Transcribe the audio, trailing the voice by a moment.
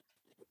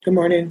Good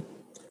morning.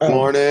 Oh,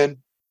 Morning.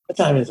 what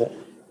time is it?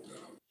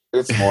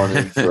 It's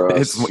morning for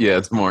us.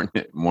 It's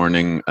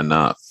morning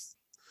enough.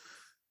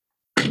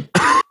 You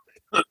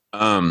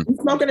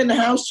smoking in the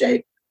house,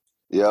 Jake?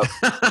 Yep.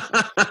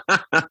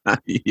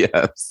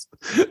 Yes,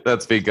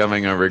 that's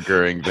becoming a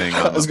recurring thing.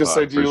 I was gonna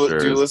say, do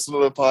you listen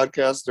to the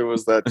podcast, or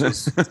was that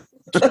just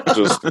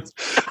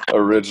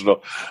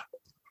original?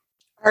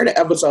 I heard an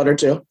episode or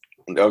two.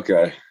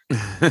 Okay,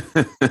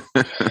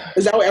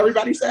 Is that what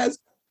everybody says?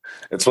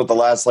 it's what the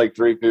last like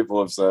three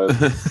people have said.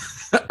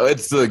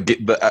 It's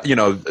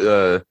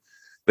the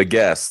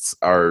guests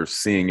are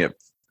seeing it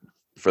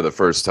for the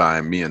first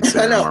time. Me and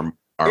Sam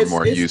are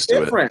more used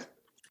to it.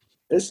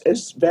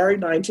 It's very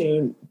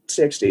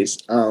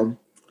 1960s.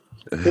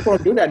 People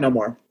don't do that no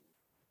more.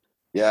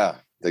 Yeah,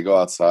 they go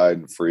outside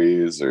and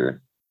freeze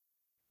or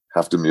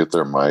have to mute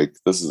their mic.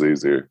 This is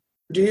easier.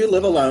 Do you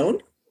live alone?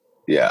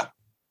 Yeah.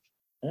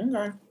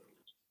 Okay.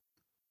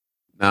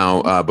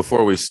 Now,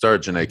 before we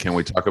start, Janae, can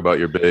we talk about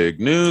your big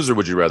news, or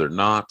would you rather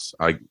not?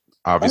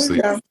 Obviously,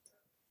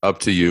 up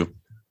to you.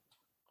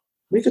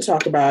 We could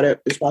talk about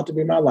it. It's about to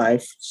be my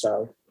life,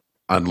 so.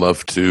 I'd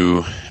love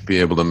to be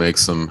able to make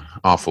some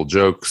awful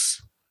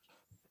jokes.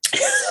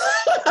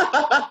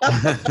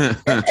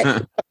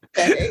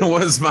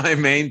 Was my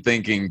main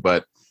thinking,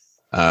 but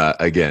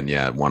again,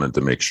 wanted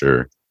to make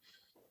sure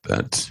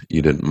that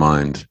you didn't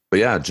mind. But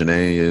yeah,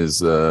 Janae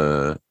is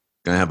gonna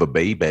have a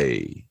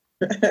baby.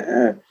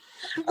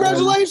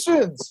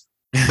 Congratulations!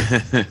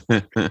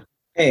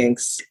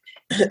 Thanks.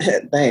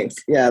 Thanks.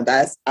 Yeah,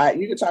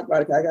 you can talk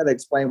about it. I gotta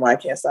explain why I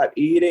can't stop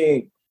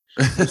eating.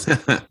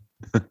 I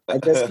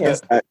just can't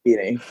stop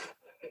eating.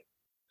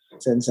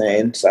 It's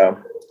insane. So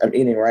I'm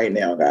eating right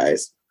now,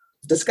 guys.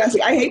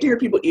 Disgusting. I hate to hear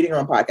people eating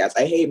on podcasts.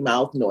 I hate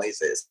mouth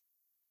noises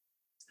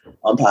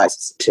on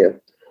podcasts too.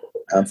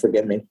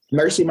 Forgive me.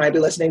 Mercy might be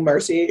listening.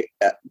 Mercy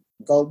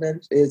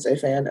Goldman is a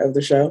fan of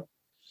the show.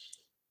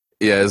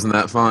 Yeah, isn't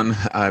that fun?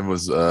 I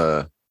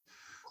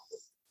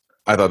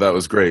thought that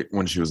was great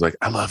when she was like,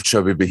 I love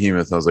Chubby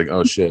Behemoth. I was like,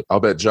 oh shit, I'll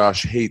bet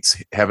Josh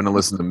hates having to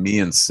listen to me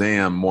and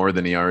Sam more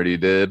than he already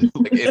did.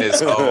 Like in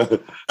his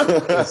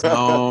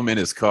home, in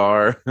his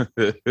car.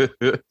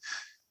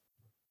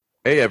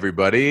 Hey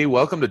everybody,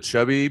 welcome to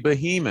Chubby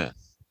Behemoth,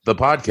 the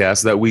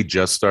podcast that we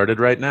just started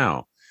right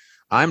now.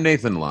 I'm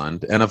Nathan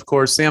Lund, and of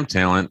course Sam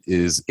Talent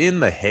is in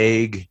The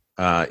Hague,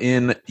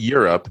 in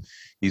Europe.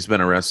 He's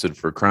been arrested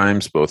for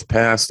crimes both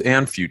past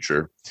and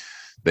future.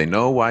 They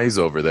know why he's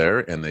over there,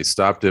 and they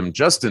stopped him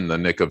just in the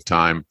nick of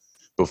time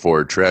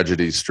before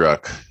tragedy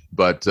struck.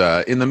 But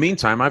in the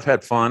meantime, I've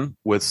had fun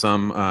with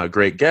some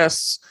great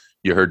guests.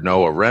 You heard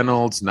Noah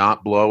Reynolds,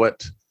 Not Blow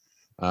It,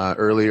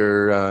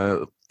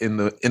 earlier in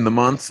the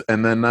month.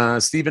 And then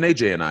Stephen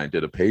AJ and I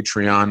did a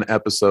Patreon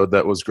episode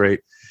that was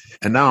great.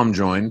 And now I'm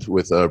joined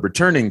with a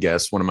returning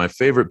guest, one of my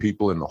favorite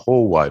people in the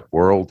whole wide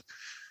world,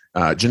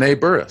 Janae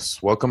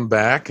Burris. Welcome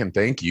back, and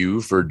thank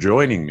you for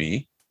joining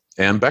me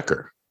and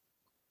Becker.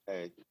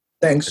 Hey.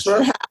 Thanks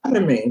for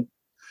having me.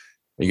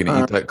 Are you going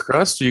to eat that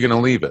crust, or are you going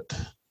to leave it?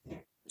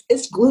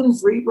 It's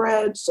gluten-free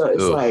bread, so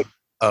it's like...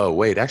 Oh,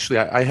 wait. Actually,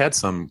 I had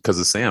some because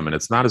of Sam, and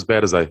it's not as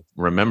bad as I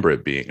remember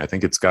it being. I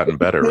think it's gotten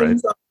better, right?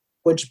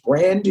 Which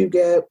brand you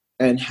get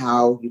and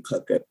how you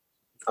cook it.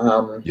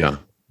 Yeah.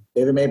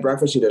 David made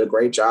breakfast. He did a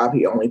great job.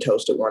 He only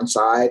toasted one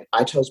side.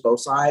 I toast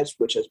both sides,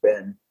 which has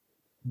been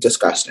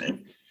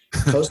disgusting.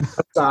 Toast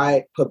one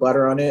side, put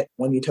butter on it.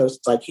 When you toast,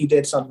 it's like he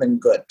did something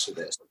good to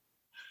this.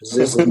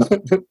 This is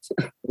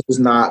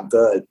not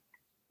good.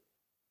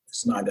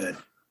 It's not good.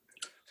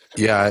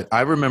 Yeah,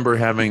 I remember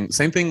having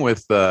same thing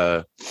with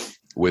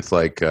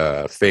like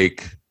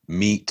fake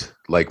meat,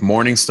 like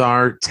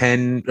Morningstar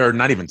 10 or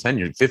not even 10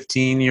 years,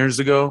 15 years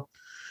ago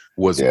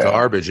was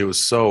garbage. It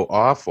was so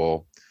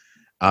awful.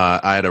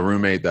 I had a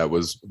roommate that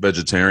was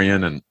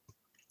vegetarian, and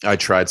I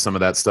tried some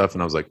of that stuff,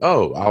 and I was like,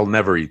 oh, I'll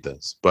never eat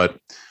this. But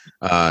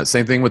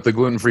same thing with the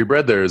gluten-free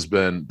bread. There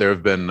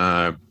have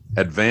been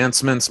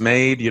advancements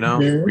made,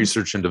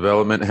 research and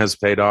development has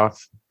paid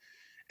off.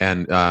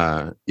 And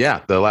the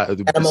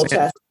animal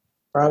test,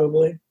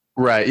 probably.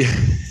 Right.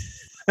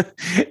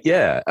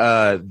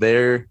 Yeah.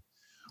 There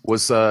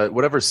was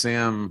whatever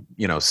Sam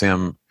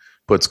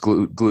puts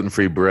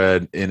gluten-free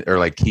bread in, or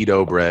like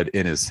keto bread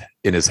in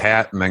his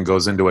hat, and then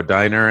goes into a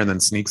diner and then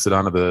sneaks it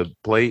onto the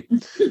plate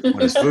when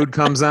his food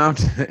comes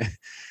out.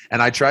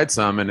 And I tried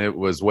some, and it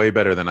was way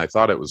better than I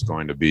thought it was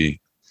going to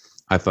be.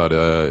 I thought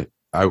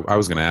I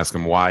was going to ask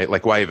him why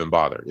even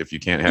bother if you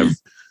can't have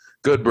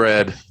good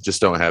bread,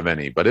 just don't have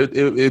any. But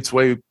it's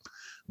way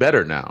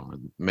better now.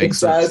 It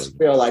does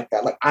feel like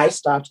that. Like I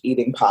stopped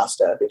eating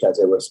pasta because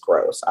it was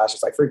gross. I was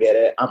just like, forget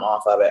it. I'm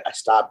off of it. I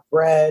stopped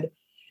bread.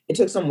 It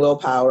took some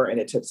willpower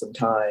and it took some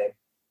time.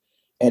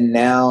 And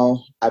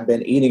now I've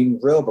been eating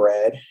real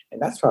bread.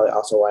 And that's probably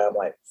also why I'm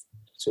like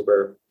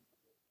super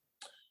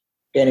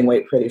gaining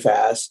weight pretty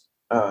fast.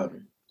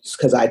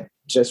 Because I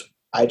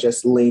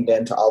just leaned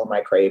into all of my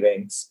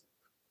cravings.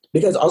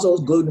 Because also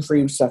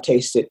gluten-free stuff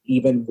tasted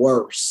even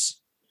worse.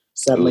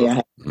 Suddenly I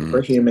had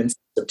superhuman sense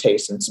of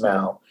taste and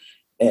smell.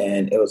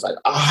 and it was like,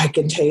 oh, I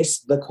can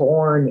taste the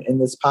corn in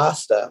this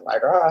pasta.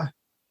 Like,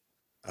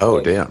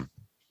 Oh, damn.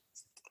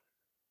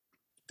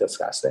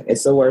 Disgusting.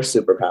 It's the worst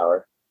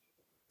superpower.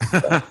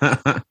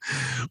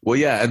 Well,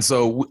 yeah. And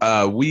so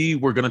we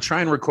were going to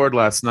try and record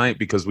last night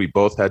because we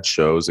both had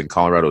shows in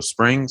Colorado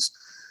Springs.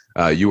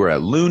 You were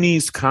at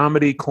Looney's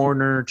Comedy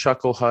Corner,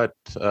 Chuckle Hut,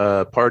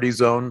 Party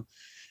Zone.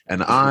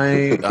 And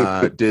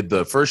I did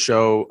the first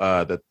show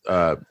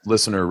that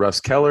listener Russ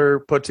Keller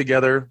put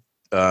together.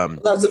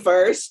 That's the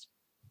first.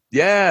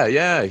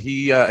 Yeah.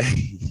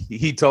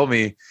 He told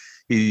me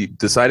he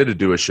decided to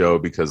do a show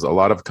because a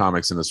lot of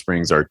comics in the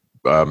Springs are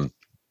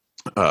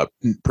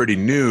pretty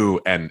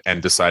new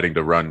and deciding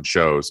to run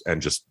shows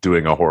and just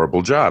doing a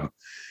horrible job.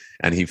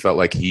 And he felt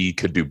like he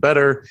could do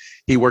better.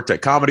 He worked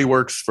at Comedy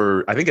Works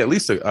for, I think, at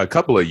least a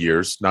couple of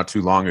years, not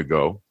too long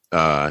ago.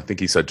 I think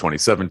he said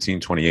 2017,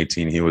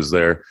 2018, he was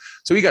there.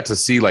 So he got to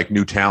see like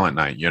new talent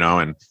night,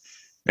 and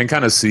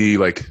kind of see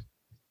like,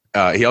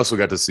 he also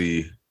got to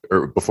see,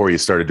 or before he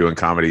started doing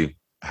comedy,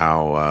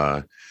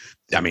 how,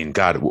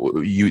 God,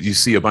 you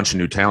see a bunch of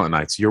new talent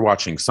nights. You're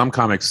watching some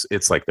comics.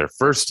 It's like their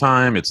first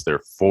time, it's their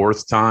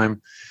fourth time.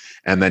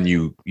 And then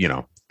you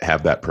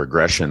have that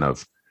progression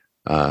of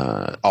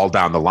all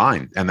down the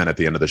line. And then at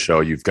the end of the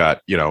show, you've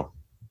got,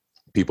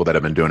 people that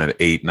have been doing it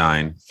 8,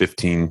 9,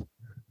 15,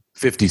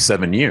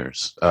 57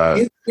 years.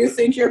 You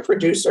think your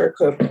producer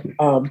could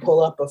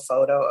pull up a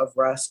photo of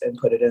Russ and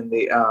put it in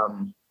the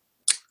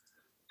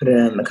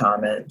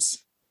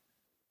comments?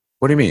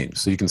 What do you mean?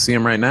 So you can see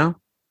him right now?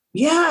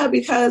 Yeah,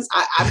 because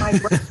I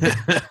might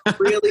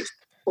really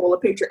pull a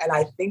picture, and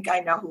I think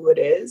I know who it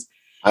is.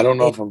 I don't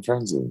know if I'm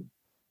friends with him.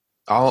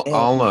 I'll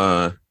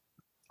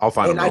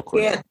find him and real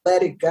quick. I can't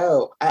let it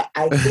go.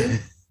 I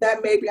think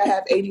that maybe I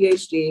have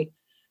ADHD,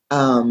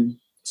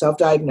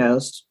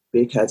 self-diagnosed,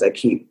 because I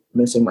keep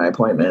missing my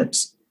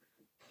appointments.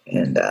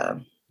 And but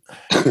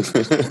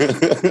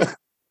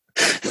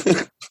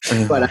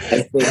I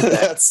think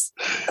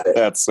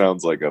that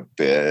sounds like a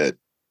bit.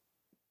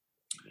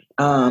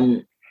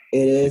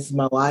 It is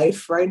my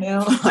life right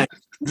now. I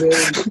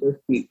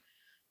really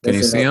Can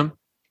you see him?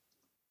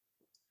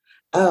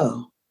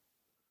 Oh,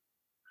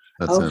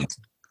 That's him.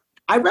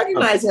 I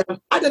recognize him.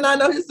 I did not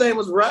know his name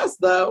was Russ,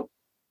 though.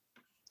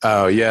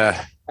 Oh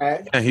yeah.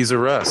 Okay. Yeah, he's a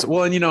Russ.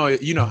 Well, and you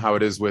know how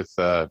it is with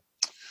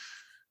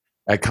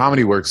at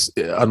Comedy Works,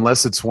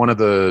 unless it's one of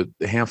the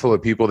handful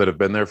of people that have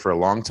been there for a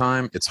long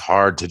time, it's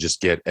hard to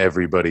just get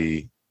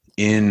everybody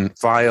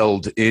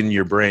filed in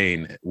your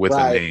brain with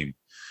a name,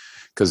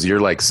 because you're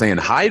like saying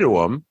hi to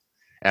them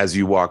as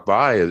you walk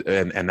by,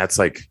 and that's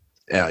like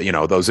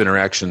those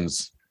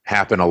interactions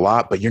happen a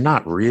lot, but you're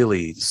not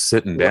really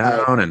sitting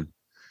down and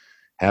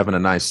having a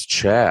nice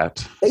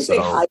chat. They say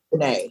hi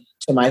Renee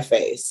to my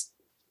face,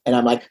 and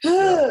I'm like,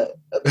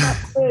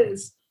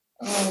 Liz.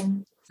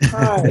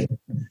 Hi.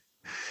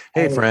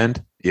 Hey,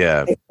 friend.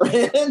 Yeah. Hey,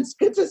 friends.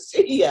 Good to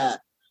see ya.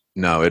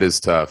 No, it is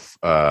tough.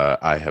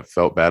 I have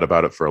felt bad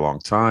about it for a long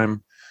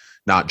time.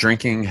 Not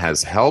drinking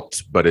has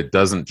helped, but it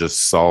doesn't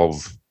just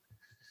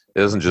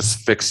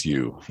fix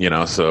you,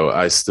 so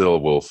I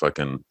still will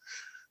fucking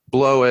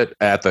blow it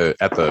at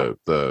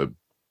the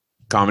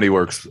Comedy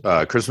Works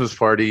Christmas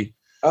party.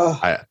 Oh.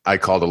 I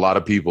called a lot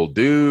of people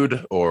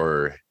dude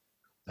or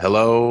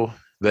hello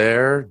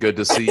there, good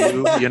to see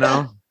you.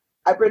 I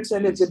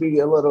pretended to be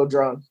a little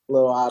drunk, a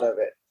little out of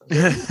it.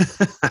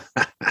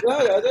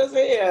 No, just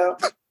here.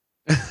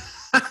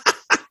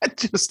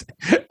 Just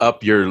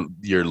up your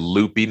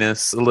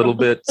loopiness a little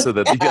bit so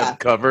that you have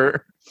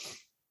cover.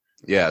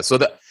 Yeah, so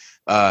that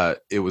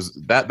it was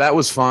that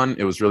was fun.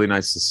 It was really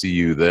nice to see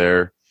you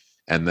there.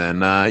 And then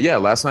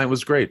last night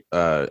was great.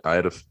 I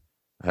had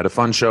a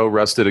fun show.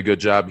 Russ did a good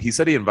job. He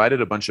said he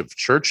invited a bunch of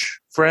church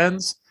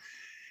friends.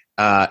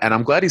 And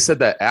I'm glad he said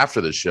that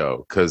after the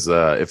show, because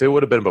if it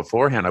would have been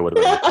beforehand, I would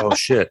have been like, oh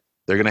shit,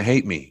 they're gonna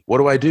hate me. What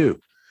do I do?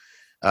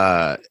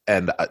 Would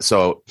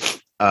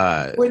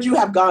you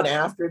have gone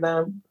after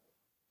them?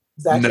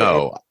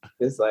 No.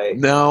 It's like,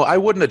 no, I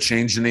wouldn't have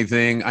changed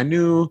anything. I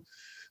knew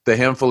the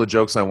handful of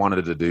jokes I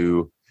wanted to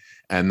do,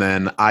 and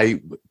then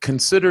I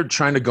considered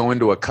trying to go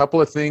into a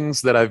couple of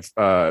things that I've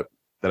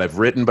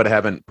written but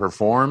haven't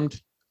performed.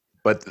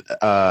 But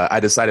I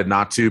decided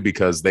not to,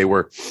 because they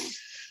were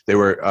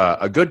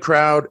a good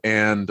crowd,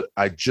 and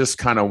I just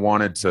kind of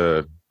wanted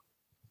to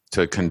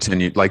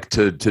continue, like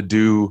to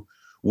do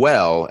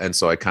well, and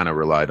so I kind of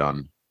relied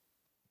on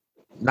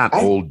not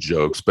old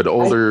jokes, but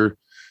older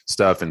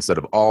stuff instead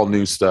of all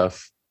new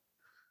stuff,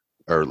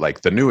 or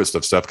like the newest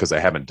of stuff, because I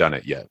haven't done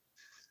it yet.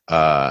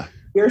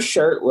 Your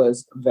shirt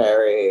was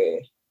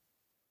very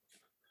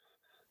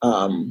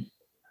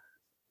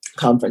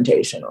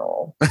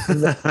confrontational,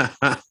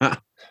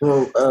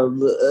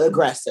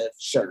 aggressive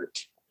shirt.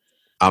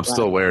 I'm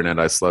still wearing it.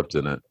 I slept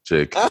in it,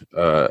 Jake.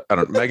 I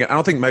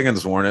don't think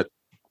Megan's worn it,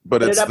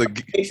 but it's the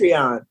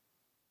Patreon.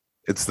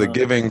 It's the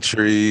Giving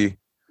Tree,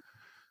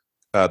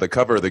 the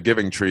cover of the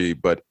Giving Tree,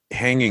 but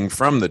hanging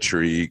from the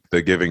tree,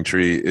 the Giving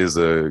Tree, is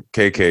a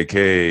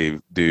KKK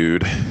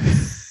dude.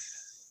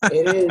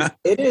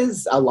 It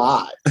is a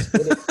lot.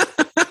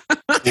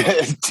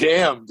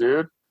 Damn,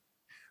 dude.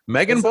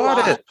 Megan It's a bought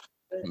lot.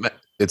 it.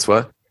 It's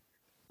what?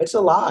 It's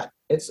a lot.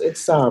 It's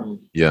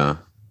Yeah.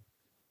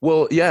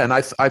 Well, yeah, and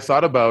I've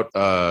thought about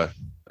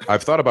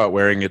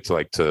wearing it to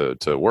like to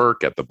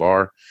work at the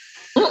bar,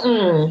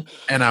 mm-mm.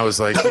 and I was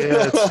like,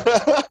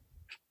 yeah,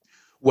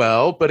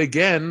 well, but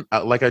again,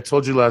 like I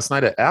told you last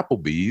night at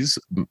Applebee's,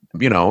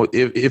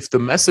 if the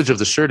message of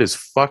the shirt is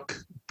 "fuck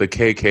the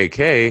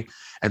KKK"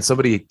 and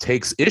somebody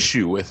takes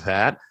issue with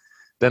that,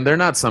 then they're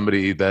not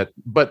somebody that.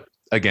 But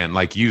again,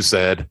 like you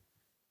said,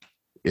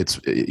 it's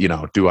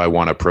do I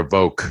want to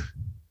provoke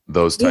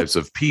those types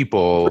of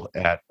people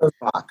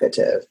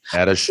provocative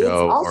at a show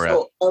it's also or at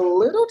a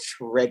little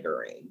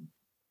triggering.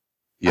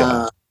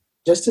 yeah.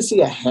 Just to see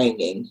a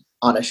hanging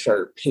on a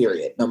shirt,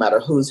 period, no matter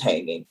who's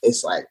hanging,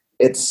 it's like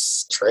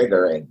it's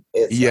triggering.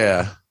 It's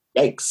Yeah.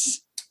 like, yikes.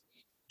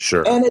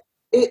 Sure. And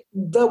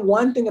the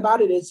one thing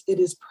about it is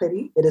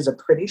pretty. It is a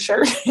pretty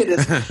shirt. It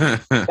is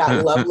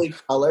got lovely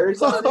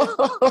colors on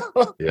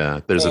it.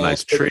 Yeah, there's a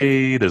nice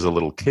tree. There's a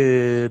little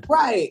kid.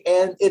 Right,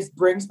 and it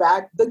brings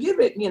back the Give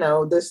It.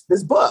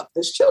 This book,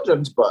 this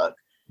children's book.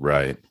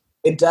 Right.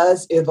 It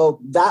does evoke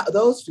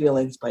those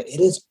feelings, but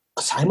it is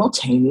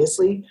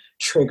simultaneously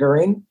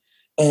triggering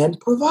and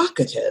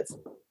provocative.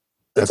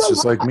 That's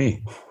just like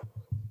me.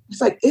 It's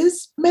like,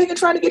 is Megan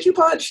trying to get you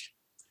punched,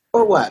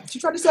 or what? She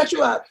trying to set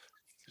you up?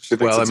 She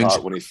thinks it's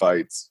hot when he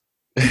fights.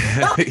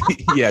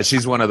 Yeah,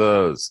 she's one of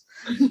those.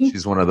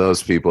 She's one of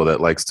those people that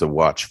likes to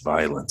watch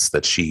violence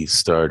that she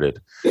started.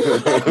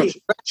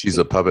 She's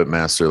a puppet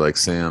master like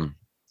Sam.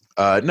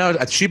 No,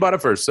 she bought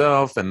it for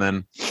herself, and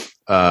then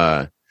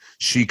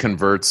she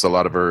converts a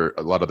lot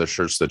of the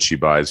shirts that she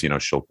buys.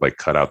 She'll like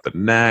cut out the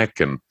neck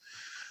and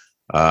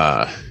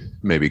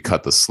maybe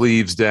cut the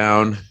sleeves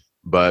down.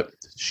 But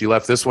she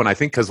left this one, I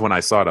think, because when I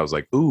saw it, I was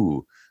like,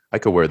 "Ooh, I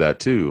could wear that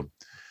too."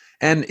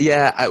 And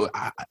yeah,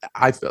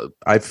 I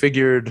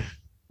figured,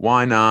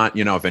 why not?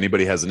 If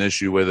anybody has an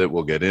issue with it,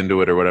 we'll get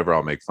into it or whatever.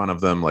 I'll make fun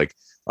of them, like,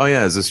 "Oh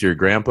yeah, is this your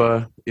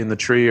grandpa in the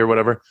tree or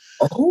whatever?"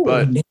 Oh,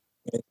 but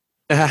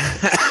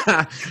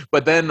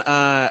but then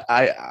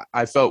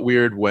I felt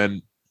weird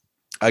when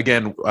I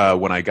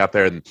got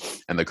there and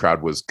the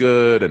crowd was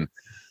good and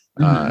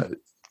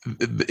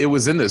it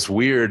was in this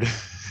weird.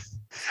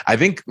 I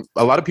think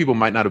a lot of people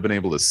might not have been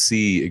able to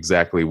see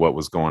exactly what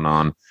was going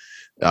on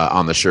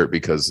the shirt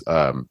because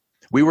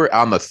we were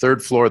on the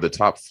third floor, the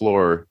top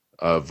floor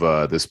of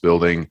this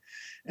building,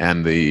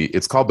 and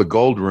it's called the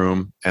Gold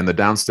Room, and the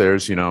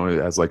downstairs, it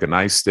has like a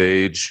nice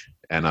stage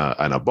and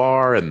a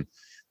bar, and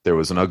there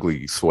was an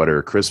ugly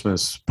sweater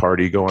Christmas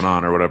party going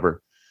on or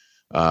whatever,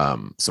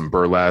 some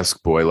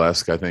burlesque,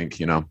 boylesque, I think,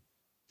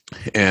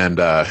 and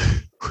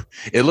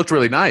it looked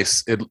really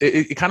nice.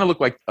 It kind of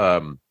looked like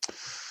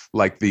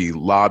the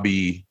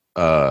lobby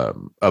of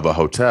a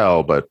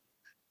hotel, but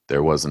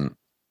there wasn't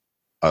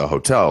a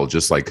hotel,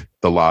 just like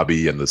the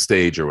lobby and the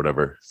stage or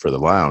whatever for the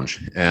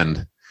lounge.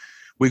 And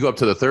we go up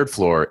to the third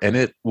floor, and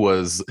it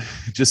was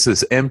just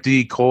this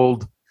empty,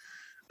 cold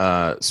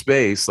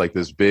space, like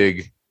this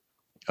big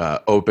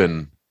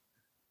open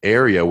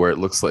area where it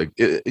looks like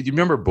you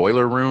remember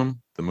Boiler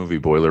Room, the movie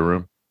Boiler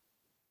Room?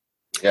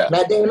 Yeah.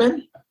 Matt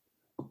Damon?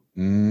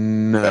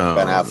 No.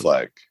 Ben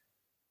Affleck.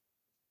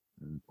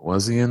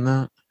 Was he in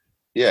that?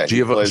 Yeah,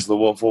 he plays the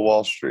Wolf of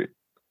Wall Street.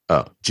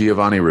 Oh,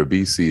 Giovanni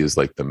Ribisi is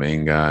like the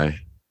main guy.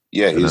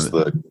 Yeah, he's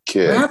the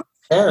kid.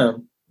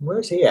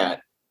 Where's he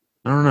at?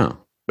 I don't know.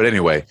 But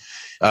anyway,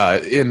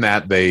 in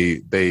that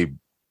they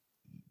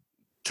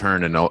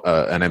turn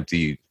an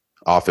empty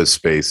office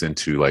space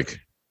into like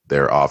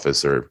their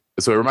office, so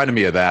it reminded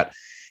me of that.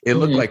 It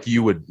looked like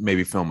you would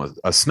maybe film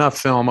a snuff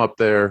film up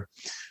there.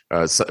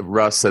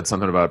 Russ said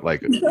something about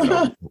like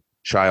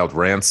child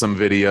ransom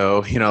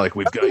video. Like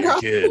we've got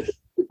your kid.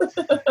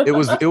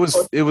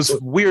 It was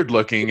weird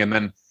looking, and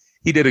then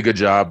he did a good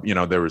job.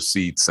 There were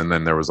seats, and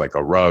then there was like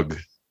a rug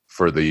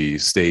for the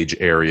stage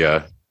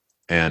area,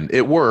 and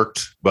it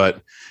worked, but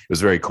it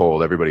was very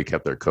cold. Everybody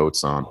kept their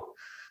coats on,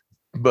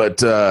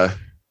 but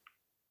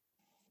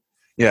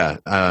yeah,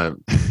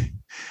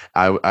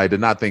 I did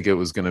not think it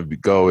was going to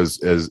go as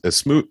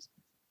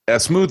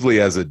smoothly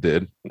as it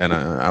did, and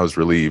I was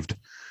relieved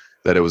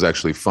that it was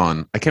actually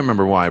fun. I can't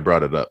remember why I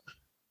brought it up.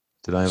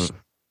 Did I?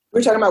 We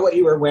were talking about what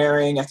you were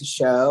wearing at the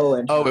show,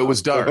 and it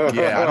was dark.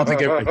 Yeah, I don't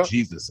think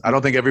I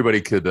don't think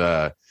everybody could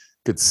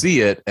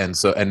see it, and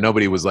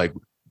nobody was like,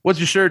 "What's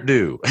your shirt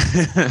do?"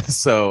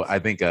 So I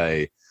think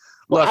I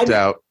lucked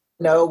out.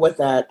 Know what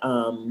that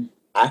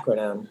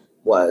acronym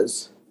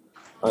was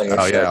on your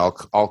shirt. Yeah,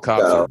 all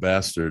cops are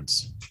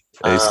bastards.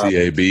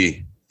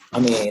 ACAB. I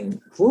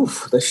mean,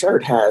 the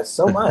shirt has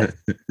so much.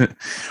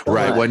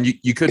 Right. When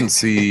you couldn't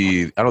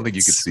see, I don't think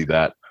you could see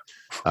that.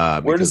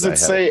 Where does it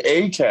say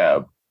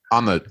ACAB?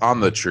 On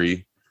the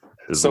tree.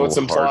 So it's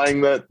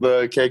implying that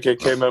the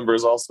KKK member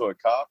is also a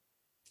cop?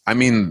 I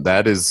mean,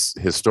 that is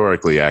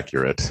historically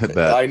accurate.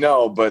 I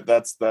know, but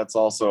that's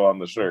also on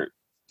the shirt.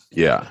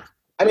 Yeah.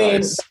 I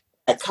mean,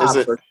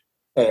 cops were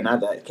not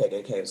that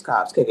KKK was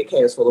cops.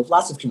 KKK was full of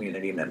lots of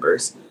community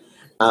members.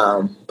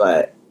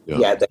 But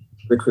yeah, they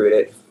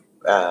recruited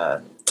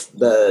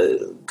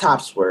the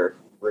cops were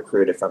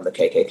recruited from the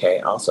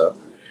KKK also.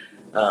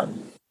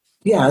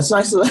 Yeah, it's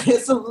nice.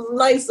 It's a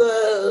nice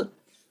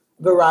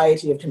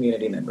variety of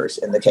community members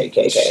in the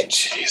KKK.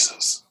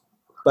 Jesus.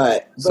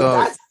 But So,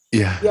 that's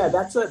yeah.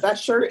 that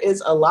sure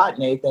is a lot,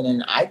 Nathan,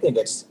 and I think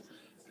it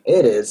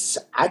is.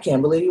 I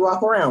can't believe you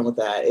walk around with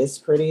that. It's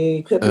could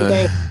be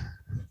dangerous.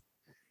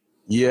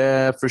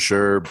 Yeah, for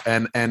sure.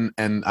 And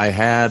I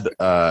had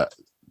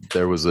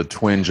there was a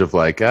twinge of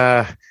like,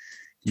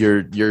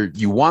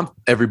 you want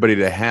everybody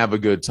to have a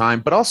good time,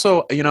 but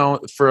also,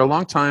 for a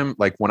long time,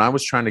 like when I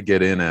was trying to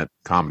get in at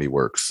Comedy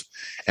Works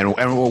and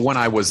when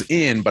I was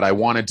in, but I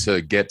wanted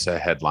to get to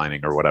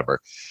headlining or whatever,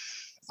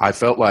 I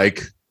felt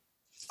like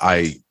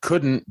I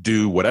couldn't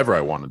do whatever I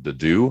wanted to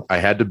do. I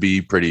had to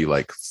be pretty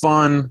like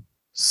fun,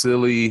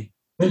 silly,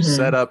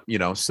 set up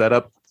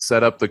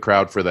the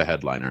crowd for the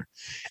headliner.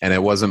 And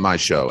it wasn't my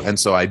show. And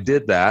so I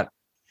did that.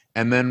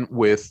 And then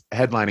with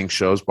headlining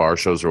shows, bar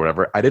shows or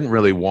whatever, I didn't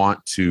really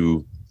want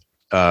to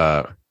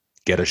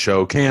get a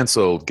show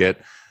canceled,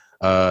 get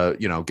a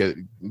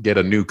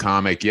new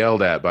comic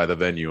yelled at by the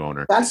venue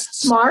owner. That's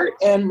smart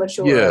and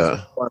mature as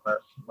a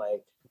performer.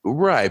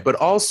 Right. But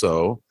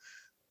also,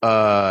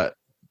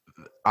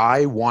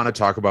 I want to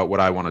talk about what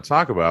I want to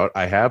talk about.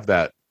 I have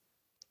that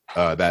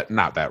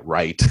not that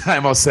right. I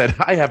almost said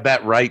I have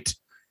that right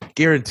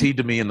guaranteed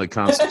to me in the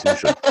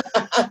Constitution.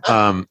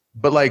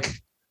 But like,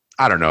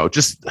 I don't know,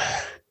 just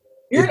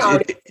you're an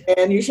artist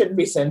and you shouldn't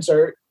be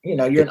censored.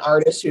 You're an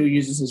artist who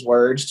uses his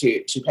words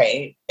to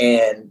paint,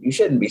 and you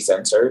shouldn't be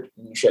censored.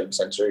 You shouldn't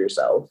censor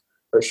yourself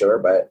for sure.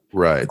 But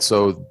right,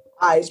 so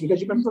because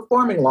you've been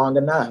performing long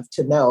enough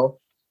to know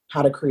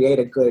how to create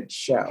a good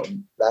show.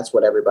 That's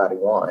what everybody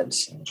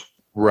wants.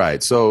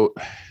 Right. So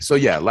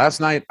yeah, last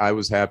night I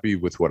was happy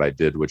with what I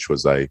did, which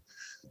was I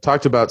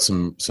talked about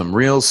some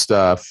real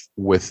stuff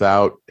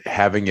without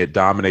having it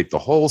dominate the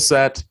whole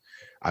set.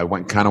 I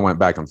went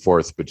back and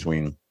forth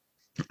between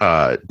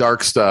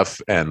dark stuff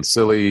and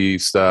silly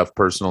stuff,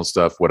 personal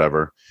stuff,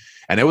 whatever.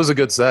 And it was a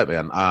good set,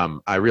 man.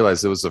 I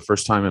realized it was the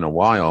first time in a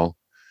while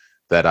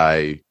that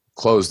I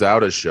closed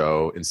out a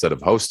show instead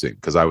of hosting,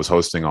 because I was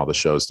hosting all the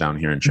shows down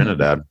here in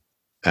Trinidad.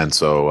 And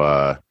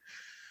so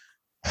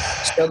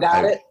still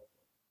got it.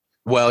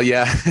 Well,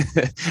 yeah.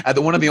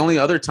 One of the only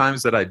other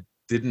times that I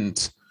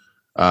didn't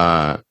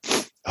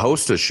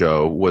host a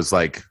show was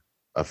like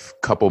a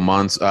couple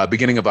months,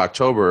 beginning of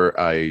October,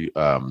 I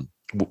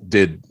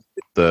did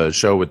the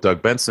show with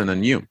Doug Benson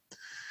and you.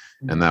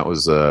 And that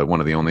was one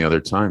of the only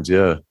other times,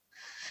 in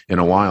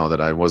a while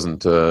that I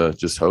wasn't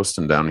just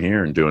hosting down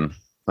here and doing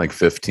like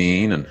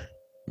 15 and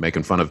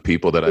making fun of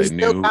people that I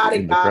knew in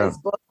the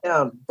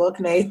crowd. Book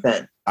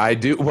Nathan. I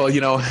do.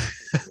 Well,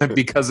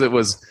 because it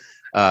was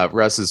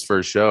Russ's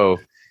first show,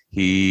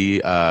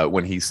 he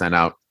when he sent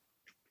out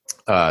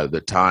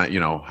the time,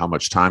 how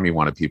much time he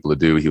wanted people to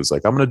do, he was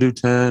like, I'm going to do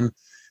 10.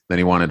 Then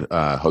he wanted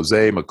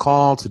Jose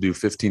McCall to do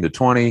 15 to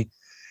 20.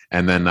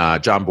 And then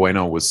John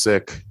Bueno was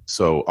sick,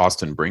 so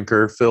Austin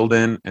Brinker filled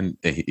in, and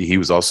he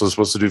was also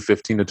supposed to do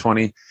 15 to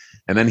 20.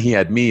 And then he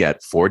had me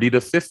at 40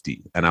 to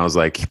 50. And I was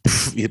like,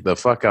 the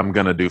fuck, I'm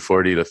going to do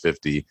 40 to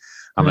 50.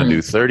 I'm going to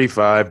do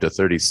 35 to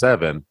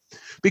 37.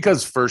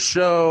 Because first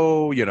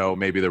show,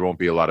 maybe there won't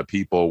be a lot of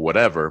people,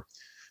 whatever.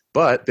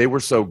 But they were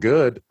so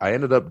good, I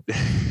ended up,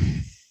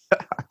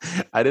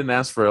 I didn't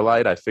ask for a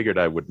light. I figured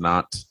I would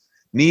not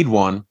need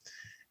one.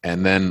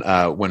 And then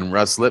when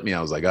Russ lit me,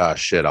 I was like, oh,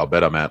 shit, I'll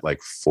bet I'm at like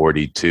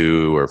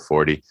 42 or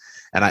 40.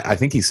 And I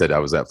think he said I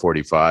was at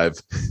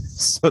 45.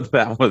 So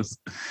that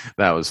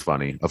was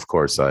funny. Of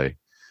course, I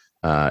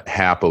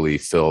happily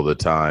fill the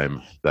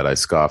time that I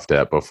scoffed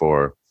at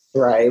before.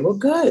 Right. Well,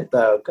 good,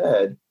 though.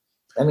 Good.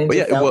 I mean,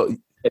 it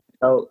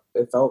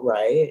felt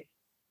right.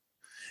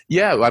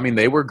 Yeah. I mean,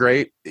 they were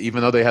great.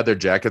 Even though they had their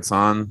jackets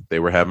on, they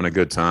were having a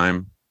good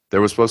time. There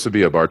was supposed to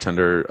be a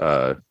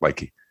bartender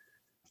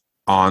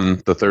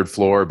on the third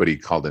floor, but he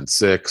called in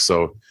sick.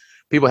 So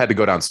people had to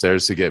go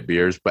downstairs to get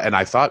beers. And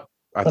I thought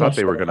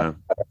they were going to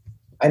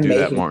do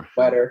that more.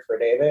 Sweater for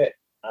David.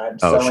 I'm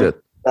selling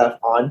stuff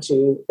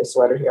onto a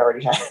sweater he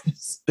already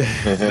has.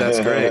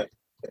 That's great.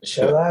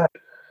 Show that.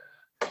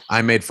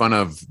 I made fun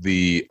of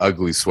the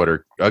ugly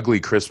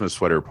Christmas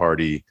sweater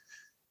party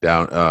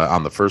down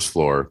on the first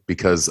floor,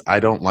 because I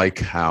don't like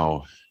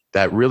how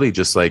that really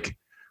just like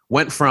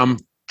went from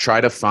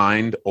try to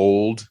find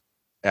old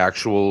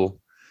actual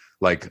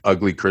like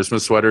ugly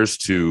Christmas sweaters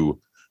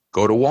to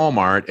go to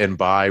Walmart and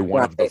buy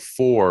one of the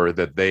 4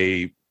 that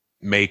they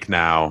make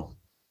now.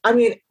 I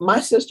mean, my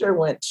sister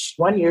went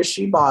one year,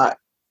 she bought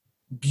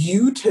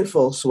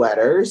beautiful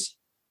sweaters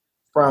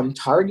from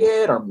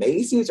Target or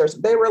Macy's, or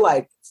they were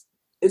like,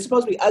 it's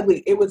supposed to be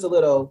ugly. It was a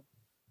little,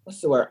 what's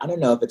the word? I don't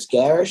know if it's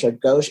garish or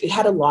gauche. It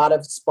had a lot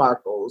of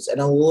sparkles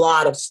and a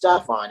lot of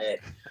stuff on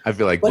it. I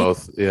feel like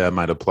both,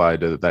 might apply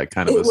to that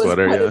kind of a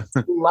sweater. It was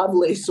a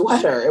lovely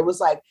sweater. It was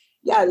like,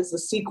 it's a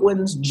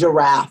sequins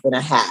giraffe in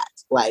a hat.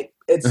 Like,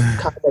 it's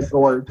kind of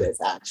gorgeous,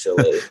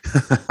 actually.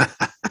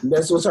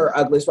 This was her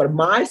ugly sweater.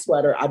 My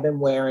sweater I've been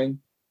wearing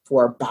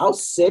for about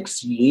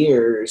 6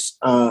 years.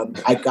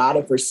 I got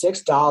it for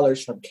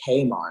 $6 from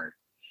Kmart,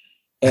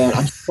 and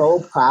I'm so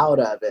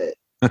proud of it.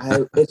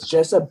 It's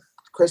just a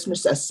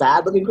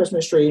sad looking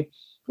Christmas tree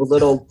with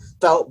little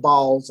felt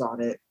balls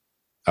on it.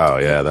 Oh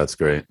yeah, that's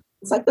great.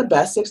 It's like the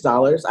best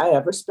 $6 I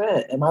ever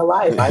spent in my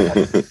life.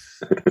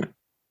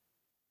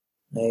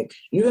 Like,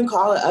 you can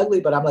call it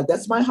ugly, but I'm like,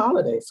 that's my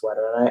holiday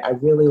sweater, and I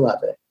really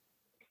love it.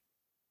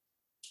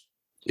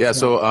 Yeah.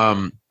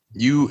 So,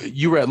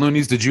 you were at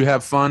Looney's. Did you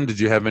have fun? Did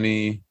you have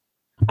any?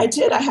 I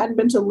did. I hadn't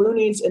been to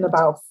Looney's in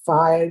about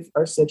 5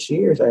 or 6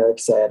 years. Eric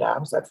said I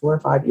was like 4 or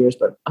 5 years,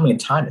 but I mean,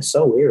 time is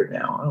so weird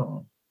now. I don't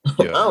know.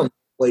 Yeah. I don't know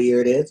what year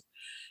it is.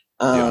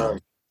 Yeah.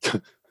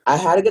 I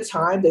had a good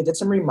time. They did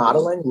some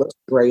remodeling. Looked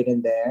great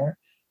in there.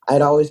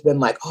 I'd always been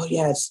like, oh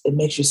yes, it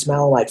makes you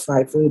smell like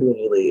fried food when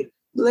you leave.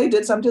 They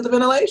did something to the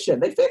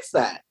ventilation. They fixed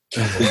that.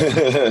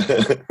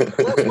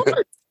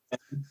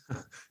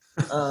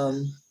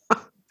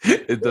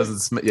 It doesn't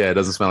smell. Yeah, it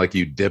doesn't smell like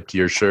you dipped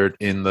your shirt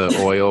in the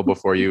oil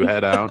before you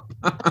head out.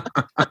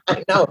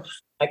 I know.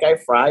 Like, I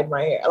fried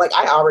my hair. Like,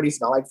 I already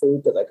smell like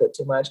food because I cook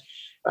too much.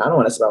 But I don't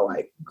want to smell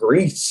like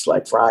grease,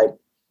 like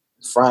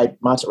fried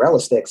mozzarella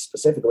sticks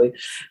specifically.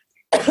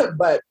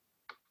 But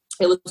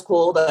it was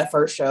cool. The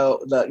first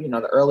show,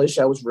 the early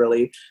show was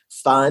really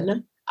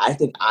fun. I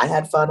think I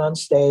had fun on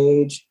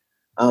stage.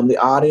 The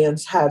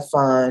audience had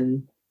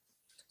fun.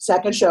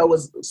 Second show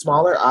was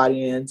smaller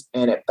audience,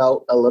 and it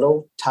felt a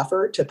little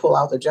tougher to pull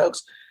out the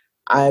jokes.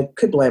 I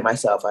could blame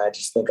myself. I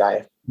just think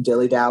I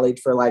dilly-dallied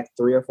for like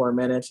 3 or 4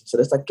 minutes. So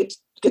it's like, get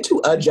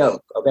to a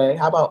joke, okay?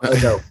 How about a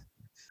joke?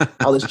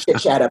 All this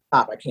chit-chat up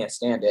top, I can't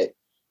stand it.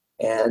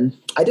 And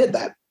I did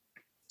that.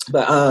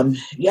 But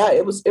yeah,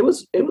 it was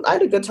I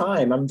had a good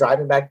time. I'm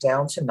driving back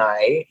down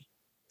tonight.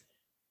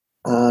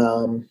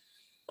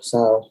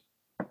 So,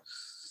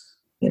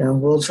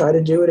 we'll try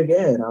to do it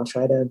again.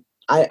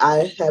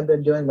 I have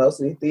been doing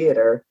mostly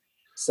theater,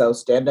 so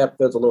stand-up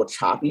feels a little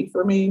choppy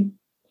for me.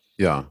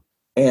 Yeah.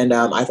 And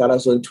I thought I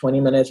was doing 20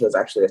 minutes. It was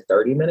actually a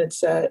 30-minute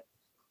set.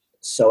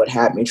 So it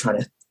had me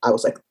I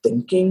was like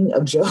thinking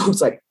of jokes.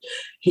 Like,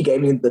 he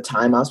gave me the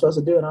time I was supposed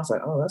to do, and I was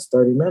like, oh, that's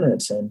 30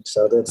 minutes. And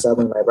so then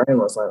suddenly my brain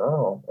was like,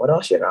 oh, what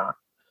else you got?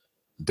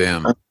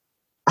 Damn. I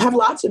have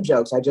lots of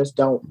jokes. I just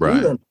don't do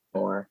them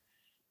anymore.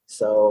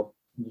 So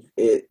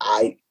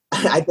I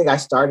think I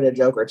started a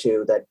joke or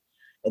two that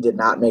and did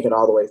not make it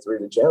all the way through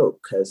the joke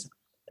because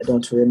I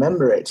don't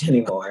remember it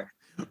anymore.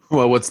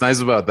 Well, what's nice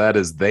about that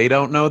is they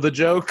don't know the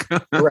joke.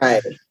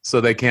 Right.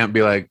 So they can't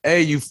be like,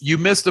 hey, you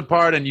missed a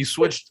part and you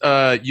switched,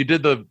 you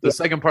did the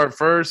second part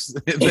first.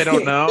 They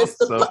don't know.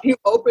 So you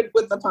opened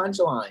with the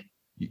punchline.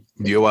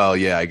 Well,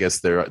 yeah, I guess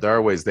there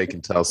are ways they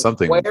can tell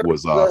something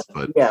was off.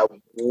 But yeah,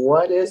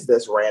 what is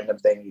this random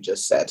thing you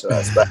just said to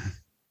us? But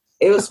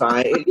it was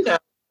fine.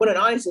 When an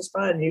audience is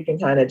fun, you can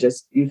kind of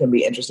you can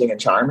be interesting and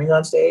charming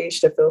on stage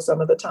to fill some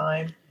of the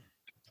time.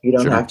 You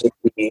don't have to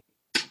be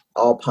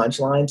all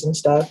punchlines and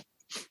stuff.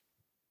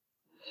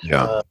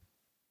 Yeah.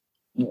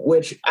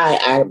 Which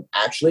I'm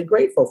actually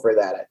grateful for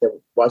that. There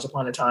was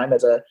upon a time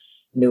as a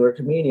newer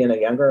comedian, a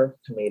younger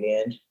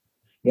comedian,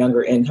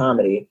 younger in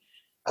comedy,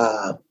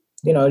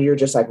 you're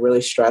just like really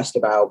stressed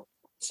about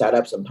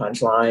setups and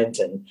punchlines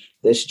and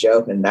this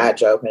joke and that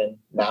joke. And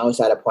now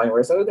it's at a point where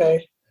it's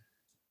okay.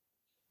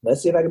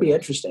 Let's see if I can be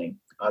interesting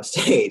on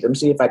stage. Let me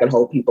see if I can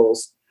hold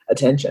people's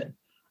attention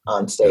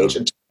on stage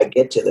until I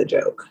get to the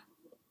joke.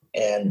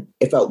 And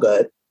it felt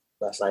good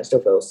last night.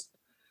 Still feels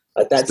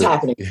like that's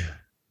happening.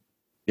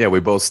 Yeah, we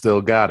both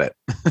still got it.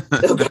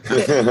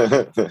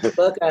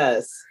 Look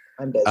us.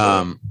 I'm busy.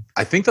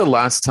 I think the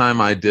last time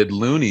I did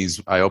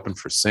Looney's, I opened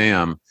for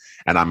Sam,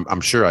 and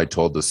I'm sure I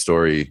told the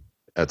story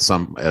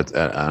on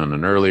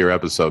an earlier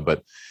episode,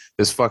 but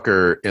this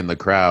fucker in the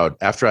crowd,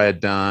 after I had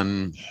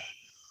done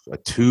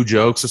 2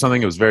 jokes or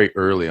something, it was very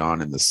early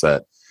on in the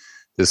set,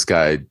 this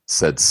guy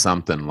said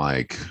something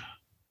like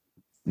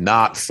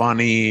not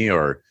funny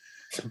or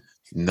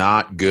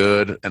not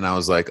good, and I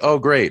was like, oh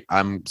great,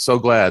 I'm so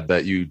glad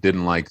that you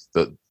didn't like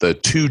the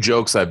 2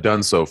 jokes I've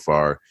done so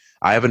far.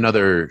 I have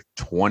another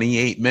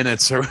 28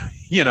 minutes or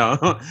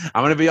I'm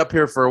gonna be up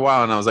here for a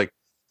while. And I was like,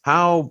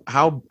 how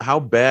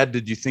bad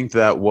did you think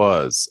that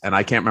was? And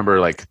I can't remember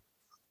like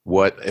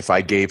what, if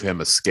I gave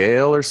him a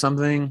scale or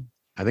something.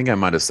 I think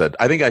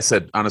I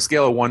said on a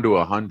scale of 1 to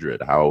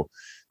 100, how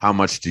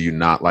much do you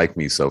not like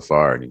me so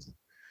far? And he's like,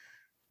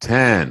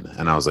 10.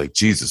 And I was like,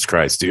 Jesus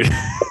Christ, dude.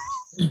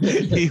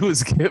 He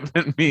was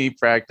giving me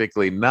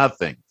practically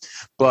nothing.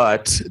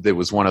 But there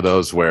was one of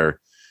those where,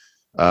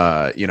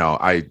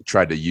 I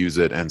tried to use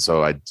it. And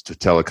so I'd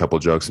tell a couple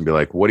jokes and be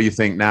like, what do you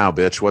think now,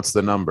 bitch? What's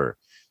the number?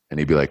 And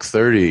he'd be like,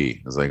 30.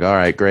 I was like, all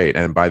right, great.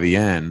 And by the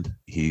end,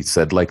 he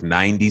said like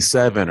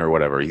 97 or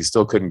whatever. He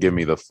still couldn't give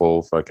me the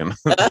full fucking...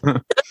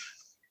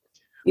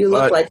 You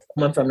look like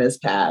someone from his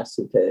past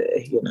who could,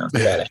 it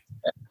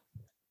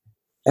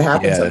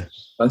happens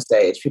on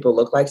stage. People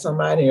look like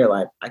somebody, and you're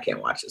like, I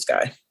can't watch this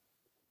guy.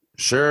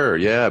 Sure,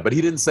 yeah, but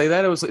he didn't say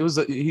that.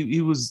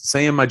 He was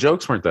saying my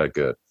jokes weren't that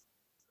good.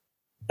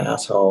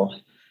 Asshole.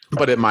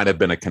 But it might have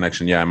been a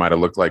connection. Yeah, I might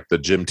have looked like the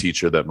gym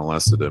teacher that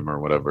molested him or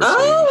whatever. So he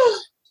was Oh,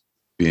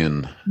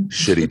 being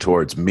shitty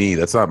towards me.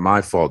 That's not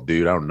my fault,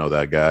 dude. I don't know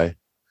that guy.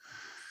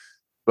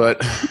 But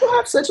people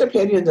have such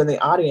opinions in the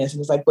audience, and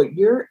it's like, but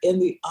you're in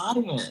the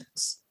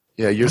audience.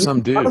 yeah, you're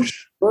some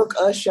douche. Book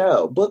a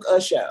show. Book a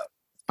show.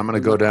 I'm gonna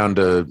go down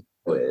to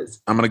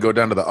Quiz. I'm gonna go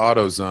down to the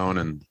auto zone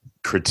and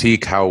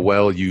critique how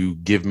well you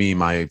give me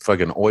my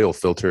fucking oil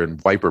filter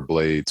and wiper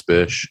blades,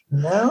 bitch.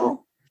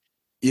 No.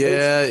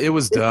 Yeah, it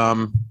was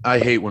dumb. I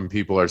hate when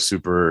people are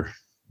super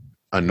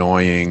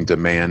annoying,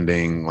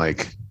 demanding,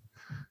 like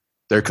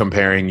they're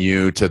comparing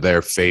you to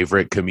their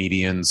favorite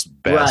comedian's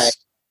best Right.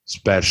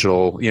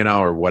 special,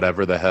 or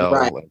whatever the hell.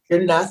 Right. Like,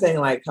 You're nothing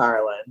like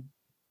Carlin.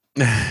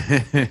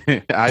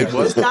 I This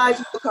was guy's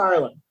just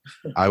Carlin.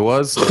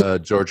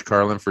 George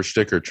Carlin for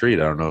Stick or Treat.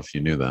 I don't know if you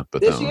knew that,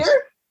 but This that was,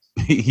 year?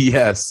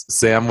 yes,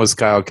 Sam was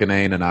Kyle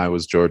Kinane and I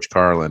was George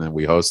Carlin, and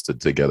we hosted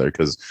together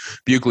because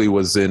Buckley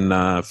was in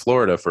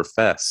Florida for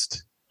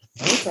Fest.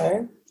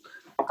 Okay.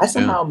 I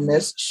somehow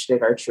missed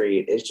Stick or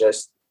Treat. It's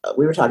just,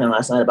 we were talking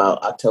last night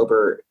about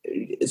October.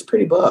 It's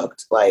pretty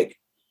booked. Like,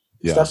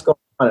 stuff's going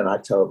on in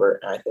October,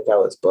 and I think I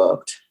was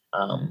booked.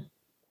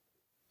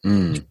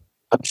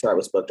 I'm sure I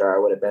was booked or I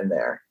would have been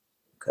there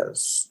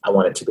because I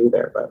wanted to be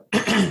there. But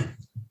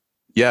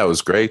yeah, it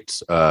was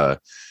great.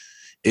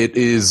 It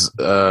is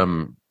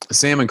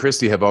Sam and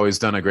Christy have always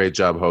done a great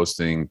job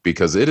hosting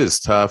because it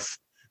is tough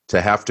to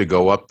have to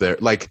go up there.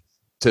 Like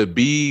to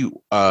be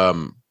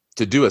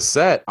to do a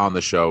set on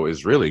the show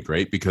is really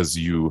great because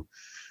you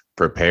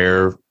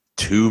prepare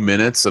 2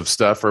 minutes of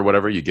stuff or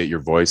whatever. You get your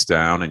voice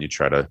down and you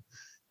try to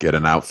get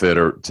an outfit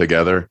or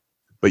together.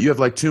 But you have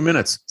like 2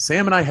 minutes.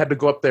 Sam and I had to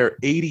go up there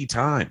 80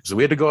 times.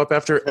 We had to go up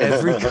after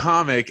every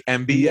comic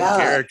and be in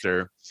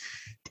character.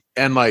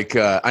 And like,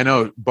 I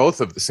know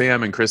both of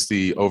Sam and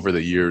Christy over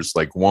the years,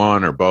 like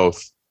one or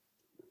both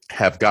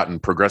have gotten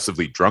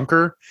progressively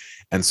drunker.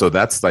 And so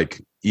that's like,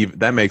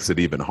 that makes it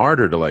even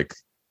harder to like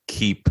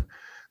keep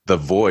the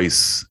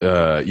voice,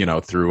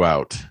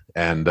 throughout.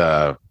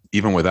 And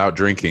even without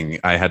drinking,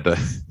 I had to,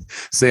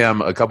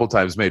 Sam a couple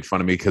times made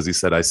fun of me because he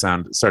said I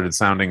started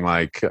sounding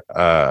like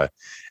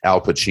Al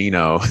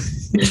Pacino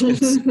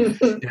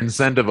in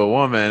Scent of a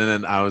Woman, and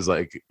then I was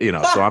like,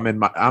 so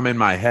I'm in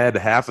my head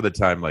half of the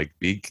time, like,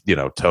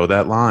 toe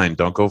that line,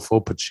 don't go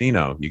full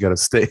Pacino, you got to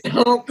stay.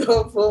 Don't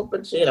go full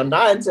Pacino. I'm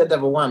not in Scent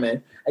of a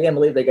Woman. I can't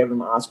believe they gave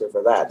him an Oscar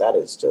for that. That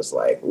is just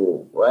like,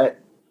 ooh, what?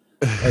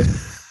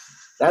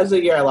 That was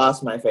the year I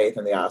lost my faith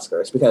in the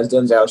Oscars because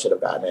Denzel should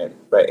have gotten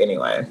it. But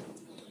anyway.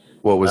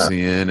 What was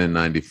he in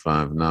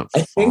 95? Not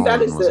I think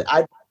that is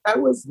Fallen,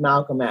 that was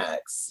Malcolm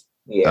X.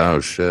 Yeah.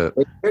 Oh shit.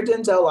 The year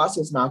Denzel lost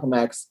his Malcolm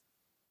X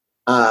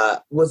and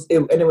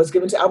it was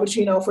given to Al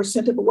Pacino for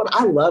Scent of a Woman.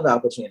 I love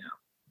Al Pacino,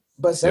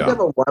 but Scent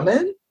of a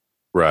Woman,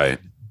 right?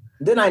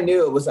 Then I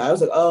knew it was. I was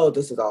like, oh,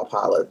 this is all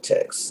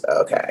politics.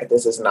 Okay,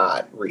 this is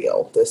not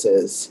real. This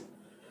is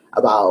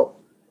about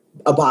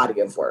a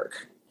body of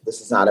work.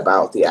 This is not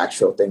about the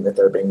actual thing that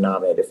they're being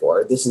nominated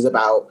for. This is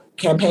about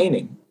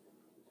campaigning.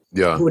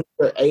 Yeah. Who does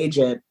your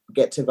agent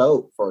get to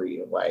vote for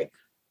you? Like,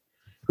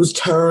 whose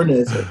turn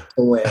is it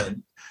to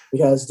win?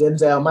 Because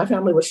Denzel, my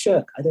family was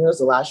shook. I think it was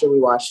the last year we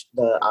watched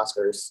the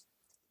Oscars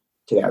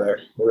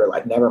together. We were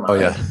like, never mind. Oh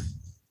yeah.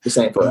 The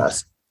same for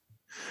us.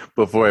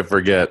 Before I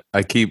forget,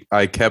 I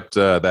kept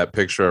that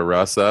picture of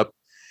Russ up,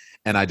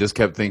 and I just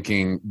kept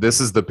thinking, this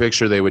is the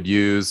picture they would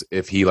use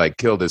if he like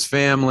killed his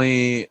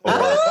family,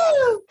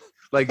 or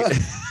like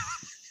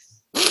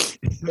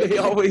they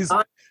always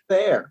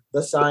there.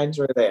 The signs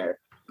were there.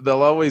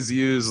 They'll always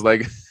use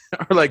like,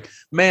 or like,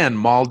 man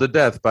mauled to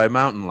death by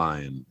mountain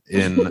lion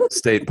in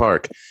State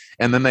Park,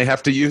 and then they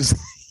have to use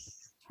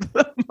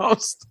the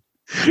most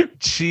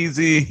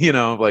cheesy,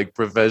 like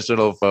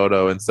professional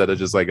photo instead of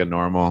just like a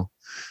normal.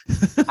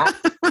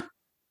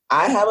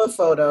 I have a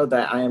photo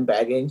that I am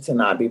begging to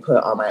not be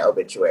put on my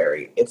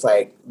obituary. It's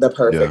like the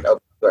perfect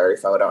obituary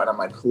photo, and I'm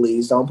like,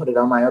 please don't put it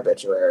on my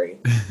obituary.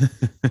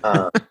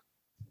 My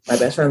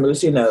best friend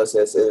Lucy knows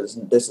this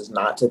is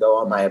not to go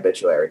on my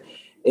obituary.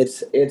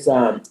 It's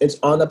on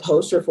the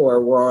poster for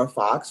Aurora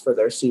Fox for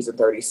their season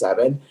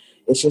 37.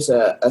 It's just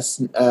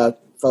a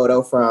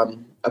photo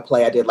from a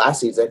play I did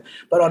last season.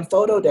 But on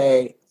photo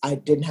day, I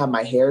didn't have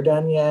my hair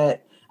done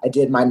yet. I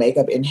did my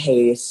makeup in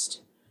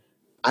haste.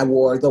 I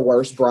wore the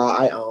worst bra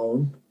I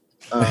own.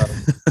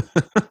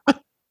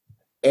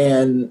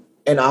 And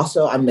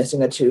also I'm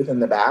missing a tooth in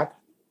the back.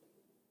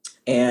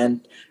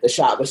 And the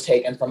shot was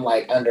taken from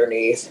like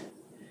underneath,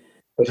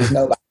 which is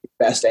nobody's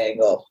best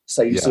angle.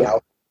 So you see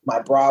how my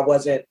bra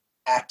wasn't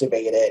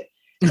activated,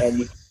 and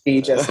you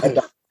see just a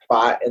dark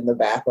spot in the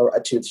back where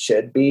a tooth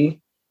should be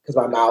because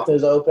my mouth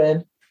is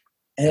open.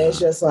 And it's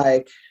just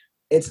like,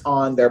 it's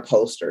on their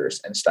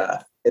posters and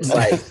stuff. It's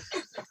like,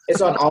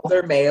 it's on all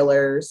their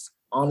mailers,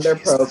 on their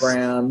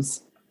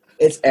programs.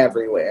 It's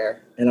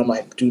everywhere. And I'm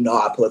like, do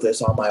not put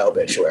this on my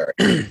obituary.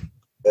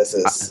 This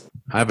is.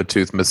 I have a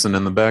tooth missing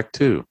in the back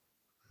too.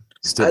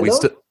 We still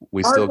got it.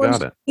 We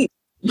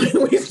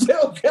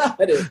still got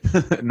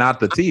it.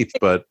 Not the teeth,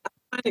 but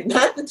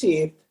not the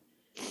teeth.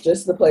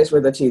 just the place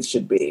where the teeth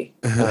should be.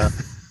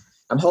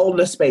 I'm holding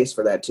a space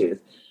for that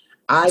tooth.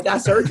 I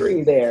got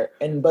surgery there,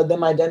 but then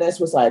my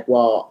dentist was like,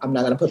 "Well, I'm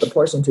not going to put the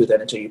porcelain tooth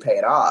in until you pay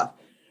it off."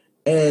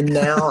 And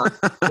now,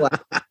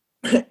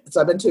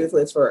 so I've been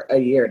toothless for a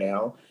year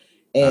now,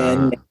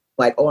 and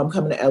like, "Oh, I'm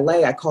coming to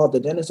LA." I called the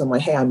dentist. I'm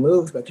like, "Hey, I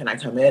moved, but can I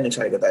come in and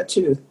try to get that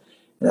tooth?"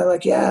 And they're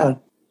like, "Yeah."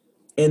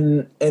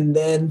 And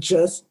then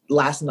just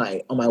last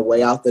night on my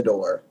way out the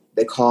door,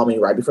 they called me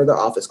right before their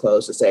office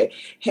closed to say,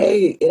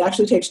 "Hey, it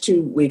actually takes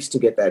 2 weeks to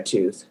get that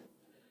tooth.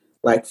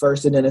 Like,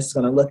 first the dentist is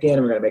going to look in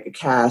and we're going to make a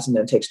cast, and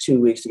then it takes 2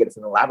 weeks to get it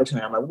from the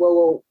laboratory." I'm like,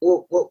 whoa,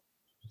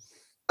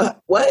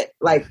 what?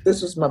 Like,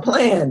 this was my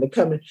plan to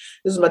come in.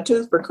 This is my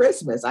tooth for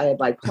Christmas. I had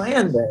like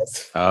planned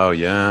this. Oh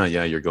yeah.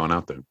 You're going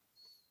out there.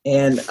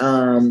 And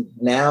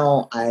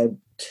now I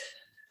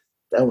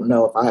don't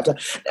know if I have to,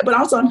 but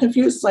also I'm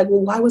confused. It's like,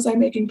 well, why was I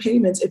making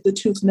payments if the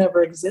tooth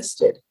never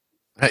existed?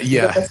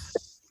 Yeah.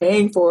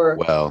 Paying for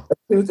a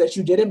tooth that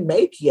you didn't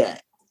make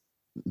yet.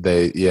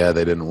 They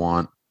didn't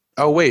want.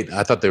 Oh wait,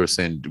 I thought they were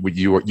saying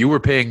you were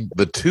paying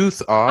the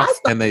tooth off,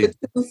 and the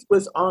tooth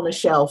was on a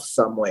shelf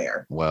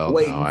somewhere,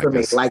 waiting for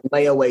me, like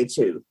layaway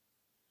tooth.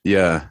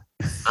 Yeah,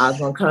 I was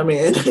gonna come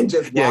in and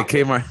just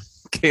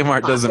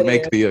Kmart doesn't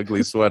make the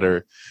ugly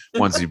sweater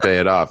once you pay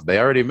it off. They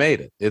already made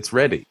it. It's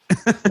ready.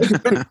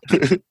 I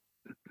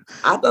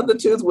thought the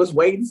tooth was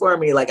waiting for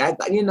me. Like I'd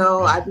pay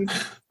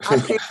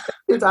the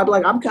tooth. I'd be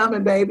like, "I'm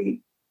coming,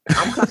 baby.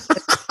 I'm coming."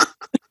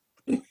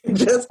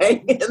 Just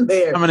hang in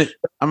there. I'm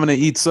gonna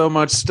eat so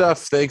much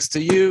stuff thanks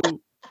to you.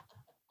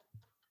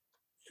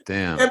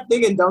 Damn. I'm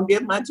thinking, don't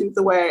give my tooth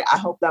away. I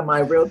hope that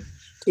my real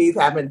teeth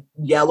haven't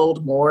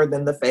yellowed more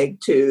than the fake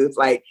tooth.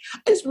 Like,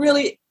 I just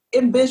really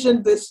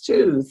envisioned this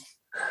tooth.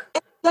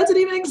 It doesn't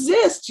even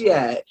exist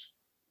yet.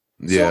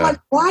 Yeah. So like,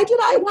 why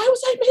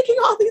was I making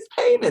all these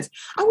payments?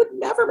 I would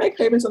never make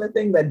payments on a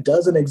thing that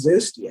doesn't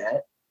exist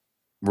yet.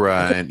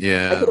 Right.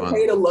 Yeah. I could have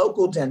paid a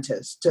local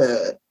dentist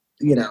to,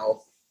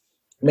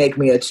 make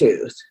me a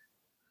tooth.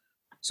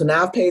 So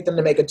now I've paid them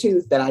to make a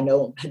tooth that I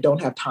know I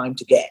don't have time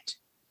to get.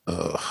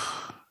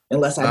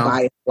 Unless I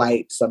buy a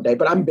flight someday.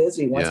 But I'm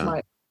busy. Once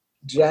my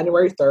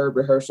January 3rd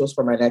rehearsals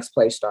for my next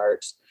play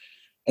starts,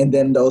 and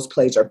then those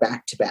plays are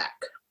back to back.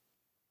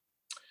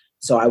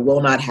 So I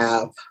will not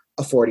have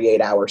a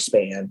 48-hour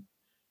span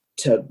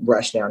to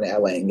rush down to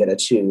LA and get a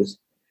tooth.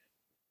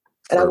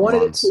 And I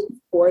wanted a tooth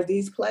for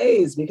these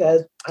plays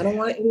because I don't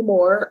want any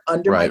more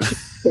under my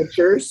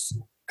pictures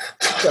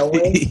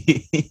showing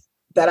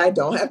that I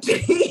don't have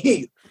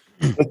teeth.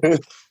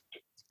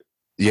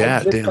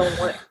 Yeah,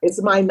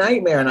 it's my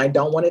nightmare, and I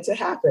don't want it to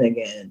happen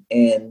again.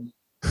 And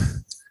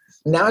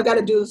now I got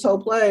to do this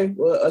whole play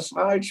with a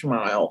side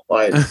smile.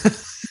 Like,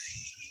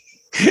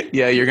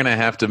 yeah, you're gonna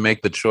have to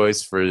make the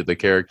choice for the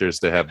characters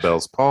to have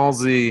Bell's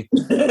palsy,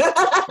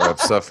 or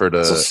have suffered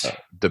a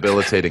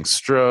debilitating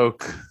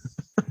stroke.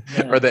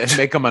 Yeah. Or they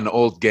make him an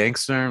old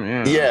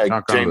gangster.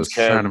 James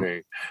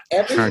Cameron.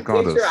 Every picture I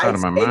take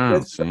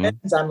with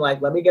friends, I'm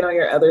like, let me get on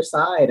your other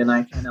side. And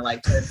I kind of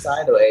like turn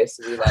sideways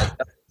to be like,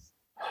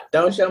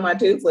 don't show my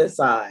toothless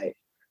side.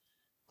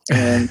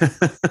 And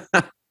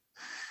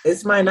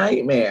it's my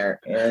nightmare.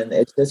 And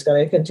it's just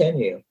going to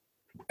continue.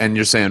 And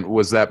you're saying,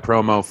 was that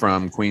promo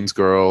from Queen's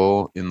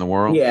Girl in the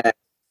World? Yeah.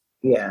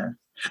 Yeah.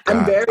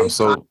 God, I'm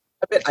so... of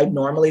it. I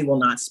normally will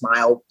not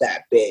smile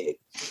that big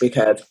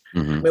because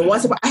I mean,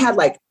 I had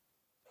like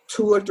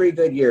 2 or 3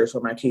 good years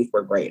where my teeth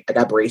were great. I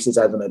got braces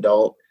as an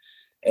adult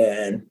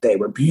and they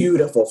were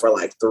beautiful for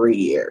like 3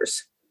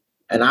 years.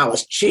 And I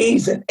was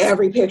cheesing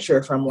every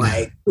picture from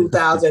like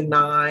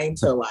 2009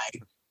 to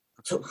like,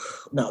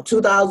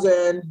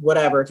 2000,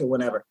 whatever to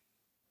whenever.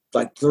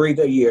 Like 3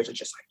 good years of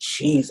just like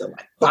cheesing,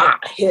 like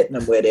hitting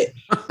them with it.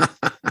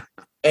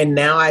 And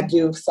now I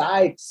do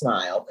side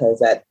smile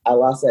because I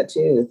lost that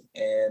tooth.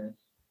 And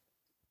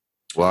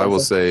well, I will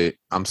say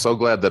I'm so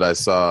glad that I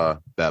saw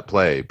that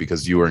play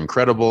because you were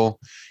incredible.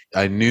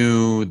 I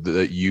knew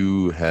that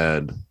you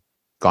had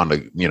gone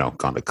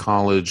to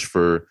college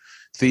for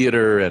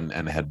theater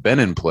and had been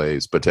in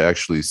plays, but to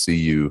actually see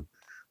you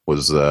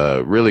was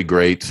really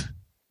great.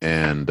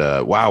 And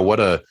wow,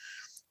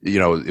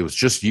 it was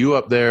just you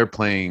up there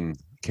playing.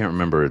 I can't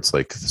remember. It's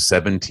like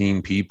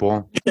 17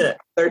 people.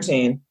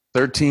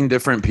 13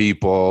 different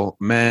people,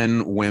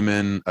 men,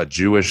 women, a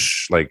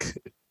Jewish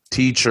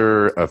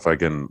teacher, a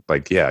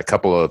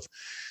couple of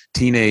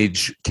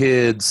teenage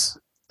kids.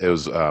 It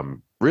was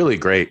really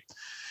great.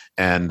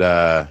 And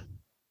I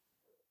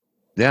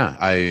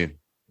can't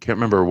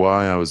remember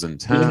why I was in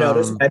town. Did you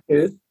notice my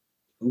tooth?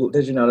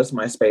 Did you notice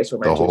my space where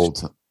my the whole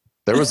time?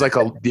 There was the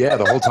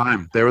whole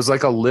time. There was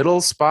like a little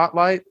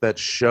spotlight that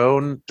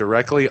shone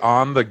directly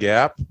on the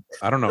gap.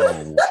 I don't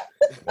know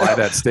why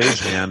that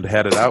stagehand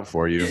had it out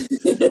for you.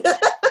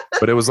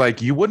 But it was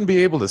like you wouldn't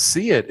be able to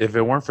see it if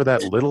it weren't for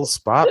that little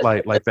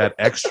spotlight, like that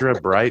extra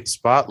bright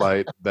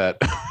spotlight that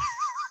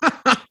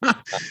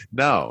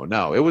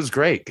No, it was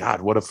great.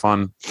 God, what a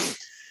fun.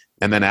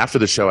 And then after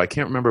the show, I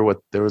can't remember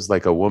there was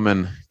like a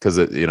woman, because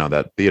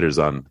that theater's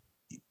on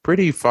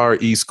pretty far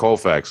East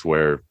Colfax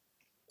where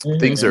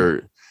things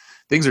are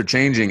things are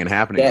changing and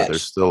happening, but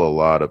there's still a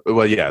lot of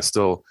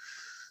still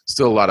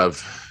a lot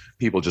of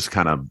people just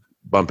kind of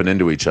bumping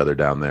into each other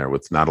down there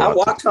with not a lot. I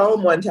walked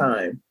home one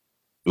time.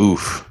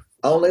 Oof.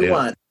 Only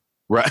one.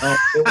 Right.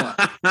 Only one.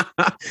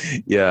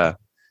 Yeah.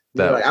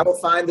 Like, I will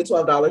find the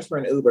 $12 for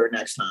an Uber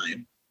next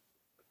time.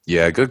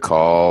 Yeah, good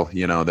call.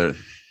 You know,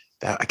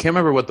 I can't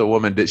remember what the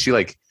woman did. She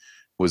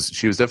was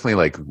definitely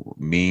like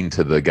mean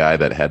to the guy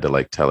that had to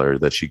like tell her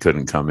that she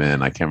couldn't come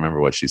in. I can't remember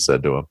what she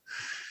said to him,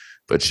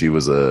 but she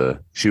was a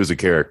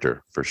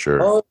character for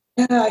sure. Oh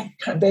yeah,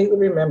 I vaguely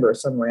remember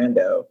some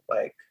rando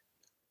like.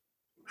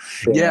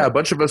 Yeah, a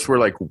bunch of us were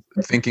like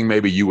thinking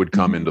maybe you would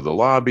come into the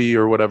lobby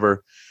or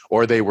whatever,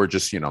 or they were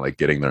just, you know, like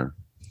getting their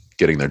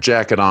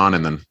jacket on,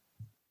 and then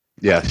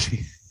yeah,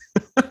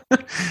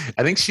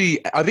 I think she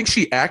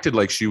acted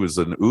like she was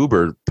an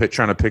Uber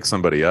trying to pick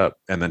somebody up,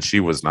 and then she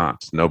was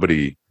not.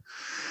 Nobody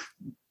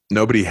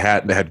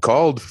had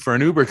called for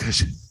an Uber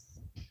because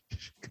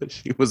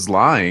she was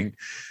lying.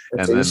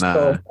 It's and East then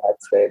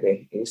Colfax,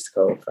 baby. East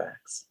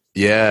Colfax.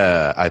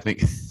 Yeah, I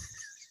think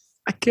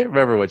I can't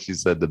remember what she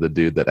said to the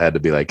dude that had to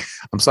be like,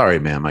 "I'm sorry,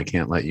 ma'am, I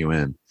can't let you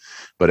in."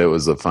 But it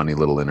was a funny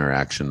little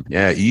interaction.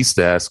 Yeah, East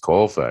Ass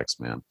Colfax,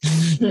 man,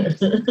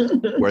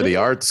 where the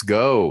arts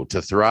go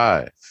to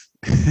thrive.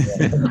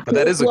 But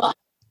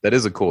that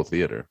is a cool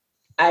theater.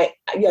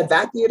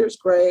 That theater's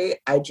great.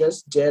 I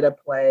just did a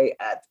play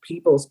at the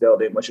People's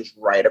Building, which is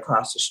right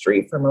across the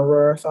street from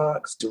Aurora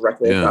Fox,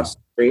 directly across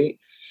the street.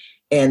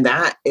 And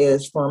that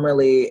is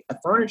formerly a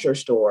furniture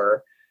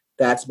store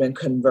that's been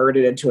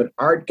converted into an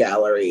art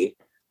gallery,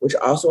 which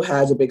also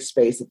has a big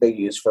space that they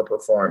use for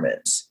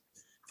performance.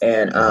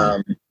 And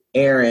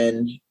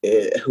Aaron,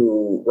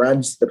 who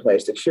runs the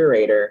place, the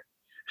curator,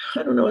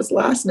 I don't know his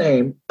last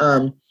name,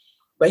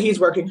 but he's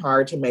working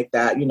hard to make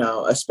that, you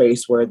know, a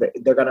space where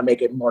they're going to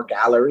make it more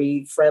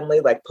gallery friendly,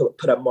 like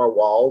put up more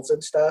walls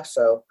and stuff.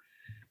 So,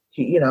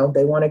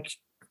 they want to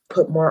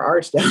put more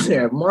arts down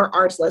there, more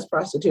arts, less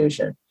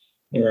prostitution,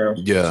 you know.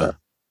 Yeah. So.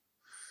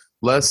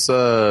 Less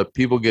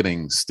people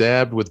getting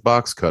stabbed with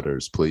box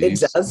cutters,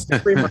 please. It does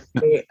remind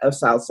me of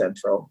South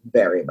Central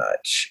very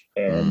much.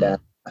 And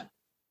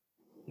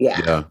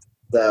yeah.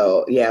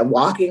 So,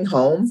 walking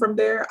home from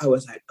there, I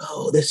was like,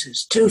 oh, this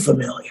is too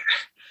familiar.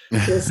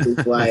 This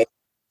is like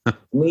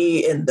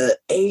me in the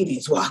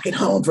 80s walking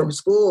home from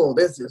school.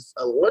 This is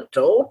a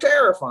little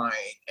terrifying.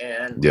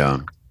 And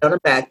on a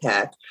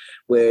backpack,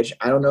 which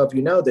I don't know if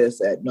you know this,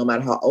 that no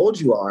matter how old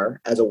you are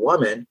as a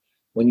woman,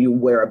 when you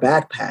wear a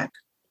backpack,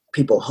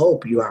 people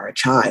hope you are a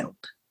child.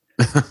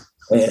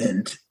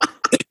 And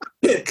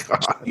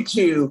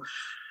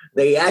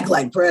they act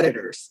like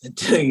predators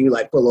until you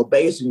like put a little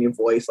bass in your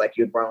voice like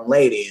you're a grown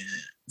lady. And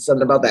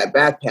something about that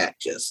backpack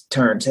just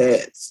turns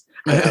heads.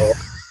 I know,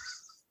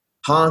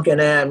 honking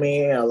at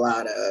me, a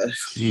lot of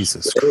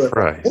Jesus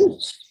Christ.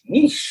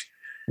 Yeesh.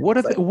 What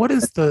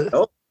is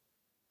the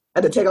I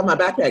had to take off my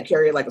backpack,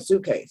 carry it like a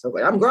suitcase. I was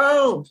like, I'm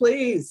grown,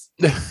 please.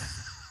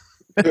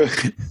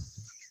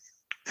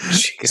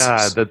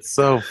 God, that's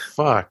so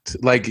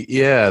fucked. Like,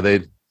 yeah,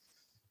 they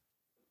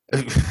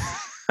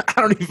I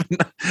don't even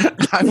know.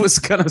 I was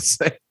gonna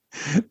say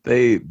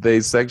they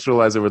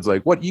sexualize it. It's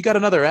like, what, you got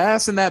another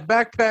ass in that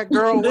backpack,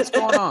 girl? What's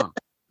going on?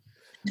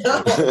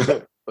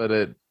 But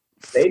it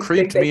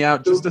creeped me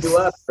out just you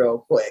up real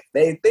quick.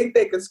 They think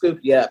they can scoop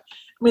you up.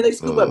 I mean, they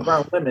scoop up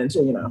grown women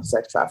too, you know,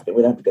 sex trafficking.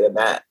 We don't have to get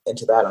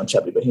into that on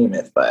Chubby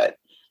Behemoth. But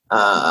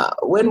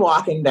when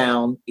walking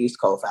down East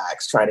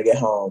Colfax trying to get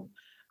home,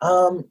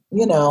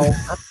 bring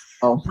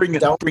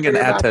an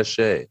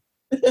attaché.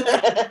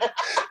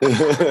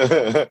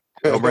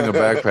 Don't bring a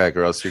backpack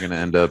or else you're going to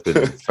end up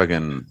in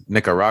fucking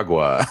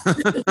Nicaragua.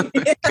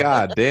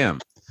 God damn.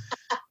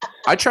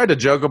 I tried to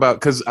joke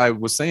about, because I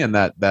was saying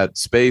that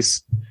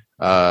space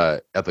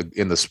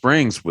in the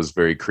Springs was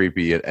very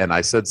creepy. And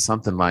I said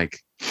something like,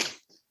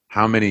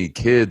 how many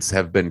kids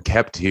have been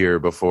kept here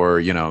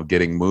before,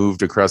 getting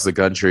moved across the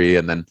country?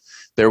 And then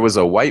there was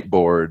a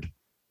whiteboard,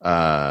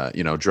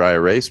 dry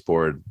erase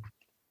board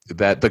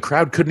that the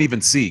crowd couldn't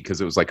even see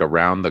because it was like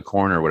around the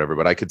corner or whatever,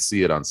 but I could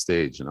see it on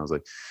stage. And I was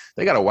like,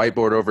 they got a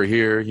whiteboard over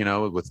here,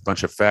 with a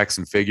bunch of facts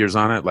and figures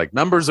on it. Like,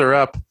 numbers are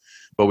up,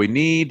 but we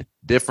need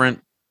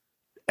different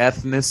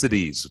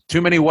ethnicities.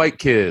 Too many white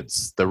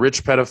kids. The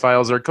rich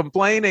pedophiles are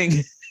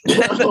complaining.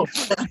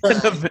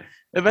 And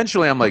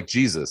eventually I'm like,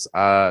 Jesus,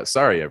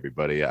 sorry,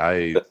 everybody.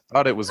 I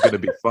thought it was going to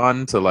be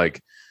fun to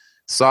like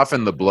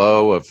soften the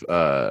blow of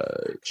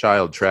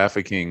child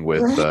trafficking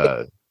with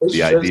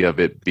the idea of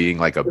it being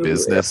like a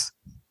business.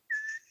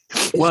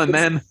 Well, and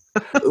then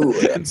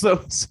and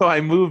so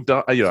I moved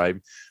on, I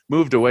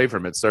moved away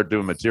from it, started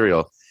doing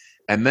material.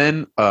 And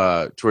then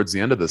towards the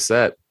end of the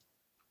set,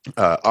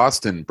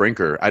 Austin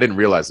Brinker, I didn't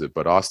realize it,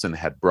 but Austin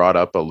had brought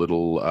up a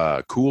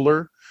little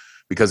cooler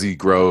because he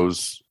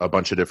grows a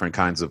bunch of different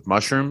kinds of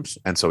mushrooms.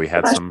 And so he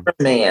had Mushroom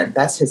Man,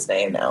 that's his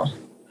name now.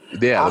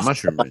 Yeah, Austin, the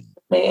Mushroom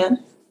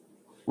Man.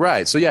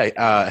 Right. So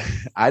yeah,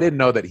 I didn't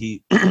know that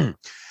he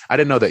I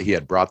didn't know that he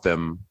had brought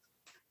them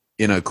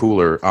in a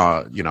cooler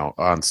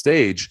on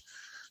stage.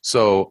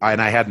 So,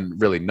 and I hadn't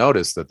really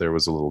noticed that there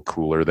was a little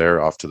cooler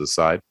there off to the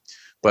side.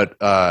 But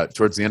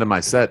towards the end of my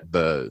set,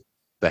 the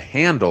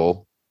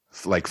handle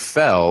like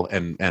fell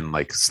and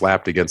like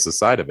slapped against the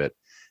side of it.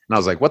 And I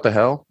was like, what the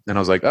hell? And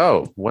I was like,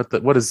 oh,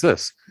 what is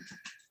this?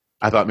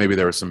 I thought maybe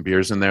there were some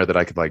beers in there that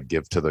I could like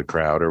give to the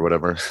crowd or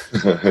whatever.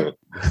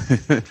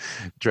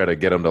 Try to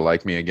get them to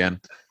like me again.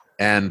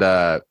 And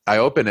I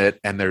open it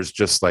and there's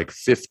just like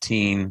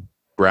 15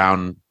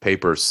 brown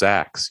paper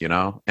sacks, you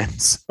know? And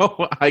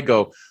so I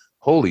go,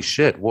 holy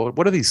shit,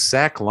 what are these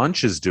sack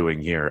lunches doing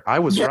here? I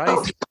was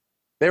right.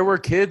 There were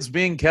kids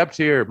being kept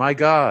here. My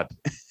God.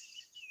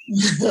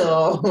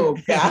 Oh,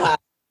 God.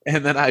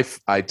 And then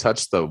I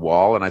touched the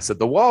wall and I said,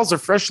 the walls are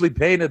freshly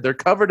painted. They're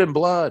covered in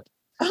blood.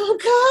 Oh,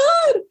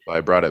 God. So I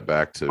brought it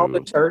back to all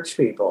the church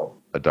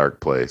people. A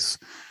dark place.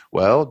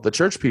 Well, the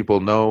church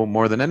people know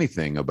more than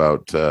anything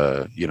about,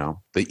 the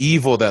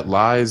evil that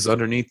lies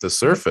underneath the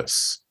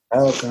surface.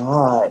 Oh,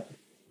 God.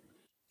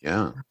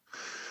 Yeah.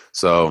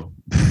 So,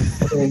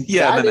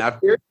 yeah. And then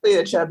seriously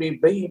a Chubby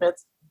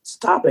Behemoth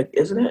topic,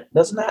 isn't it?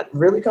 Doesn't that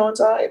really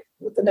coincide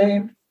with the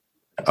name?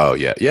 Oh,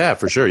 yeah. Yeah,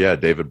 for sure. Yeah.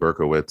 David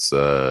Berkowitz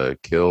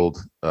killed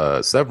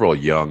several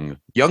young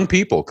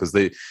people because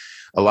a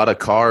lot of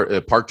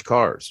parked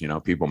cars,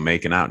 people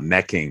making out,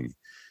 necking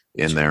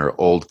in their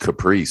old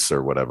Caprice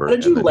or whatever. How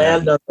did you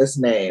land on this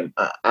name?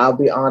 I'll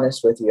be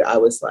honest with you. I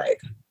was like,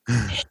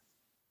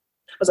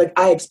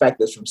 I expect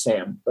this from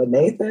Sam, but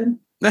Nathan.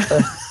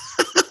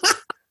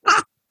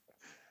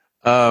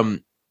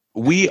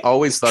 We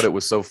always thought it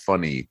was so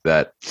funny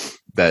that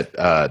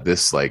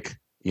this, like,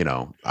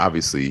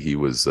 obviously he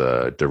was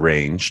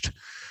deranged,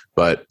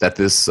 but that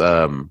this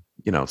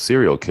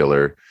serial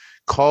killer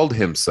called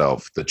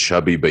himself the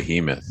Chubby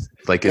Behemoth.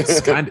 Like,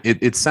 it's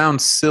it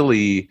sounds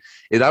silly.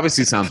 It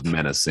obviously sounds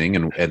menacing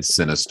and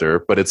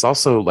sinister, but it's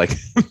also like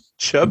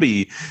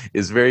chubby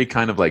is very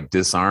kind of like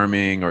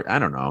disarming, or I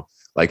don't know,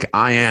 like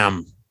I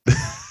am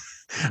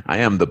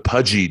the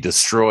pudgy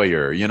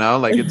destroyer,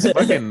 like it's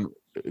fucking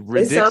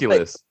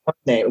ridiculous.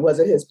 Like was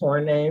it his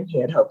porn name? He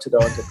had hoped to go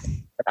into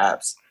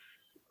perhaps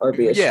or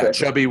be a stripper.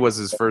 Chubby was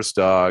his first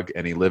dog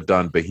and he lived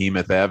on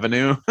Behemoth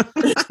Avenue.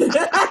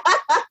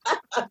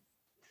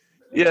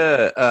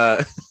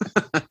 Yeah,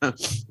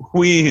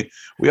 we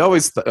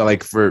always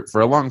like for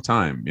a long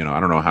time, I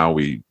don't know how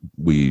we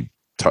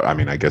talk, I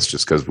mean, I guess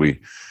just because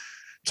we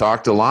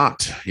talked a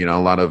lot, a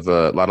lot of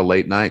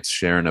late nights,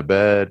 sharing a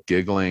bed,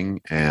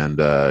 giggling, and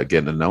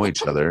getting to know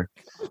each other.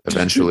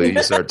 Eventually,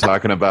 you start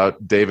talking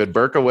about David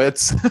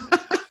Berkowitz,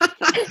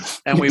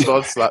 and we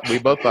both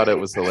thought it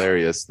was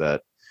hilarious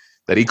that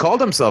he called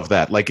himself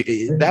that. Like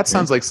that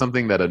sounds like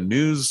something that a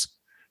news.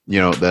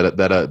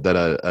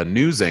 That a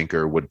news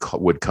anchor would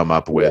come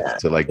up with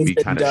to like be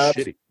kind of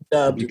shitty.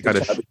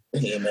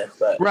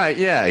 Right?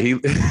 Yeah,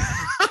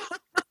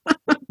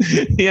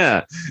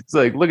 yeah. It's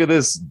like, look at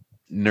this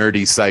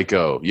nerdy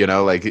psycho.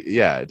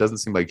 It doesn't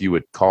seem like you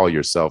would call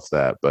yourself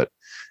that, but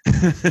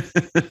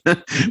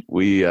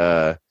we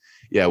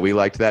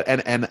liked that,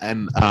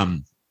 and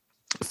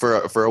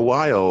for a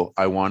while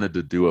I wanted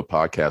to do a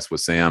podcast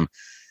with Sam.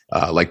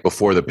 Like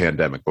before the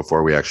pandemic,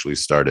 before we actually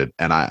started.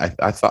 And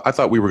I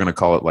thought we were going to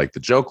call it like the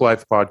Joke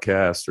Life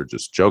podcast or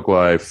just Joke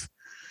Life.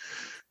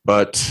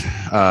 But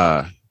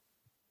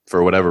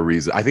for whatever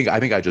reason, I think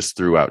I just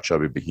threw out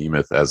Chubby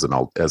Behemoth as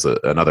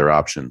another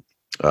option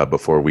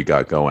before we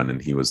got going.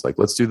 And he was like,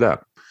 let's do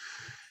that.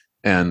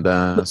 And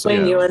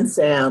between you and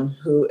Sam,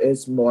 who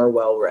is more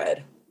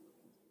well-read?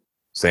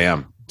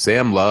 Sam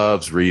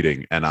loves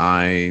reading and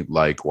I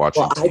like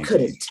watching TV. I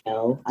couldn't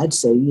tell. I'd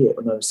say you.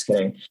 No, I'm just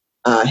kidding.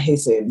 He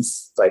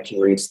seems like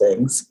he reads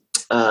things.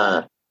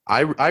 I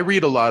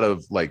read a lot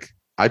of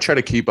I try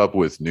to keep up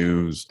with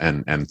news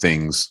and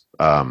things.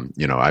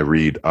 I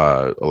read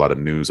a lot of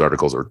news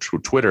articles or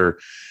Twitter.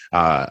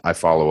 I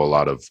follow a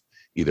lot of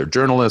either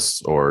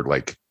journalists or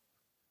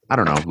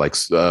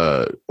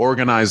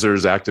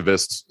organizers,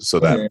 activists, so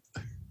that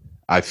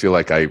I feel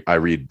like I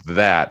read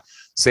that.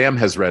 Sam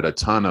has read a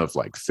ton of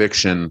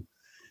fiction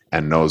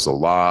and knows a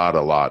lot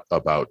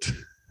about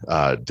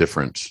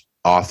different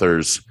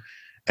authors.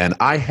 And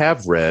I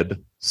have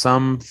read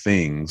some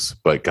things,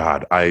 but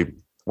God,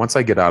 once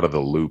I get out of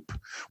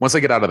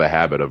the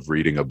habit of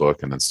reading a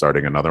book and then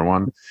starting another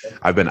one,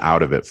 I've been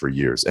out of it for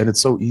years. And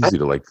it's so easy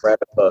to read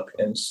a book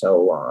in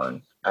so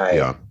long.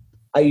 I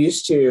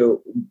used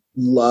to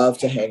love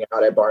to hang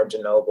out at Barnes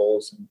and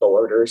Nobles and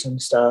Borders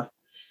and stuff.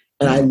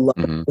 And I love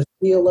the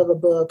feel of a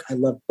book. I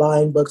love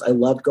buying books. I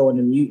loved going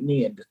to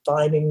Mutiny and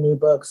finding new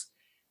books.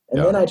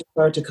 And then I just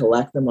started to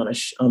collect them on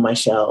my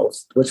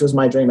shelves, which was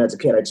my dream as a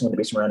kid. I just wanted to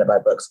be surrounded by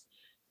books.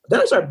 But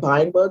then I started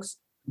buying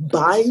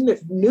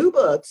new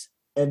books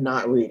and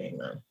not reading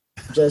them.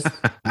 Just,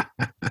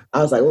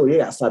 I was like, oh, you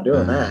gotta stop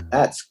doing that.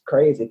 That's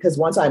crazy. Because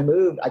once I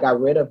moved, I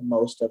got rid of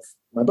most of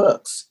my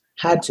books.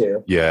 Had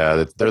to.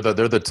 Yeah,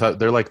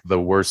 they're like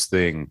the worst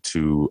thing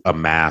to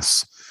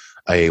amass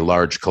a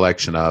large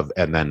collection of,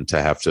 and then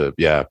to have to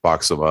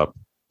box them up.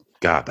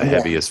 God, the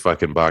heaviest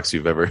fucking box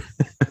you've ever.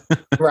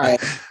 Right.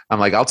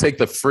 I'm like, I'll take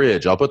the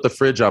fridge. I'll put the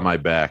fridge on my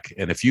back.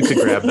 And if you could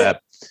grab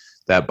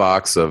that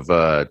box of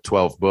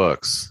 12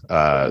 books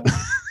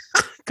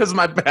because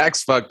my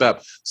back's fucked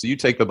up. So you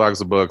take the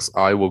box of books.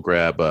 I will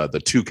grab the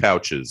 2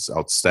 couches.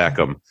 I'll stack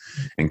them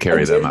and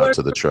carry them out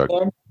to the truck.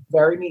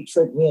 Very neat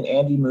trick. Me and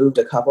Andy moved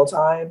a couple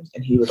times,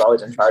 and he was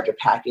always in charge of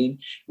packing.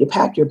 You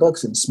pack your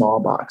books in small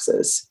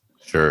boxes.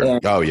 Sure.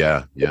 And oh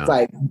yeah. It's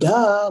like,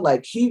 duh.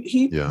 Like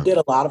he did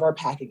a lot of our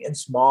packing in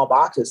small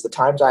boxes. The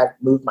times I've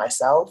moved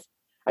myself,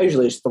 I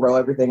usually just throw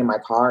everything in my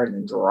car and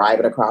then drive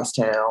it across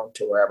town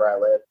to wherever I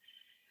live.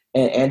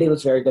 And Andy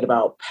was very good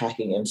about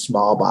packing in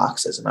small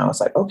boxes. And I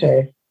was like,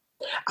 okay,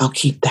 I'll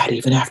keep that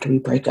even after we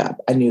break up.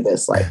 I knew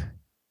this like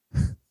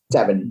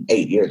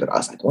 7-8 years ago. I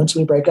was like, once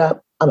we break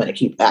up, I'm going to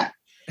keep that.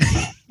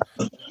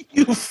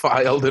 You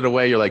filed it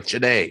away. You're like,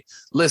 Janae,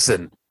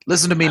 listen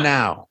to me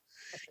now.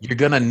 You're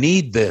going to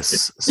need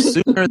this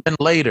sooner than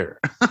later.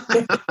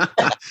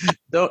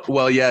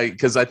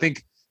 Because I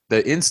think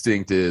the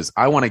instinct is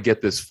I want to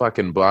get this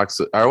fucking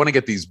box. I want to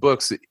get these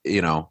books,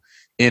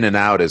 in and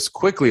out as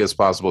quickly as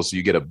possible. So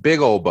you get a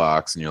big old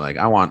box and you're like,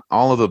 I want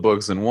all of the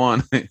books in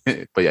one.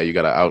 But yeah, you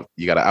gotta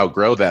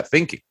outgrow that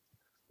thinking.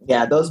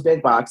 Yeah, those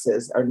big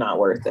boxes are not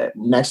worth it.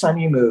 Next time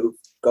you move,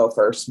 go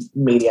first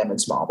medium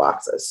and small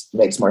boxes.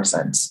 Makes more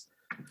sense.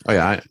 Oh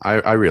yeah,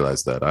 I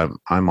realize that.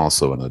 I'm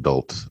also an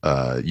adult.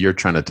 You're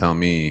trying to tell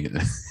me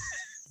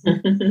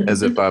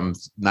as if I'm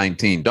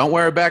 19. Don't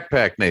wear a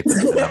backpack,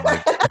 Nathan. And I'm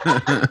like,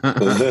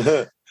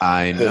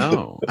 I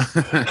know.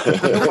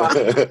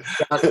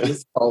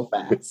 So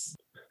fast.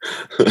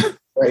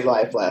 Great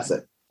life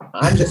lesson.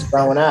 I'm just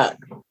growing up.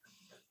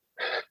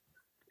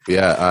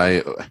 Yeah,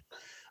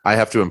 I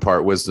have to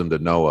impart wisdom to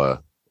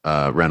Noah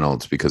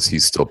Reynolds because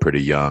he's still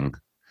pretty young.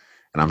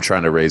 And I'm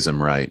trying to raise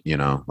him right,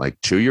 like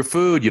chew your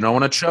food. You don't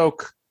want to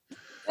choke.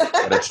 You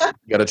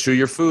got to chew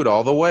your food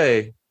all the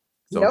way.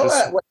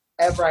 What?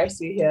 Whenever I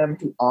see him,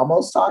 he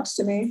almost talks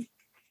to me.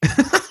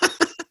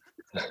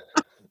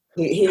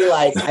 he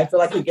like, I feel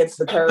like he gets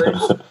the courage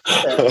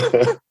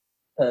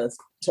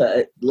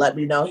to let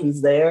me know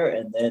he's there.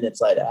 And then it's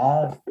like,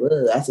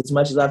 that's as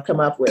much as I've come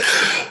up with.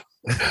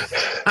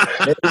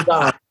 Then he's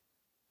gone.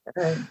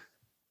 Okay.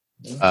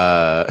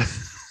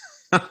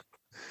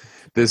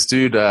 This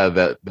dude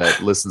that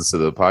listens to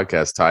the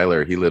podcast,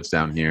 Tyler, he lives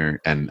down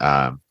here, and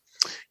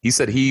he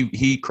said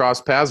he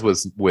crossed paths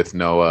with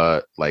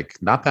Noah like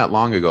not that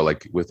long ago,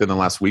 like within the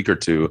last week or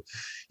two.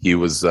 He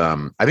was,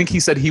 I think he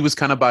said he was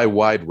kind of by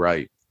Wide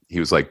Right. He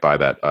was like by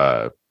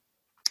that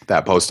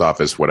post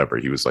office, whatever.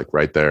 He was like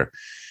right there,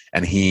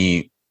 and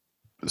he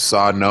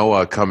saw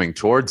Noah coming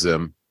towards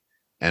him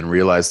and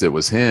realized it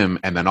was him,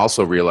 and then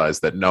also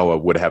realized that Noah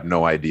would have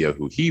no idea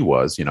who he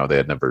was. They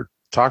had never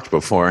talked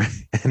before.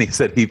 And he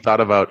said he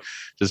thought about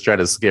just trying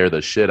to scare the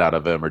shit out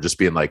of him or just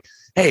being like,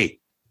 hey,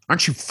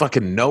 aren't you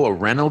fucking Noah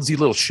Reynolds, you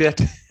little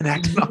shit? And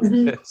acting all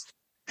this.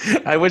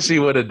 I wish he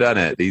would have done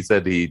it. He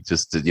said he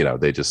just did,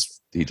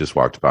 he just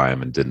walked by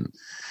him and didn't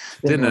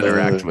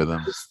interact with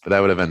him. But that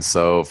would have been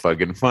so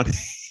fucking funny.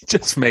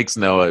 Just makes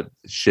Noah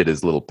shit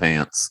his little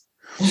pants.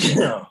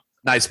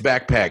 Nice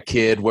backpack,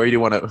 kid. Where do you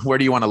want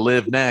to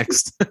live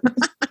next?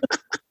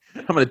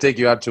 I'm going to take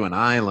you out to an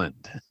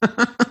island.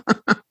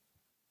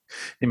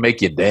 And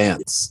make you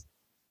dance.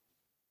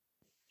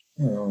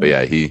 But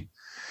yeah, he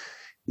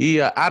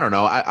I don't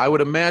know. I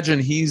would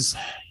imagine he's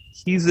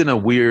in a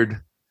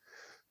weird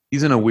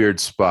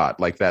spot,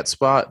 like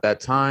that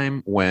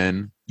time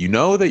when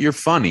that you're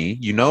funny,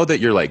 that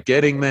you're like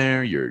getting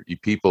there, you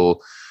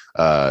people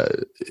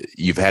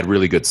you've had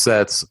really good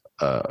sets,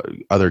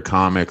 other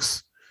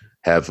comics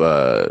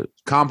have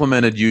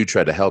complimented you,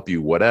 tried to help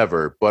you,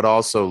 whatever, but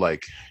also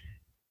like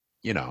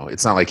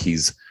it's not like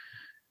he's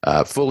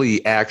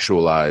fully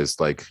actualized,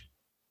 like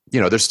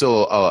there's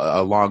still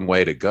a long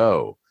way to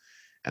go,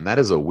 and that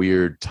is a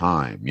weird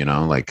time.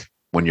 Like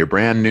when you're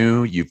brand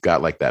new, you've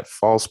got like that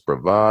false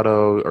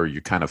bravado, or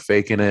you're kind of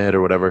faking it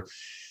or whatever,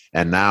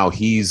 and now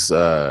he's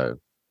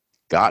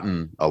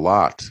gotten a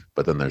lot,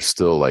 but then there's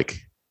still like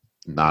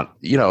not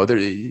there,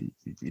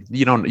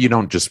 you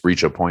don't just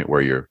reach a point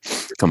where you're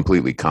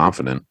completely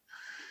confident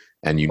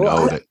and that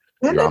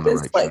you're on the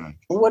right track.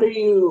 What are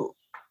you?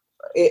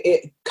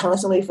 It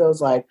constantly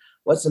feels like,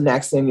 what's the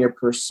next thing you're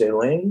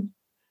pursuing?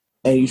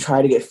 And you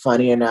try to get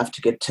funny enough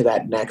to get to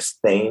that next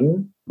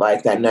thing,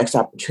 like that next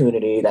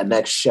opportunity, that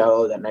next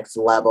show, that next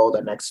level,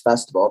 that next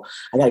festival.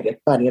 I got to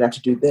get funny enough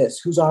to do this.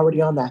 Who's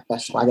already on that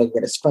festival? I got to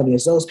get as funny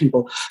as those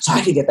people so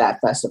I can get that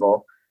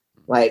festival.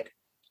 Like,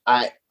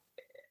 I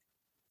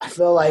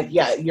feel like,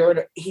 yeah,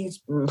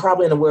 he's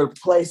probably in a weird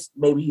place.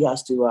 Maybe he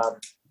has to,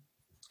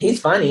 he's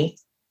funny.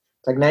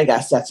 It's like, now you got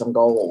to set some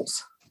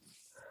goals.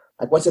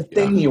 Like, what's a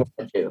thing you want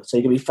to do? So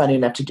you can be funny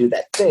enough to do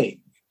that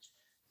thing.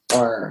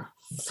 Or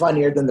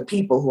funnier than the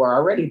people who are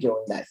already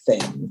doing that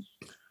thing.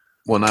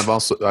 Well, and I've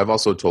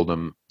also told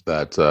him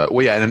that,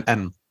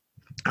 and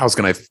I was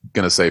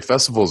gonna say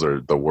festivals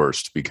are the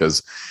worst,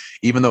 because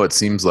even though it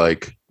seems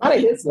like not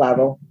at his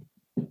level.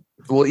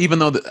 Well, even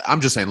though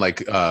I'm just saying,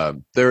 like,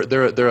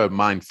 they're a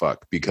mind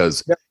fuck,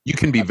 because you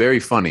can be very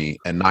funny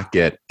and not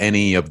get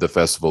any of the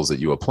festivals that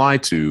you apply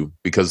to,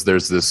 because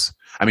there's this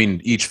I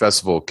mean, each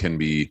festival can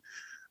be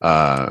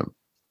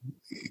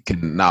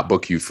can not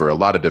book you for a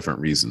lot of different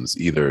reasons.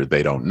 Either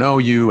they don't know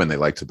you and they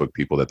like to book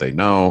people that they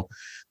know.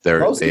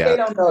 Mostly they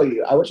don't know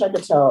you. I wish I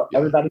could tell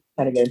everybody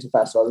kind of get into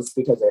festivals. It's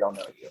because they don't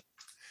know you.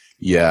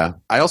 Yeah.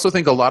 I also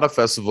think a lot of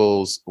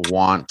festivals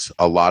want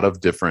a lot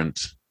of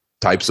different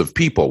types of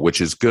people,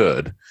 which is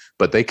good,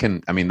 but they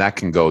can, I mean, that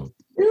can go.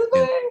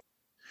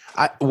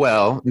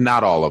 Well,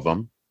 not all of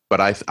them,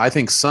 but I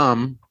think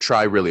some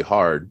try really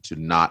hard to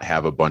not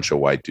have a bunch of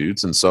white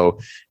dudes. And so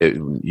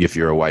if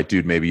you're a white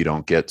dude, maybe you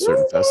don't get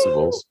certain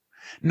festivals.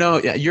 No,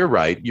 yeah, you're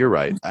right. You're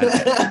right.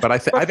 But I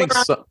think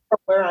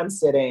where I'm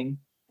sitting,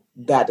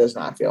 that does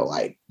not feel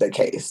like the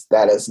case.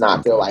 That does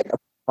not feel like a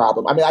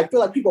problem. I mean, I feel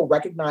like people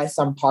recognize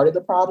some part of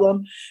the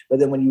problem, but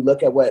then when you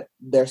look at what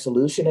their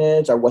solution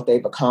is or what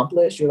they've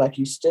accomplished, you're like,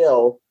 you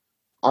still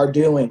are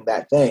doing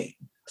that thing.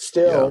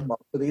 Still,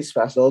 most of these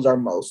festivals are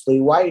mostly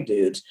white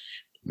dudes.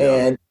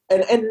 Yeah.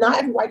 And not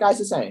every white guy's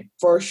the same,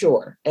 for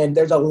sure. And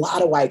there's a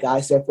lot of white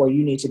guys, therefore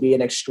you need to be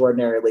an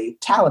extraordinarily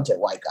talented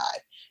white guy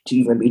to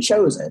even be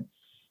chosen.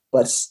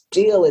 But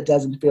still, it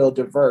doesn't feel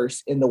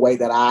diverse in the way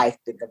that I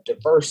think of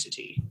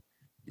diversity.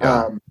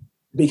 Yeah.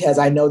 Because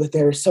I know that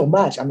there's so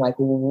much. I'm like,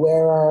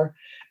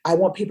 I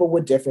want people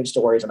with different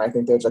stories. And I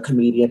think there's a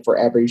comedian for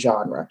every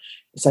genre.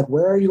 It's like,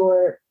 where are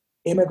your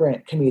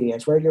immigrant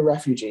comedians? Where are your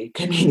refugee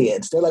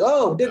comedians? They're like,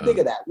 oh, didn't think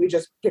of that. We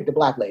just picked a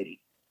Black lady.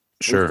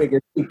 Sure. We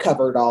figured we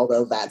covered all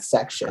of that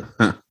section.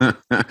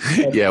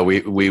 Yeah,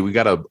 we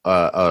got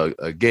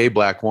a gay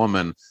Black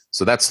woman.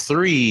 So that's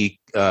three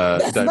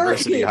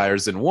diversity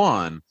hires in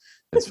one.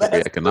 It's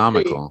very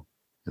economical.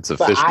 It's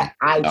efficient.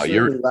 I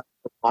truly love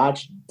to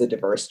watch the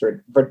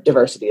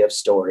diversity of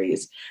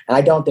stories. And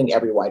I don't think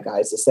every white guy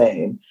is the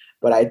same.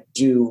 But I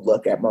do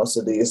look at most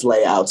of these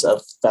layouts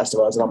of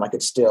festivals and I'm like,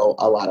 it's still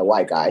a lot of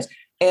white guys.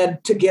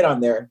 And to get on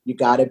there, you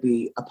got to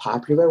be a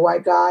popular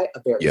white guy,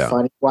 a very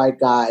funny white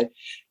guy,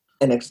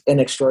 an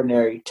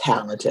extraordinarily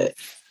talented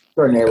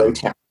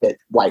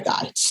white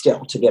guy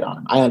still to get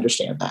on. I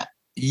understand that.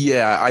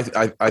 Yeah,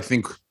 I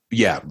think,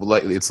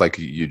 it's like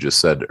you just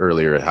said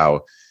earlier,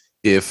 how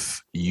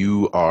if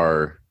you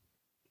are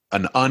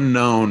an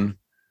unknown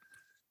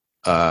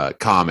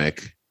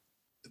comic,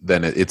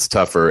 then it's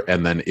tougher.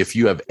 And then if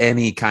you have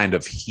any kind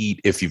of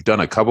heat, if you've done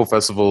a couple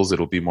festivals,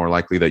 it'll be more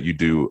likely that you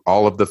do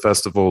all of the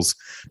festivals,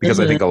 because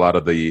I think a lot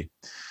of the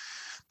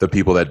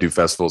people that do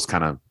festivals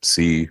kind of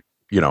see,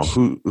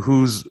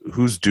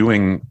 who's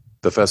doing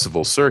the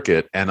festival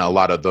circuit. And a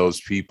lot of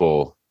those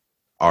people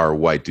are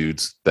white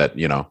dudes that,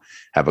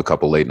 have a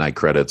couple late night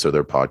credits or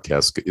their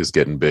podcast is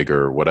getting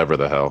bigger or whatever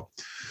the hell.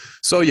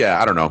 So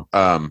yeah, I don't know.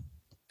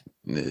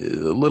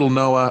 Little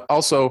Noah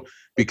also,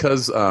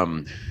 because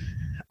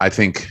I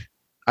think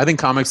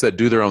comics that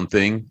do their own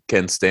thing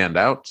can stand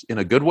out in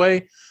a good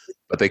way,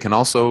 but they can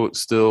also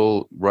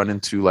still run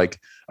into like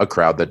a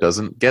crowd that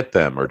doesn't get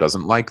them or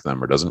doesn't like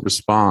them or doesn't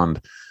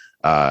respond.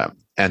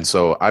 And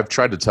so I've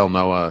tried to tell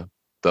Noah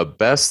the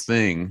best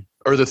thing,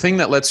 or the thing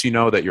that lets you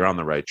know that you're on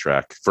the right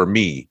track for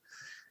me,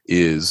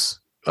 is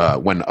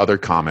when other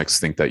comics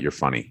think that you're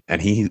funny.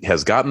 And he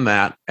has gotten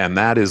that, and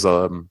that is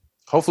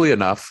hopefully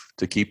enough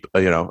to keep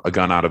a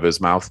gun out of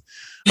his mouth.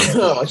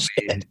 Oh,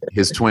 shit.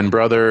 His twin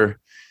brother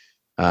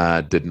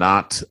did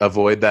not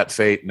avoid that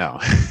fate. No,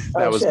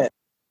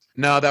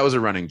 that was a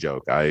running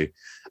joke.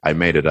 I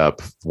made it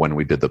up when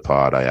we did the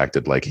pod. I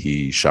acted like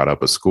he shot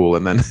up a school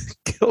and then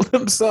killed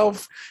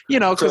himself,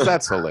 because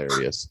that's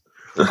hilarious.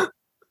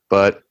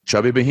 But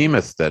Chubby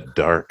Behemoth, the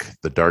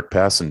dark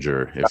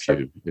passenger,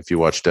 if you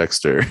watch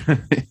Dexter.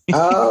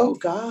 Oh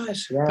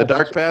gosh. Yeah, the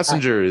dark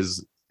passenger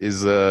is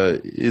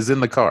in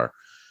the car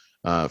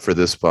for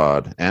this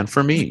pod. And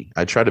for me,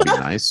 I try to be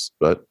nice,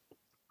 but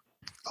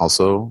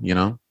also,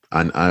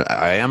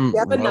 I am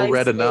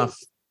well-read enough.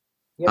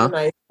 You have a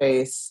nice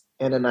face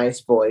and a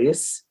nice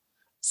voice.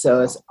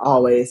 So it's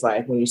always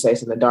like when you say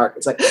something dark,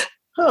 it's like,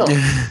 oh.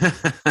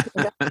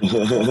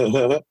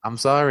 I'm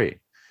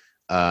sorry.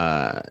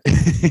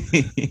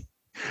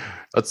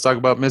 Let's talk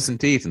about missing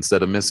teeth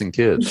instead of missing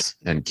kids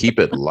and keep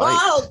it light.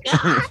 Oh,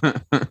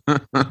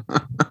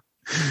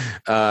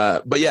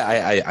 God. But yeah,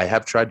 I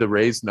have tried to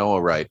raise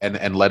Noah right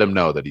and let him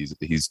know that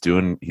he's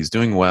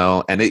doing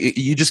well. And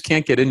you just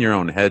can't get in your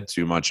own head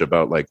too much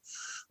about like,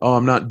 oh,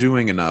 I'm not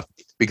doing enough,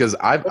 because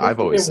I've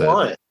always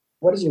said,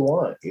 what does he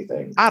want, do you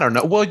think? I don't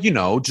know. Well,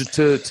 just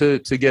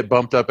to get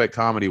bumped up at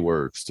Comedy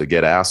Works, to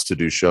get asked to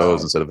do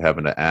shows instead of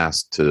having to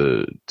ask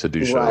to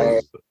do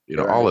shows,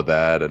 all of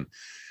that. And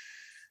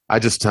I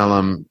just tell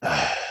him,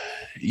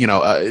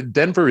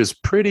 Denver is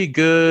pretty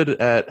good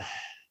at,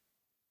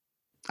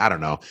 I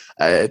don't know.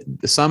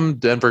 Some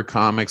Denver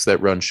comics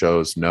that run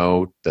shows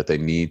know that they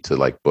need to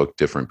like book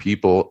different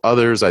people.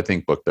 Others, I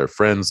think, book their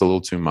friends a little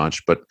too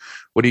much. But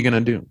what are you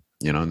going to do?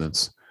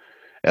 That's,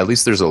 at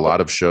least there's a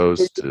lot of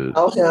shows to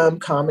tell him.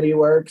 Comedy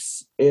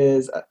Works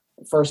is,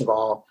 first of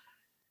all,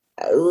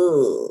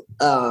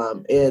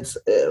 it's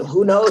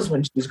who knows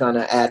when she's going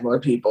to add more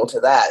people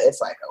to that.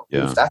 It's like,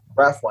 that's a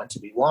rough one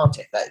to be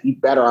wanting. That you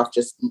better off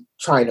just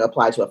trying to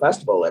apply to a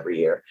festival every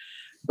year.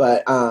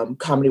 but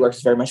Comedy Works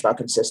is very much about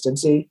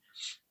consistency.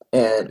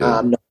 And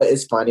Noah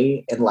is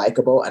funny and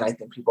likable, and I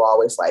think people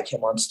always like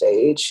him on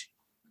stage.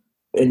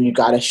 And you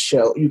got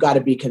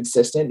to be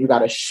consistent. You got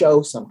to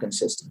show some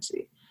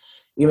consistency.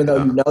 Even though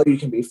you know you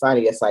can be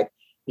funny, it's like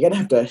you're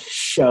going to have to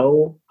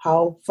show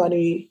how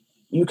funny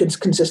you can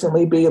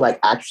consistently be, like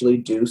actually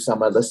do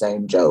some of the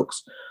same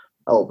jokes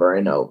over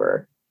and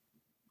over.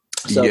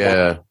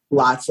 So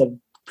lots of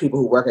people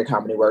who work at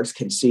Comedy Works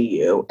can see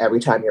you every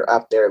time you're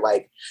up there.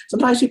 Like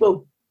sometimes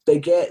people, they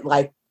get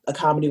like a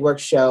Comedy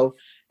Works show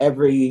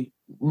every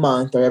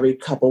month or every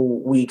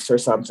couple weeks or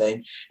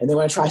something, and they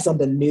want to try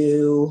something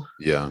new.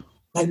 Yeah.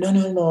 Like,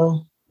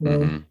 no.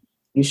 Mm-hmm.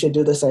 You should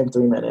do the same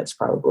 3 minutes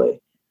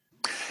probably.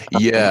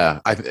 Yeah.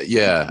 I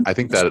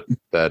think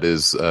that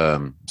is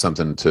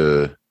something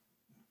to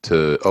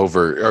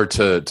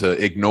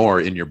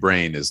ignore in your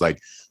brain, is like,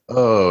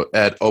 oh,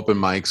 at open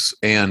mics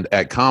and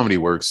at Comedy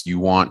Works, you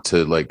want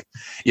to like,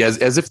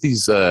 as if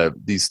these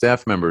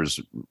staff members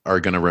are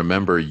going to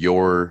remember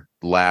your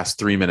last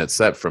 3 minute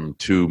set from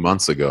 2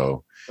 months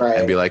ago, right,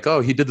 and be like,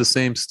 oh, he did the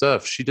same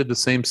stuff, she did the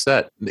same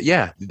set.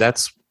 Yeah,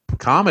 that's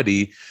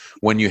comedy.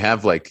 When you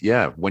have like,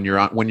 when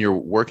you're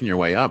working your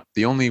way up,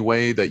 the only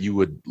way that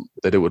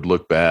it would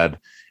look bad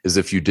is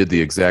if you did the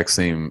exact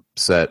same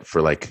set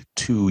for like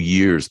 2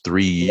 years,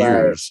 3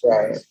 years.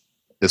 Right.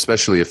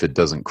 Especially if it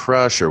doesn't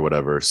crush or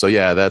whatever. So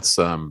that's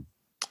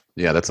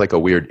like a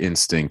weird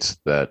instinct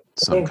that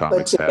some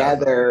comics put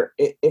together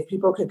have. If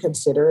people could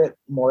consider it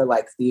more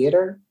like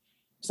theater,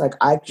 it's like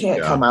I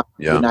can't come out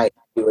tonight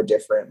and do a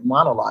different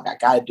monologue. I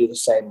got to do the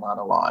same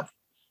monologue.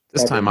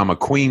 This time I'm a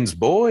Queen's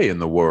boy in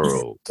the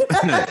world.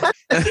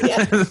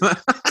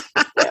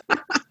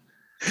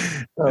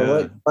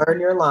 Learn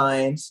your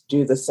lines,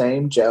 do the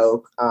same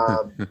joke,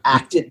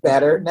 act it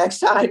better next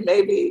time,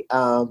 maybe.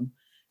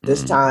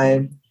 This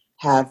time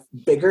have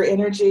bigger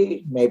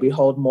energy, maybe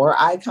hold more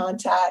eye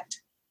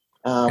contact,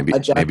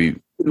 adjust maybe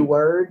 2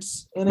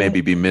 words. Maybe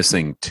be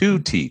missing 2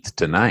 teeth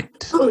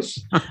tonight. I'm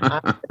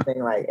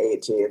missing like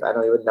 8 teeth. I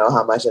don't even know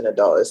how much an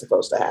adult is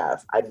supposed to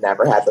have. I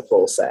never had the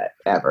full set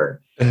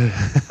ever.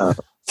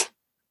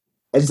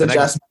 It's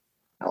adjust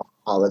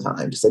all the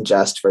time. Just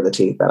adjust for the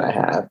teeth that I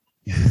have.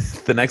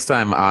 The next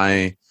time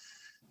I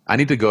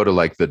need to go to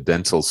like the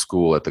dental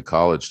school at the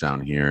college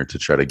down here to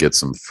try to get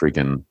some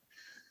freaking,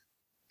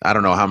 I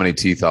don't know how many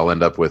teeth I'll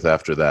end up with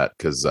after that,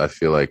 because I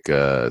feel like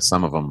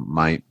some of them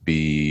might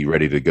be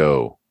ready to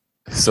go.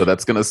 So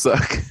that's gonna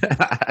suck.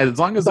 As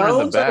long as they're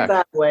in the back.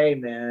 That way,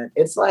 man.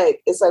 It's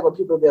like when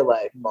people get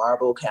like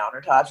marble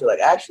countertops, you're like,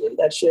 actually,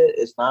 that shit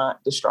is not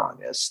the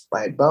strongest.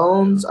 Like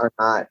bones are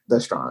not the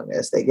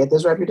strongest. They get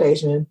this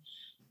reputation,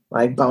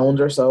 like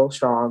bones are so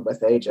strong, but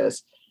they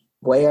just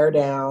wear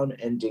down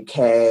and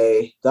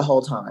decay the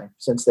whole time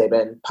since they've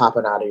been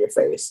popping out of your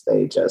face.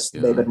 They've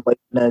been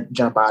waiting to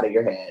jump out of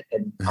your head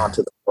and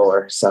onto the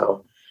floor.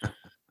 So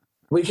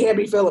we can't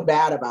be feeling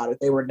bad about it.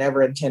 They were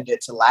never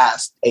intended to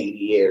last 80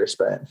 years,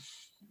 but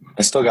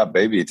I still got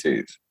baby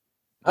teeth.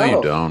 No,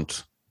 you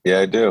don't. Yeah,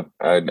 I do.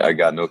 I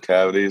got no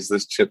cavities.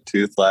 This chipped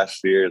tooth last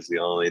year is the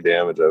only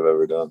damage I've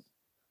ever done.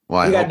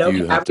 Well, you got no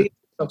cavities?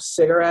 No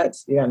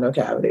cigarettes? You got no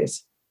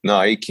cavities? No,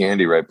 I eat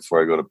candy right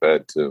before I go to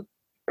bed too.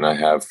 And I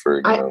have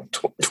for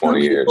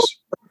 20 years.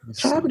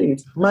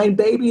 Cavities. My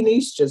baby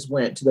niece just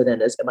went to the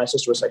dentist, and my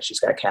sister was like, she's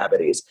got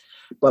cavities.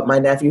 But my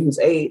nephew, who's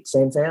 8,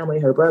 same family,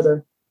 her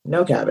brother,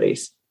 no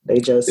cavities. They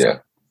just,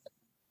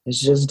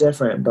 it's just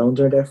different. Bones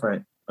are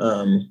different.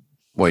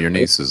 Well, your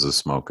niece is a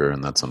smoker,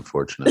 and that's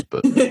unfortunate,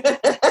 but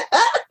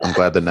I'm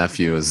glad the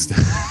nephew is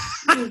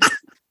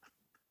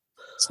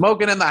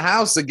smoking in the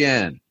house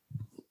again.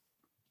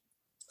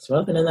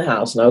 Smoking in the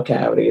house, no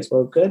cavities.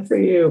 Well, good for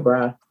you,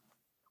 bruh.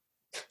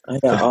 I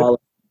got all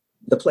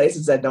the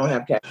places that don't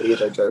have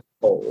cavities are just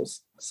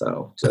holes.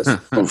 So just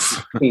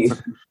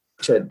teeth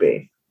should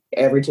be.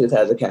 Every tooth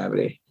has a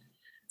cavity.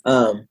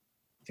 I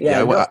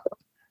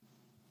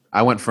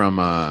went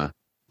from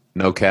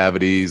no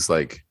cavities,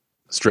 like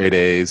straight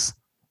A's,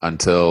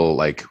 until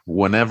like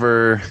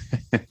whenever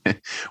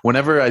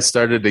I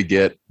started to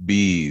get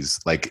B's,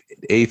 like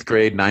 8th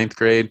grade, 9th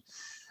grade,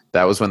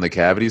 that was when the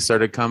cavities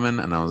started coming,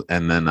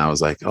 and then I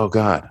was like, oh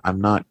God, I'm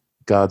not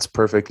God's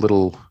perfect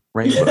little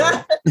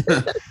rainbow.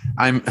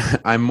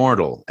 I'm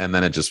mortal. And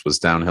then it just was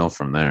downhill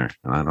from there.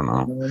 I don't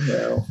know. Oh,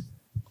 no.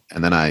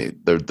 And then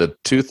the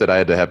tooth that I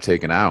had to have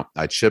taken out,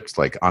 I chipped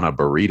like on a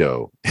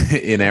burrito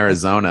in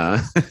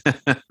Arizona.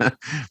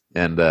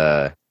 And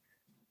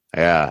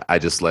I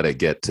just let it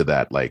get to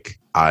that, like,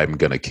 I'm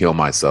gonna kill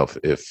myself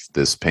if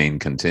this pain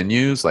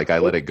continues. Like I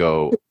let it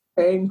go.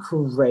 Pain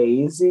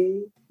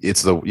crazy. I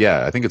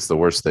think it's the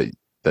worst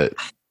that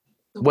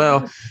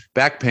well,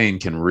 back pain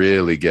can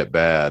really get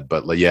bad,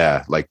 but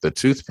like the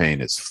tooth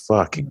pain is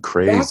fucking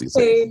crazy. Back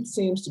pain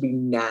seems to be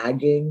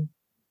nagging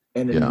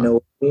and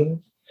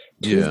annoying.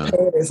 Tooth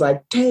pain is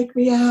like, take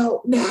me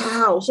out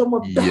now.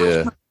 Someone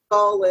bash my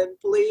skull in,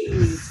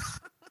 please.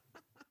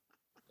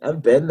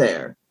 I've been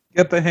there.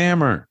 Get the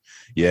hammer.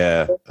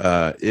 Yeah,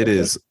 it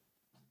is.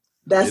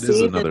 That it scene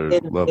is another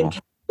level. in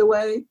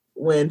Castaway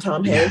when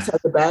Tom Hanks has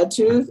a bad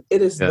tooth,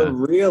 it is the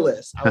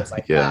realest. I was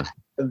like,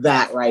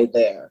 that right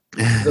there,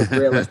 the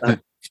realest I've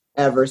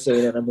ever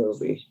seen in a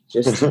movie.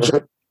 Just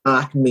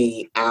knock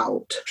me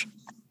out.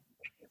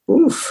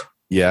 Oof.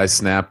 Yeah, I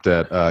snapped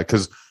at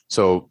because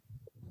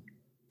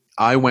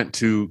I went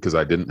to because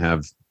I didn't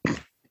have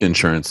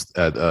insurance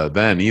at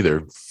then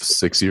either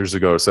 6 years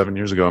ago or 7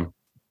 years ago.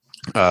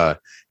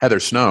 Heather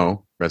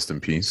Snow, rest in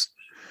peace,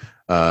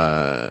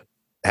 had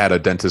a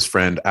dentist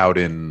friend out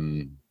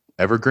in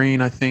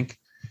Evergreen, I think.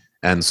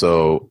 And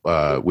so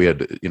we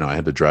had, I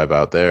had to drive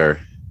out there,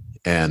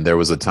 and there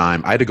was a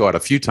time I had to go out a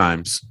few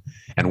times.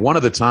 And one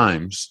of the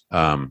times,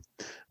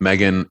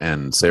 Megan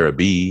and Sarah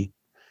B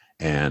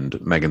and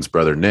Megan's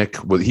brother, Nick,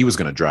 he was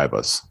going to drive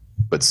us.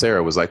 But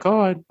Sarah was like,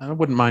 oh, I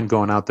wouldn't mind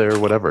going out there or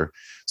whatever.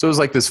 So it was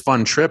like this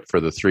fun trip for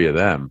the three of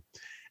them.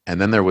 And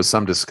then there was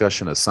some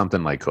discussion of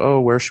something like,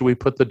 oh, where should we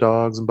put the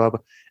dogs and blah, blah.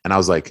 And I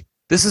was like,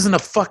 this isn't a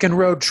fucking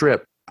road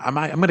trip. I'm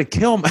going to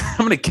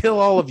kill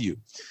all of you.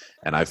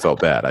 And I felt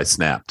bad. I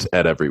snapped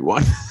at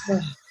everyone.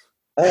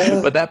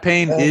 But that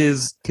pain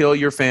is kill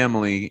your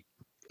family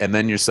and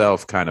then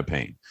yourself kind of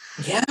pain.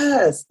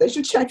 Yes. They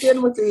should check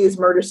in with these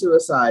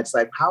murder-suicides.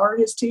 Like, how are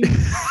his teeth?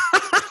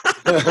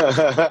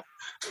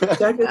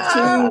 Check his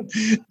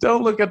teeth.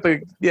 Don't look at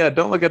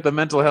the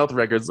mental health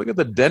records. Look at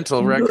the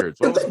dental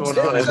records. What's going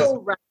on? Dental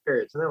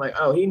records. And they're like,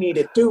 oh, he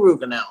needed 2 root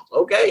canals.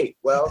 Okay.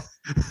 Well,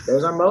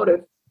 there's our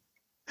motive.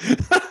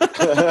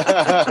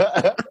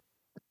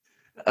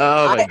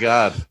 Oh my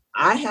God.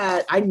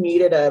 I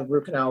needed a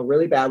root canal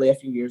really badly a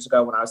few years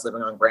ago when I was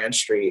living on Grand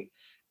Street.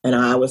 And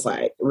I was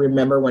like,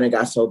 remember when it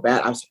got so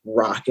bad, I was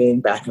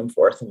rocking back and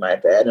forth in my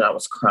bed and I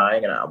was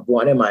crying and I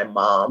wanted my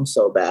mom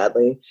so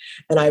badly.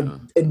 And I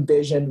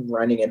envisioned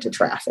running into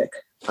traffic.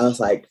 I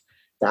was like,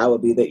 that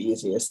would be the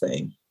easiest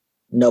thing.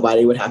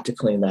 Nobody would have to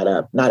clean that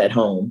up. Not at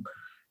home.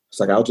 It's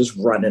like, I'll just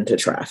run into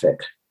traffic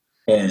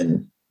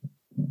and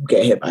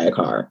get hit by a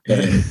car.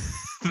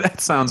 And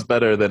that sounds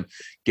better than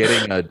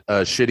getting a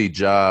shitty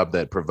job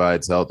that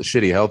provides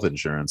shitty health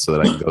insurance so that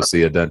I can go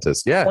see a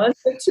dentist. Yeah. Once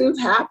the tooth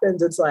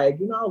happens, it's like,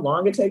 you know how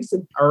long it takes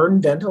to earn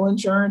dental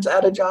insurance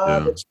at a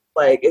job? Yeah. It's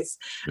like,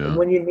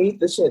 when you need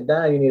the shit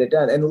done, you need it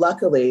done. And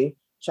luckily,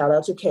 shout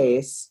out to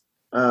Case,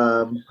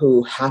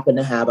 who happened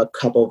to have a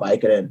couple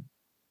Vicodin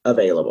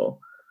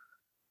available.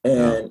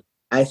 And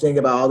I think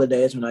about all the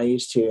days when I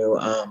used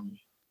to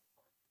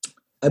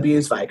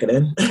abuse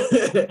Vicodin,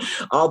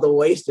 all the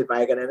wasted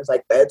Vicodin. It's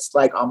like, that's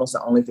like almost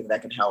the only thing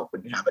that can help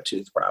when you have a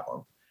tooth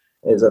problem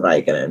is a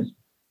Vicodin.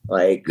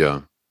 Like,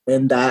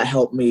 and that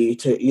helped me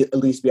to at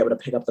least be able to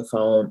pick up the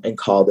phone and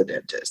call the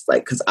dentist.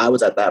 Like, cause I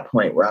was at that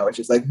point where I was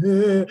just like,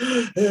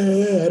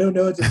 I don't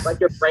know. It's just like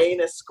your brain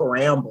is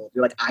scrambled.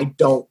 You're like, I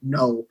don't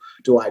know.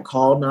 Do I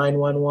call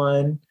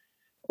 911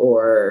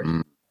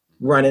 or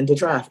run into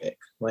traffic?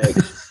 Like,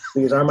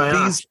 these are my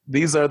options.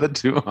 These are the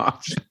two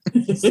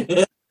options.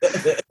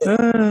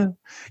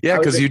 Yeah,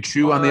 because you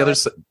chew on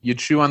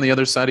the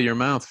other side of your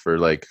mouth for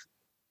like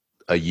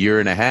a year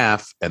and a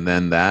half, and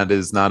then that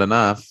is not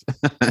enough.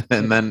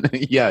 And then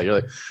you're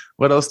like,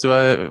 what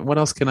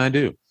else can I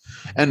do?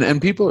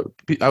 And people,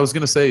 I was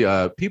gonna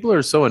say, people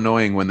are so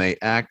annoying when they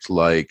act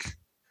like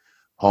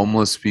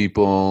homeless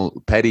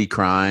people, petty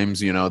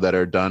crimes, that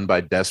are done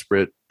by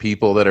desperate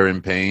people that are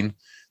in pain,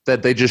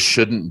 that they just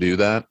shouldn't do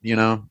that.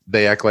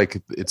 They act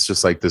like it's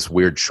just like this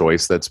weird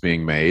choice that's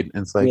being made.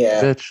 And it's like,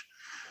 bitch,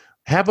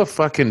 have a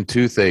fucking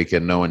toothache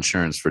and no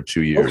insurance for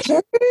 2 years.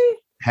 Okay.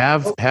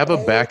 Have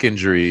a back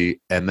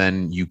injury and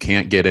then you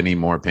can't get any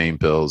more pain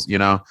pills.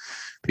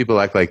 People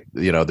act like,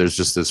 there's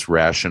just this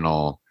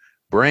rational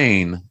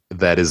brain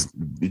that is,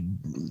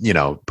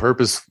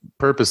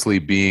 purposely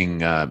being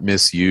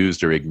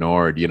misused or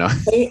ignored,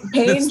 Pain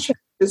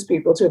changes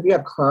people too. If you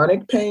have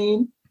chronic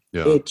pain,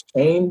 it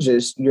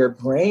changes your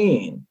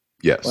brain.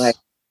 Yes. Like,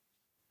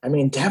 I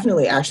mean,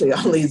 definitely actually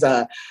all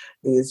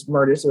these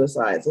murder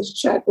suicides. Let's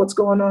check what's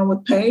going on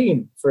with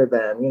pain for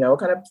them. What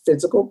kind of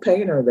physical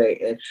pain are they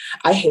in?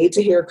 I hate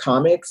to hear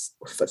comics,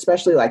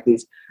 especially like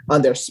these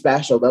on their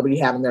special. They'll be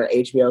having their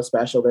HBO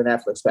special, their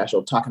Netflix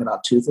special, talking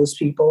about toothless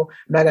people.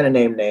 I'm not going to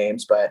name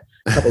names, but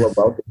a couple of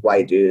wealthy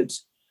white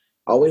dudes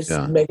always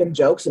making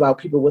jokes about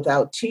people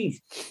without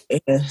teeth.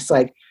 And it's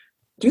like,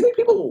 do you think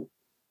people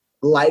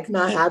like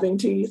not having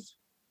teeth?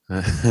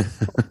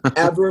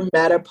 Ever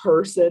met a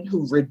person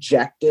who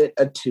rejected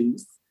a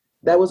tooth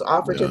that was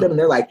offered to them? And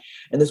they're like,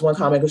 and this one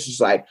comic was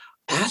just like,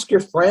 ask your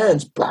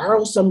friends,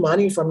 borrow some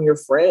money from your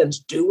friends,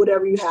 do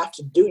whatever you have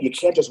to do. You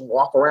can't just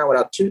walk around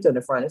without a tooth in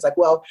the front. It's like,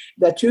 well,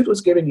 that tooth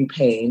was giving you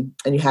pain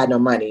and you had no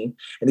money.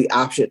 And the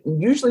option,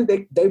 usually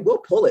they will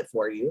pull it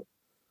for you.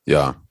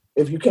 Yeah.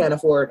 If you can't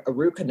afford a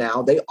root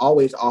canal, they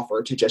always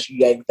offer to just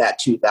yank that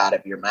tooth out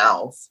of your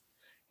mouth.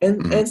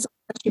 And sometimes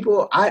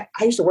people, I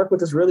used to work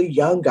with this really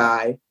young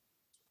guy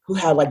who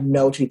had like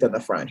no teeth in the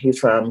front. He's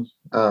from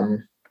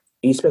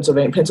East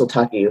Pennsylvania,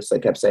 Pennsylvania, as they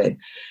kept saying.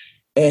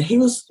 And he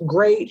was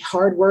great,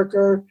 hard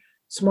worker,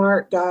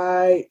 smart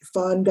guy,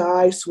 fun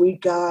guy,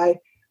 sweet guy,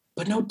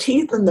 but no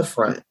teeth in the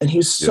front. And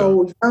he's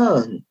so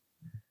young.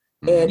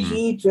 And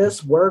he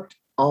just worked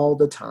all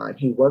the time.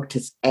 He worked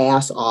his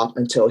ass off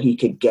until he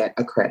could get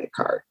a credit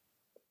card.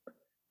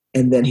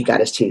 And then he got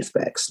his teeth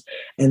fixed.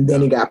 And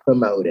then he got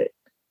promoted.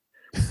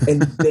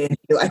 And then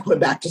he like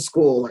went back to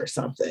school or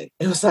something.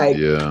 It was like,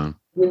 Yeah.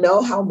 you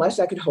know how much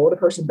that could hold a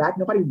person back?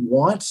 Nobody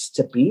wants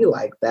to be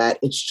like that.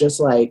 It's just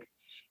like,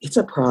 it's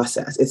a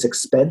process. It's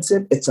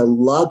expensive. It's a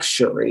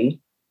luxury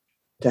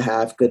to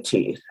have good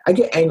teeth. I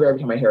get angry every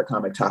time I hear a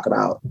comic talk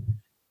about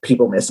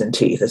people missing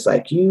teeth. It's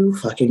like, you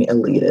fucking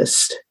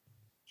elitist.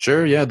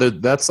 Sure. Yeah.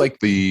 That's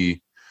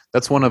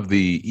one of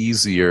the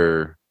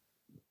easier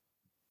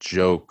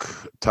joke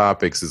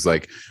topics, is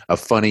like a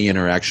funny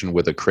interaction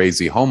with a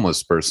crazy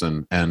homeless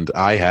person. And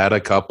I had a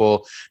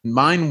couple.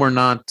 Mine were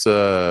not,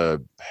 I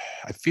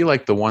feel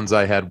like the ones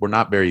I had were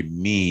not very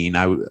mean.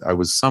 I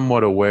was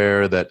somewhat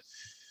aware that,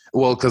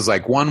 well, because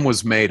like one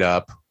was made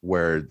up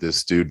where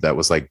this dude that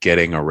was like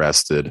getting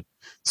arrested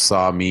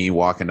saw me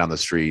walking down the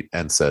street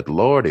and said,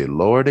 "Lordy,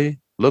 Lordy,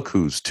 look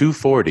who's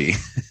 240."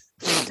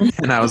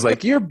 And I was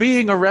like, "You're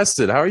being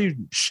arrested. How are you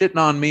shitting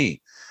on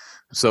me?"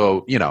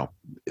 So, you know,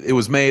 it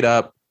was made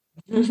up,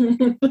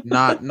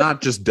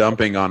 not just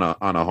dumping on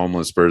a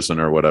homeless person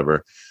or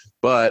whatever.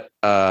 But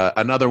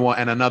another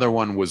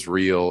one was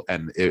real,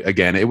 and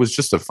it was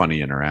just a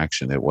funny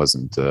interaction. It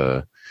wasn't,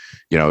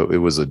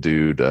 it was a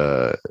dude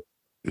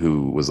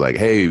who was like,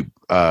 "Hey,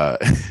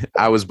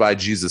 I was by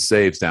Jesus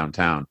Saves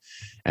downtown,"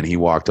 and he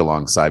walked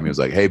alongside me. He was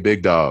like, "Hey,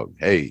 big dog,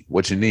 hey,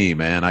 what you need,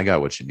 man? I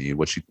got what you need.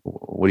 What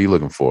are you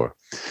looking for?"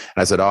 And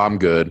I said, "Oh, I'm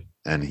good."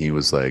 And he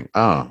was like,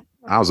 "Oh,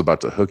 I was about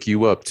to hook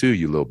you up too,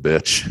 you little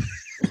bitch."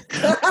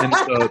 And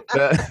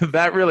so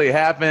that really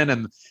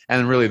happened,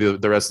 and really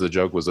the rest of the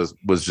joke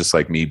was just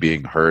like me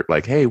being hurt.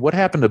 Like, "Hey, what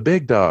happened to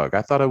Big Dog?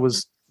 I thought I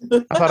was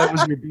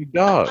your big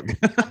dog."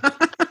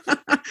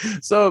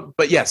 So,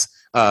 but yes,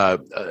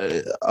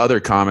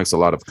 other comics, a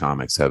lot of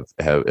comics have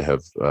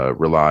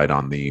relied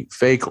on the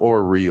fake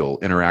or real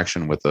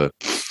interaction with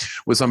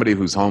somebody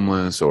who's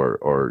homeless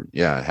or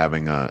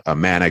having a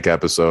manic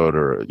episode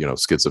or, you know,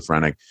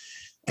 schizophrenic,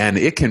 and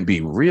it can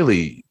be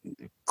really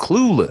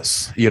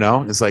clueless. You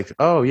know, it's like,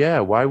 oh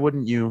yeah, why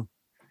wouldn't you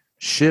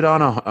shit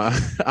on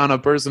a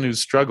person who's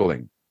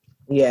struggling?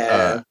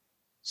 Yeah.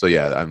 So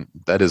yeah,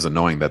 that is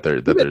annoying that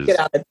there's get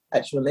out of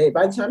touch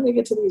by the time they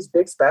get to these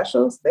big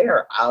specials, they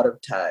are out of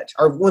touch.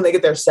 Or when they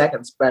get their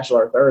second special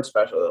or third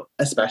special,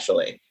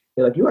 especially,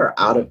 you're like, you are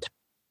out of touch.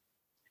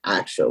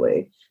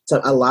 Actually,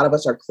 so a lot of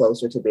us are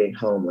closer to being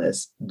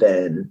homeless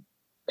than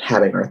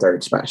having our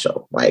third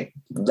special. Like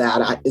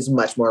that is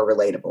much more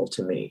relatable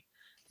to me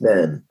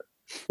than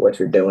what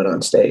you're doing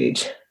on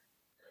stage.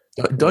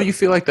 Don't you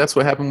feel like that's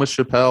what happened with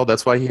Chappelle?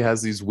 That's why he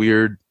has these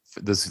weird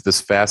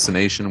this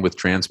fascination with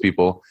trans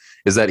people.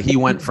 Is that he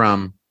went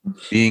from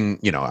being,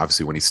 you know,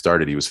 obviously when he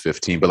started, he was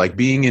 15, but like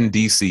being in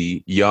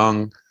DC,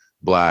 young,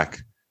 Black,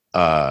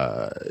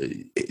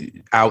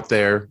 out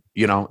there,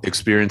 you know,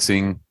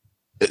 experiencing,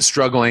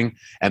 struggling,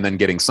 and then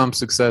getting some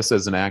success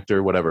as an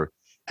actor, whatever.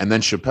 And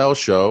then Chappelle's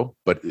show,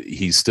 but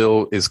he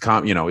still is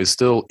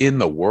still in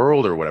the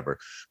world or whatever.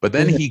 But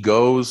then he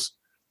goes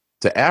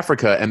to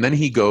Africa, and then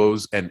he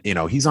goes and, you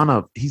know, he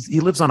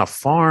lives on a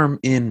farm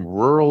in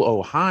rural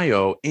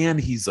Ohio,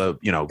 and he's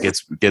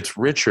gets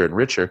richer and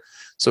richer.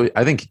 So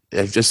I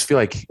just feel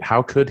like,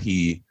 how could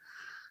he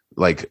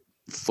like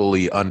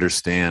fully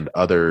understand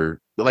other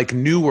like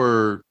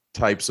newer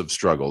types of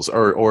struggles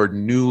or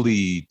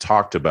newly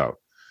talked about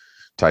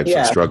types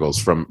of struggles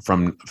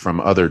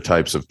from other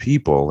types of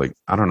people? Like,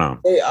 I don't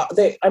know.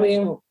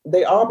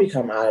 They all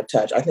become out of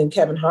touch. I think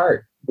Kevin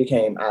Hart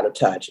became out of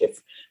touch.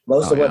 If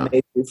most of what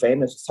made you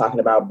famous was talking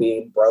about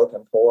being broke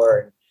and poor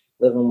and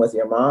living with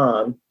your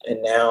mom,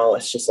 and now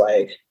it's just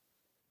like,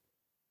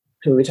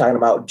 who are we talking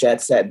about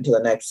jet set into the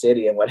next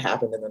city and what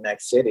happened in the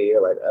next city?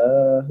 You're like,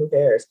 who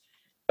cares?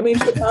 I mean,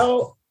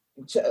 Chappelle,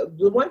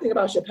 the one thing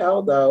about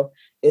Chappelle, though,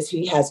 is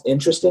he has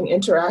interesting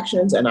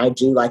interactions, and I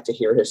do like to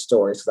hear his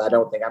stories because I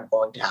don't think I'm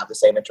going to have the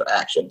same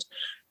interactions.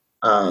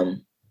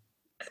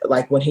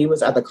 Like when he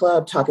was at the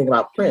club talking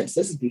about Prince,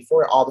 this is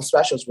before all the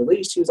specials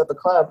released, he was at the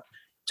club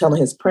telling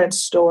his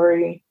Prince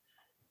story,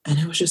 and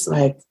it was just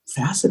like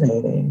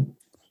fascinating.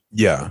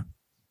 Yeah.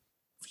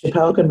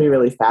 Chappelle can be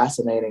really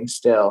fascinating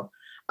still.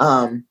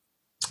 I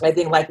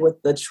think like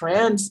with the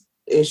trans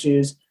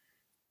issues,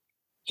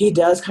 he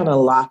does kind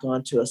of lock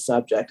onto a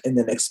subject and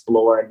then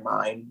explore and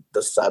mind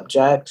the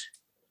subject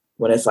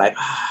when it's like,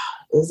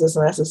 is this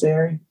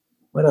necessary?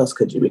 What else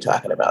could you be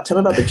talking about? Tell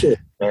me about the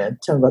kids, man.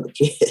 Tell me about the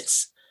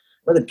kids.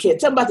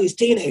 Tell me about these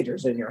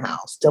teenagers in your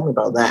house. Tell me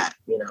about that,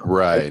 you know.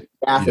 Right.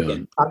 African.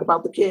 Yeah. Talk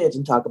about the kids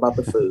and talk about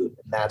the food.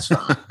 And that's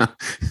fine.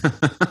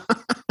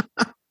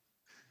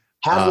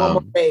 Have one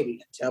more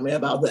baby. Tell me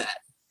about that.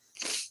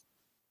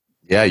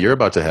 Yeah, you're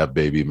about to have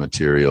baby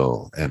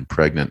material and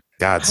pregnant.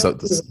 God, so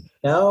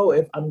know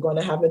if I'm going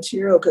to have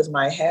material because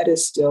my head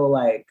is still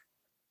like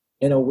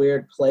in a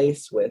weird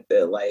place with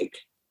it. Like,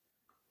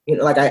 you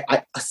know, like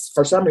I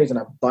for some reason,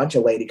 a bunch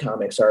of lady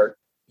comics are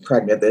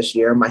pregnant this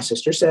year. My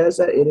sister says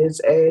that it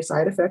is a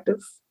side effect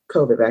of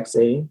COVID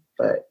vaccine,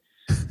 but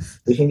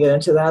we can get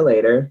into that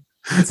later.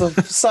 It's a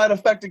side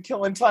effect of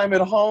killing time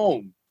at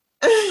home.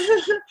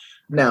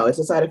 No, it's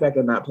a side effect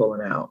of not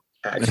pulling out,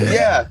 actually.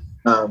 Yeah.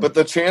 But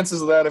the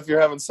chances of that if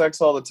you're having sex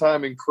all the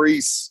time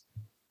increase.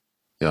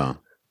 Yeah.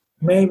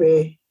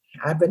 Maybe.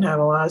 I've been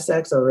having a lot of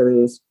sex over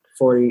these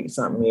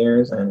 40-something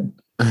years, and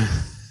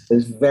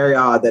it's very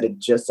odd that it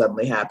just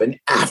suddenly happened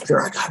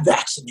after I got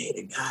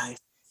vaccinated, guys.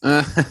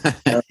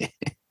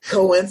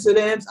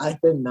 Coincidence? I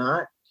think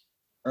not.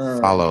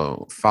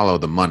 Follow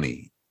the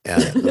money.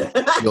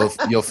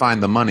 You'll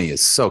find the money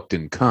is soaked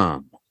in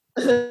cum.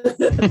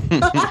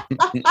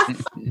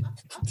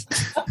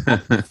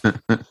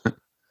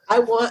 I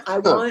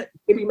want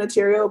baby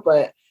material,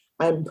 but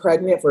I'm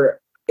pregnant for,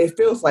 it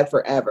feels like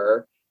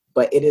forever,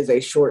 but it is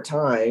a short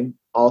time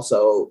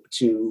also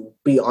to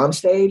be on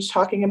stage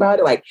talking about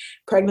it. Like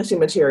pregnancy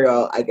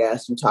material, I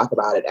guess you talk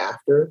about it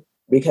after,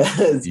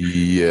 because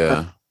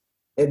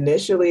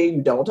initially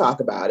you don't talk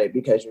about it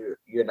because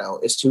you know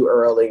it's too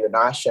early, you're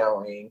not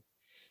showing.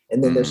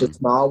 And then there's a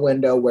small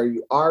window where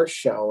you are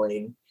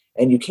showing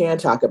and you can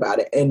talk about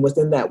it. And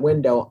within that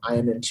window, I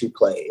am in 2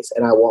 plays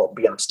and I won't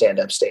be on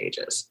stand-up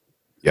stages.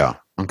 Yeah.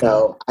 Okay.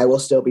 So I will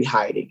still be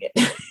hiding it.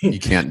 You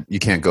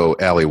can't go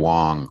Ali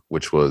Wong,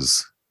 which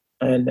was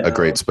a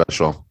great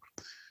special.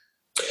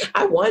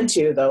 I want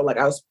to, though. Like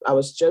I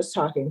was just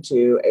talking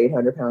to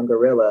 800-Pound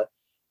Gorilla,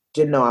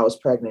 didn't know I was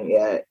pregnant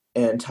yet,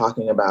 and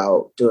talking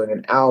about doing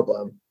an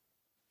album.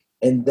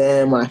 And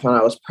then when I found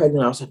out I was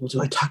pregnant, I was like, well,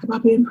 do I talk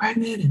about being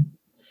pregnant?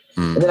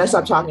 And then I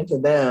stopped talking to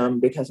them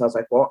because I was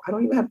like, well, I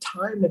don't even have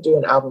time to do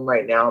an album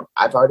right now.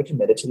 I've already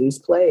committed to these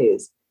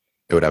plays.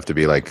 It would have to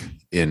be like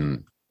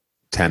in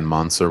 10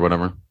 months or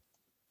whatever.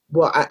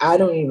 Well, I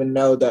don't even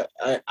know that.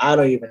 I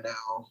don't even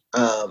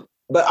know.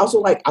 But also,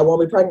 like, I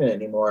won't be pregnant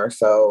anymore.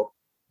 So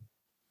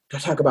do I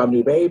talk about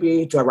new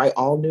baby? Do I write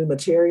all new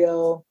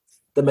material?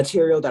 The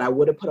material that I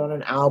would have put on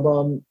an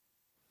album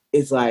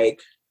is like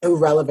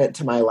irrelevant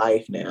to my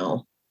life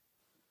now.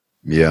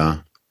 Yeah.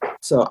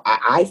 So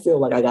I feel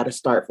like I got to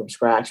start from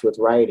scratch with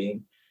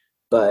writing,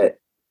 but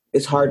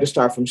it's hard to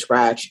start from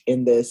scratch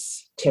in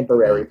this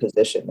temporary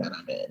position that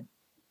I'm in.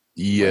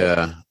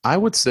 Yeah, I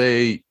would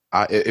say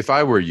if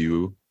I were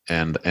you,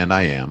 and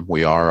I am,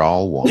 we are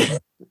all one.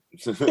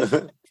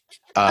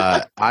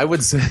 I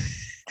would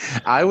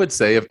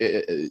say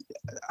if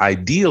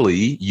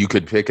ideally you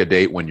could pick a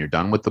date when you're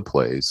done with the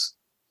plays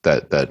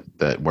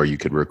that where you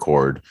could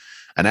record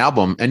an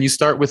album, and you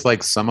start with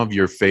like some of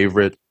your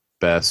favorite,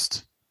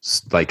 best,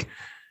 like,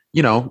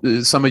 you know,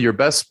 some of your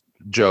best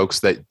jokes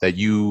that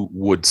you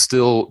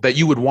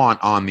would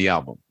want on the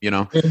album, you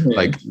know,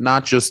 like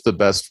not just the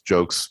best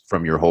jokes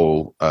from your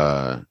whole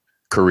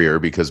career,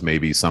 because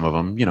maybe some of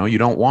them, you know, you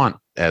don't want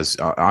as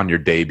on your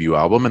debut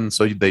album, and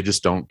so they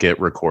just don't get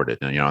recorded,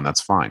 and, you know, and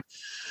that's fine.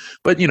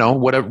 But, you know,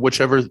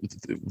 whichever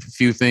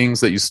few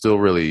things that you still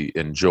really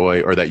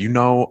enjoy, or that, you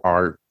know,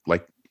 are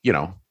like, you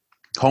know,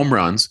 home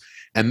runs.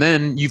 And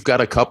then you've got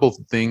a couple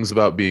things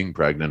about being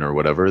pregnant or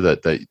whatever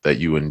that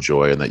you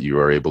enjoy and that you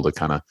are able to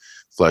kind of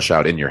flesh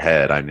out in your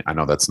head. I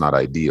know that's not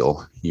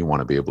ideal. You want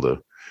to be able to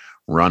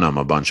run them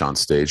a bunch on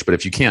stage. But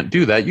if you can't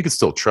do that, you can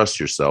still trust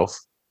yourself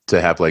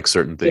to have like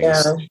certain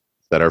things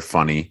that are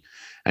funny,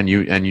 and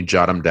you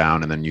jot them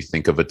down, and then you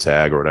think of a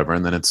tag or whatever.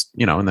 And then it's,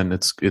 you know, and then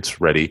it's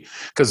ready.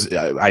 Because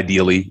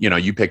ideally, you know,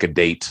 you pick a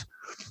date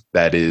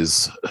that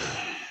is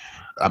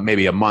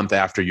maybe a month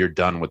after you're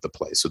done with the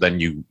play. So then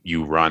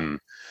you run,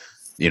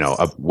 you know,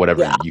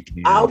 whatever you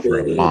can for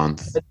a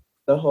month.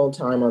 The whole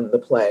time on the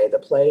play. The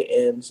play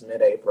ends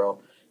mid-April.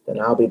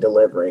 Then I'll be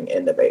delivering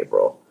end of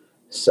April.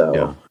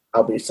 So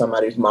I'll be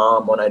somebody's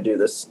mom when I do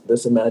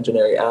this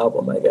imaginary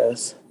album, I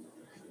guess.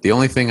 The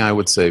only thing I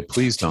would say,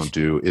 please don't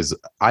do, is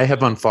I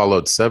have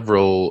unfollowed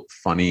several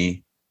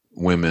funny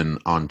women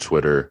on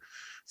Twitter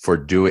for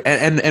doing,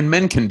 and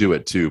men can do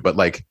it too, but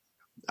like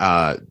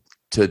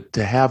to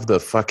have the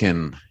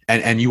fucking,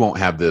 and you won't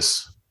have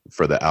this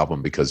for the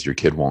album because your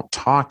kid won't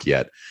talk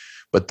yet,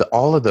 but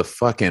all of the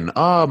fucking,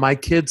 oh, my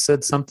kid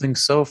said something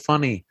so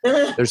funny.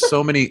 There's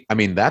so many. I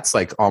mean, that's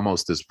like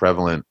almost as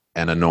prevalent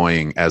and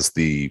annoying as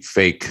the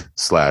fake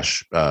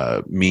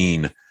 /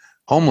 mean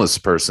homeless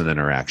person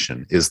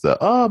interaction is the,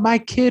 oh, my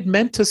kid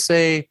meant to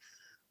say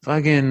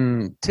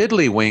fucking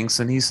tiddlywinks,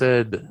 and he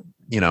said,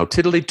 you know,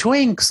 tiddly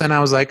twinks. And I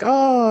was like,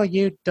 oh,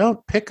 you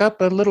don't pick up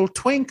a little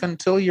twink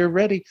until you're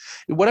ready.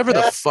 Whatever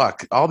the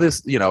fuck, all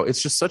this, you know,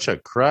 it's just such a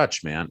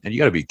crutch, man. And you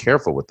got to be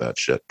careful with that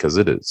shit, because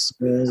it is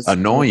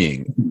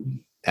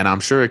annoying. And I'm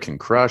sure it can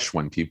crush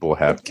when people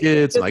have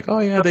kids. Like, oh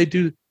yeah, they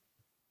do.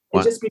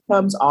 It just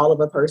becomes all of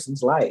a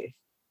person's life.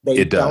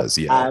 It does,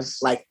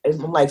 yes. Like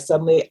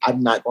suddenly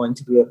I'm not going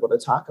to be able to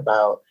talk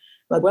about,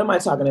 like, what am I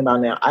talking about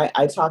now?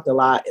 I talked a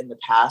lot in the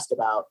past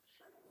about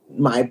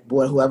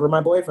whoever my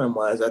boyfriend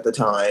was at the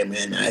time,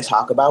 and I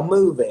talk about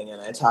moving,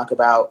 and I talk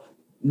about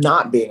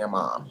not being a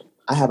mom.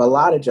 I have a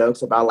lot of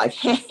jokes about like,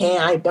 hey,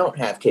 I don't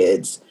have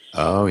kids.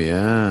 Oh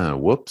yeah,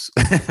 whoops.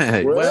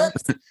 Well,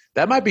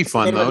 that might be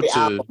fun though.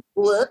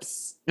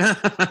 Whoops.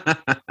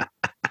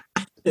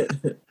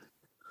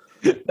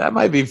 That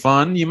might be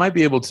fun. You might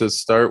be able to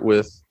start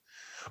with,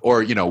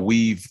 or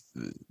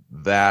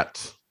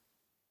that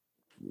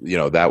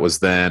that was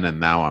then, and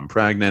now I'm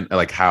pregnant.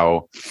 Like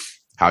how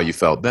you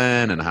felt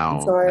then, and how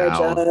I'm sorry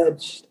now. I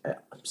judged.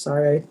 I'm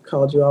sorry I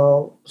called you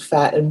all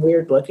fat and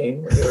weird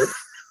looking.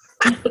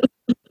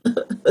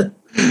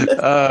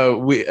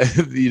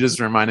 You just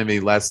reminded me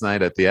last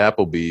night at the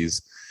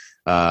Applebee's.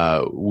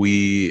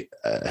 We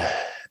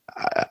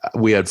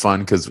had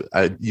fun because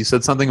you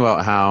said something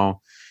about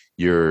how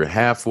you're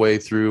halfway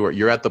through, or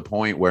you're at the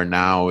point where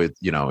now it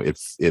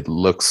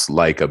looks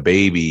like a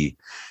baby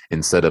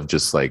instead of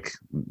just like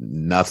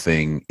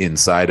nothing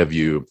inside of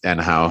you,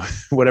 and how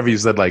whatever you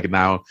said, like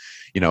now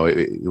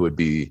it would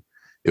be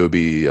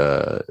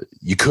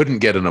you couldn't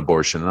get an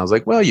abortion. And I was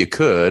like, well, you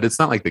could. It's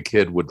not like the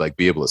kid would like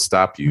be able to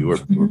stop you or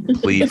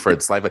plead for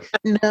its life. Like,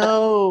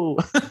 no,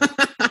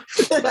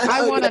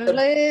 I want to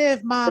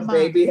live, mama. The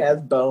baby has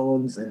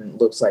bones and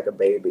looks like a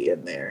baby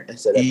in there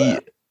instead of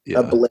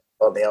a blip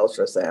on the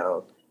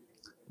ultrasound.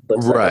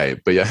 Right.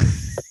 But yeah,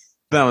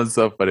 that was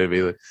so funny to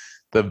me. Like,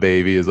 the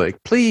baby is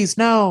like, please,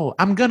 no,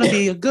 I'm going to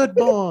be a good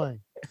boy.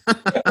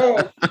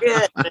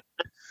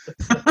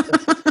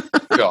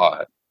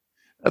 God.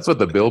 That's what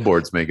the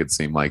billboards make it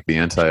seem like, the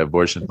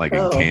anti-abortion, like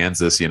in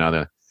Kansas,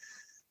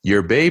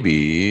 your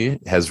baby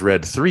has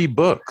read 3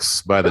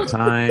 books by the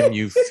time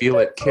you feel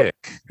it kick,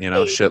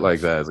 shit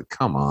like that. It's like,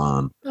 come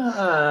on.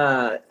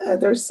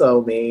 They're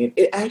so mean.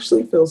 It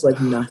actually feels like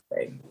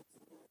nothing.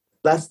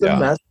 That's the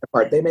messed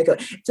part. They make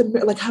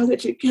like, how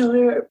did you kill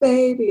your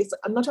baby?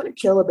 I'm not trying to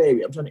kill a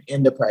baby. I'm trying to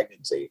end a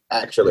pregnancy,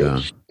 actually.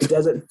 Yeah. It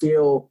doesn't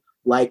feel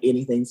like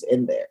anything's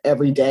in there.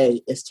 Every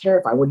day is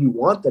terrifying. When you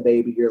want the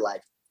baby, you're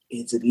like,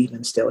 is it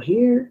even still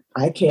here?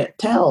 I can't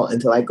tell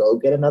until I go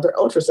get another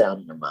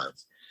ultrasound in a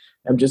month.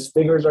 I'm just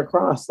fingers are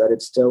crossed that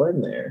it's still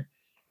in there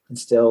and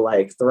still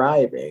like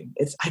thriving.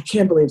 I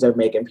can't believe they're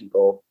making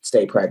people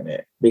stay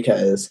pregnant,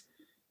 because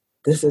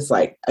this is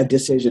like a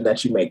decision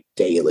that you make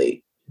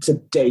daily. It's a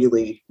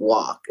daily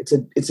walk. It's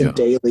a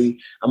daily,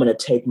 I'm going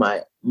to take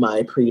my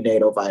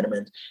prenatal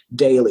vitamins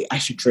daily. I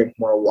should drink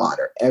more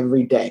water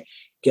every day.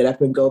 Get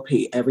up and go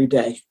pee every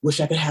day. Wish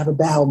I could have a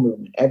bowel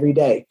movement every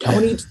day.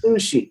 Don't eat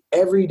sushi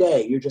every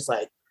day. You're just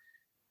like,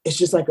 it's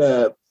just like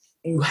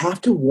you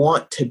have to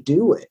want to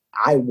do it.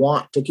 I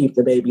want to keep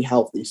the baby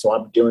healthy, so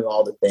I'm doing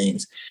all the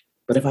things.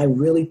 But if I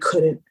really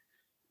couldn't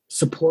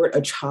support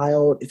a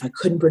child, if I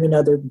couldn't bring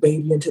another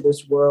baby into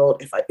this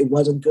world, if it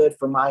wasn't good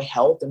for my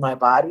health and my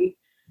body,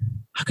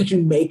 how could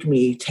you make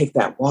me take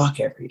that walk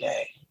every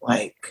day?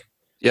 Like,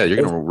 yeah, you're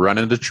going to run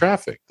into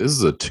traffic. This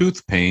is a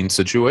tooth pain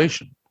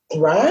situation.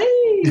 Right.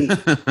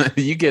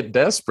 You get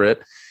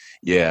desperate.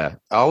 Yeah.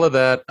 All of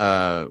that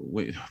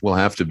will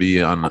have to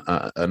be on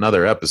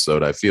another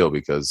episode, I feel,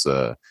 because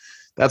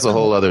that's a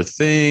whole other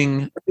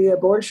thing. The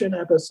abortion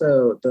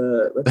episode,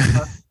 let's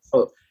talk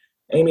about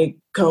Amy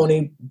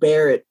Coney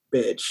Barrett,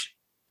 bitch.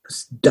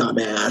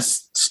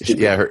 Dumbass. Stupid.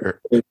 Yeah.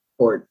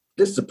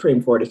 This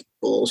Supreme Court is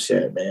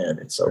bullshit, man.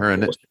 It's so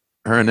bullshit.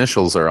 Her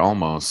initials are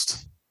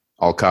almost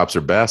all cops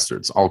are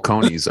bastards. All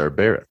Coneys are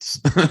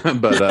Barretts.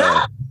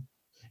 But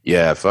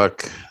yeah,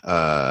 fuck.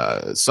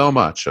 So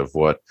much of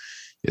what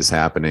is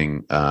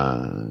happening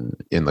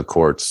in the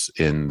courts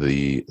in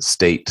the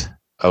state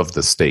of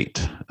the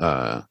state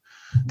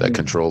that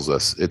controls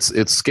us.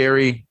 It's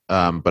scary,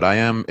 but I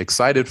am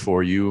excited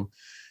for you.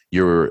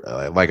 You're,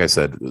 like I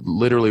said,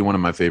 literally one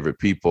of my favorite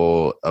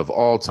people of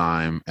all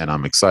time, and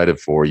I'm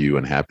excited for you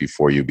and happy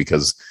for you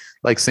because,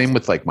 like, same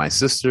with like my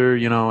sister,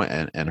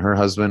 and her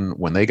husband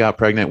when they got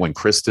pregnant, when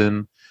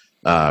Kristen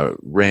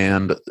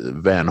Rand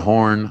Van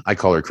Horn, I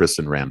call her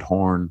Kristen Rand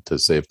Horn to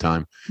save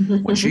time.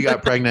 When she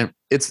got pregnant,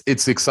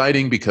 it's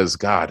exciting because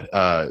God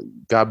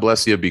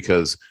bless you,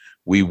 because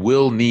we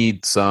will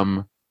need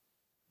some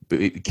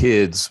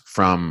kids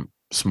from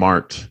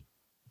smart,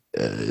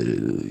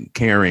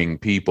 caring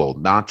people,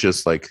 not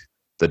just like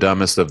the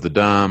dumbest of the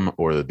dumb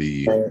or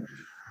the,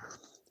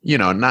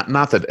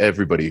 not that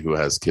everybody who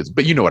has kids,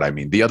 but you know what I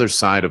mean. The other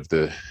side of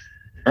the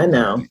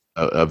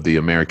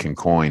American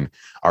coin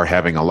are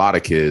having a lot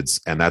of kids,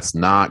 and that's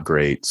not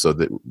great. So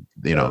that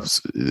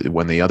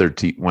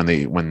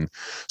when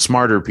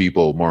smarter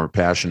people, more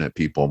passionate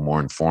people, more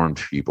informed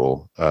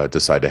people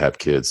decide to have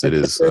kids, it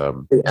is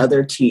the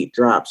other teat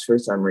drops for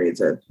some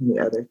reason.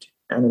 I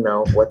don't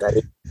know what that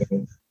is.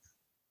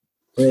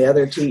 The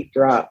other teat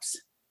drops.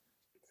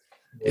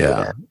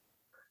 Yeah.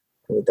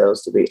 I need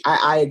those to be.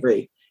 I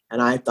agree.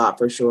 And I thought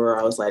for sure,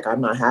 I was like, I'm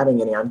not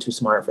having any. I'm too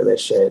smart for this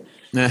shit.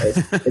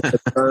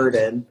 It's a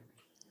burden.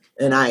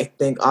 And I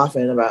think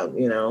often about,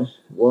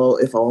 well,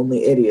 if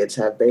only idiots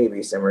have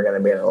babies, then we're going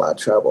to be in a lot of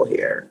trouble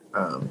here.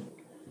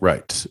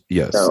 Right.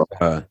 Yes. So.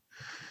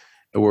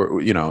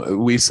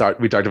 We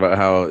talked about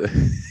how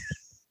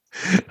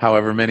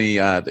however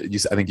many, I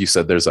think you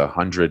said there's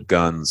 100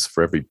 guns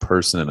for every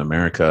person in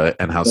America,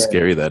 and how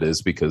scary that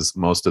is, because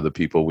most of the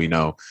people we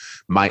know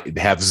might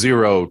have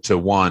 0 to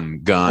 1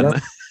 gun.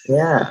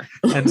 Yeah.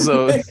 And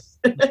so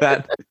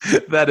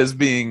that is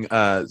being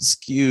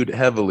skewed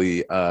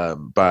heavily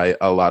by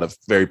a lot of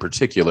very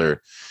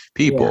particular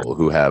people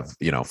who have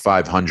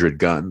 500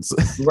 guns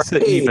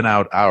to even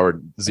out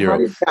our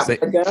zero.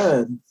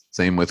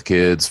 Same with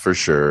kids for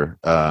sure.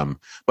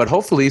 But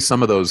hopefully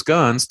some of those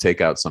guns take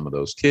out some of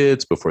those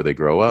kids before they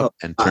grow up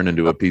and turn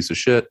into a piece of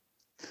shit.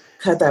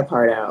 Cut that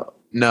part out.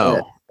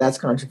 No, that's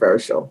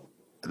controversial.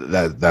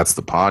 That's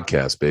the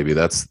podcast, baby.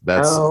 That's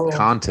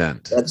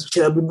content. That's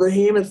Chubby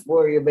Behemoth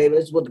for you, baby.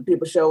 That's what the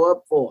people show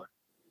up for.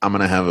 I'm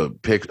gonna have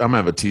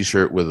a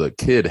T-shirt with a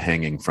kid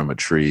hanging from a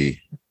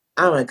tree.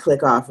 I'm gonna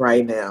click off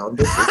right now.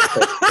 This is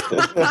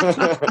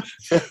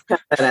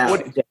cut that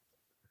out.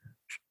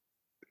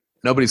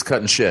 Nobody's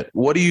cutting shit.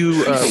 What do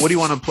you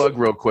want to plug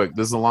real quick?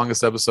 This is the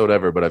longest episode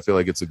ever, but I feel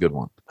like it's a good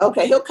one.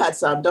 Okay, he'll cut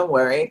some. Don't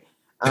worry.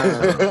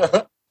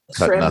 Cut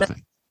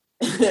nothing.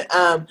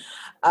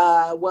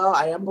 Well,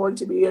 I am going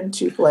to be in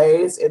 2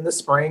 plays in the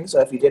spring. So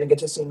if you didn't get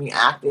to see me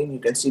acting, you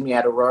can see me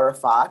at Aurora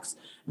Fox.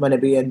 I'm going to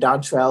be in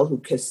Dontrell, Who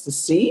Kissed the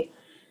Sea,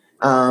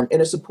 in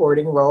a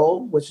supporting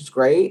role, which is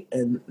great.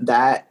 And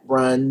that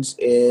runs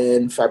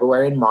in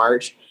February and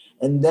March.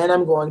 And then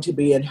I'm going to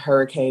be in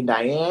Hurricane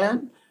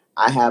Diane.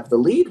 I have the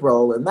lead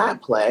role in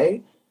that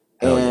play.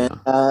 And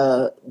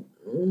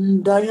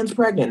Diane's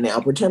pregnant now.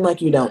 Pretend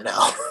like you don't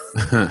know.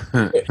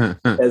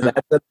 Because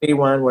that's the big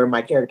one where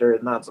my character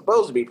is not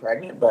supposed to be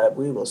pregnant, but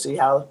we will see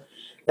how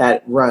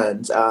that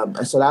runs.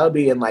 So that'll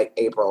be in like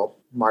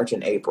March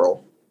and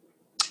April.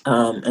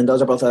 And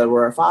those are both at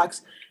Aurora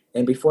Fox.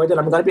 And before that,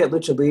 I'm going to be at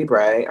Lucha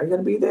Libre. Are you going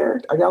to be there?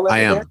 Are y'all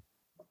there?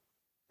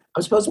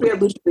 I'm supposed to be at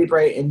Lucha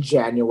Libre in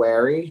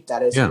January.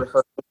 That is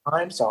rehearsal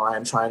time. So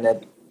I'm trying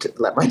to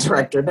let my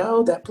director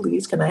know that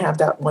please, can I have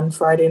that one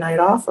Friday night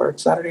off or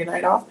Saturday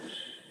night off?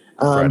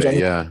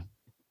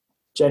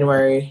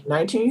 January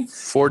 19th?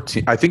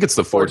 14th. I think it's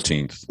the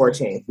 14th.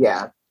 14th,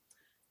 yeah.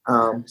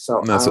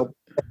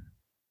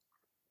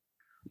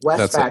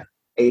 Westback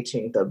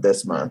 18th of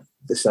this month,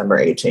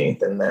 December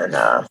 18th. And then,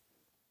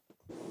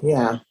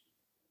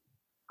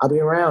 I'll be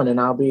around and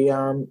I'll be,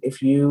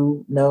 if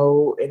you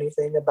know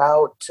anything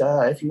about,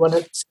 if you want to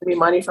send me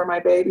money for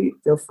my baby,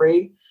 feel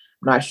free.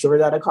 I'm not sure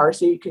that a car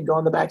seat can go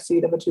in the back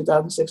seat of a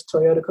 2006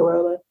 Toyota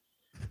Corolla,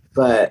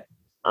 but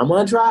I'm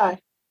going to try.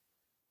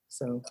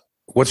 So,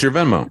 what's your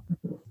Venmo?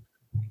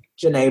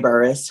 Janae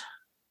Burris.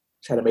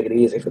 Try to make it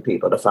easy for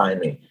people to find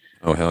me.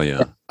 Oh, hell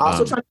yeah.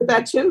 Also trying to get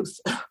that tooth.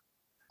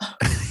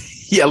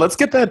 Yeah, let's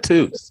get that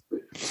tooth.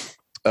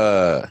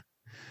 I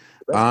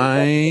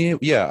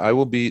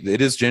will be.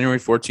 It is January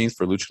 14th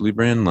for Lucha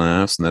Libre and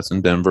Laughs, and that's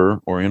in Denver,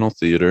 Oriental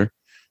Theater.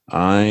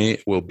 I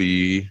will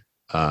be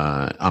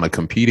on a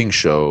competing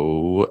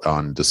show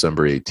on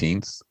December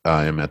 18th.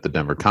 I am at the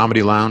Denver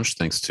Comedy Lounge,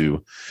 thanks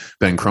to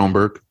Ben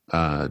Kronberg.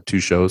 2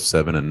 shows,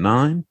 7 and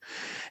 9.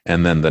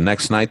 And then the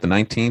next night, the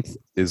 19th,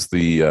 is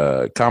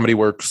the Comedy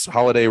Works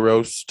Holiday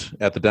Roast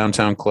at the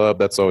Downtown Club.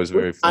 That's always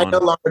very fun. I no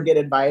longer get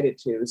invited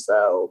to,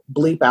 so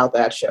bleep out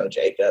that show,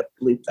 Jacob.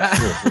 Bleep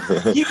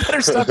that. You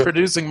better stop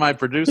producing my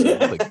producer.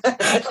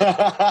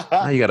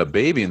 Now you got a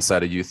baby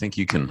inside of you. Think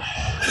you can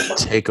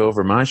take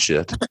over my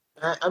shit?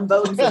 I'm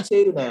voting for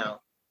 2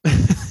 now.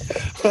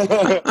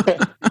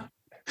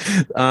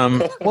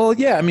 Well,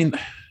 yeah, I mean,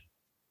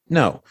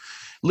 no.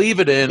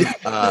 Leave it in.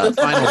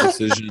 Final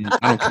decision.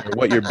 I don't care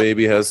what your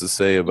baby has to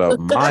say about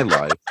my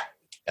life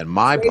and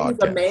my podcast.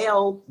 He's a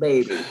male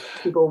baby.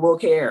 People will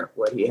care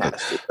what he has to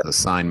say. The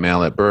sign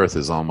male at birth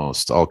is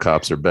almost all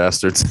cops are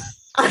bastards.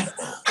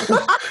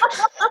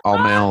 All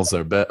males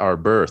are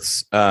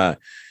births.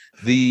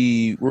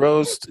 The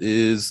roast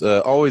is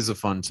always a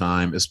fun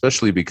time,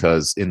 especially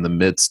because in the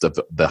midst of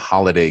the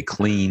holiday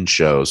clean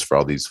shows for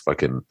all these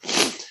fucking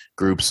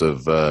groups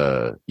of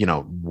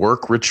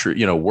work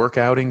retreat, work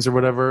outings or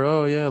whatever.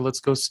 Oh yeah, let's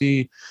go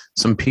see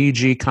some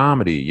PG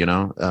comedy.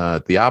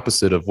 The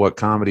opposite of what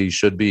comedy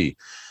should be.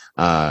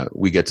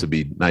 We get to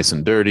be nice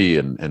and dirty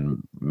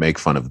and make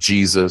fun of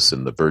Jesus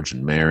and the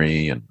Virgin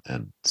Mary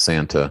and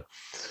Santa.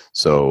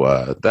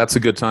 So that's a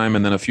good time.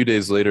 And then a few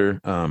days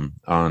later,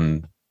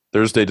 on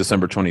Thursday,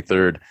 December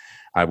 23rd,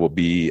 I will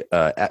be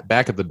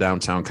back at the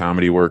Downtown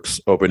Comedy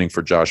Works opening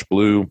for Josh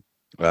Blue.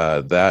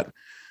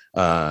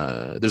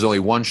 There's only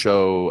one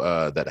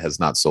show that has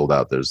not sold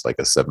out. There's like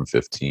a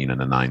 7:15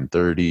 and a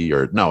 9:30,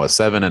 or no, a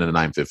 7 and a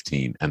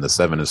 9:15, and the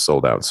 7 is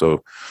sold out.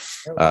 So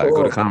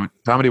go to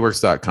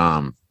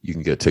comedyworks.com. You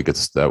can get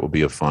tickets. That will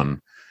be a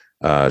fun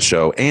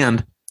show.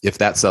 And if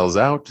that sells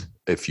out,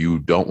 if you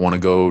don't want to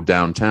go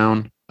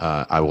downtown,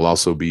 I will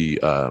also be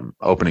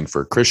opening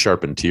for Chris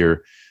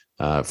Charpentier,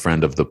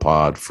 friend of the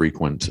pod,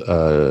 frequent,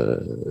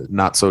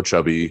 not so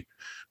chubby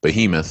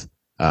behemoth.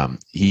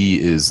 He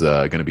is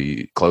going to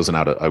be closing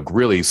out a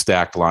really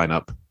stacked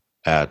lineup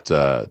at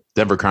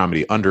Denver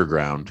Comedy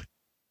Underground.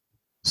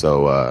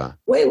 So,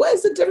 wait, what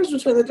is the difference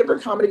between the Denver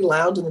Comedy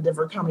Lounge and the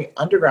Denver Comedy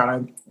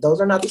Underground?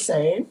 Those are not the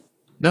same.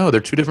 No,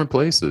 they're 2 different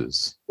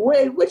places.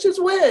 Wait, which is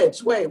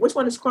which? Wait, which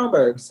one is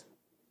Kronberg's?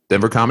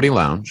 Denver Comedy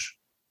Lounge,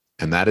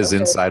 and that is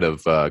inside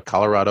of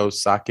Colorado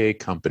Sake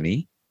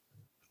Company.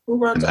 Who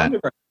runs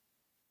Underground?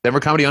 Denver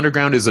Comedy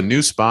Underground is a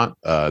new spot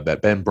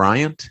that Ben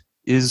Bryant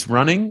is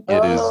running.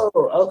 It is.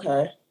 Oh,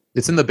 okay.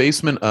 It's in the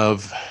basement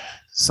of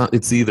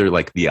it's either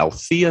like the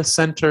Althea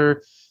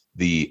Center,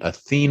 the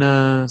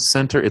Athena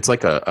Center. It's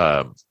like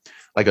a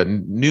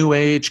new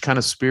age kind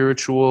of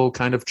spiritual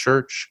kind of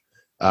church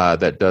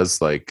that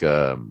does like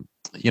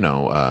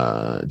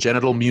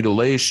genital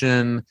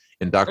mutilation,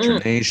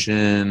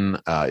 indoctrination,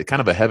 kind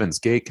of a Heaven's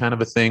Gate kind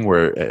of a thing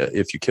where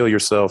if you kill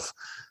yourself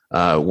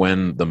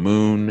when the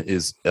moon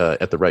is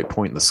at the right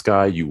point in the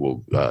sky, you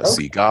will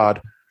see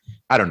God.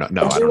 I don't know.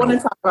 No, I do want to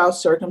talk about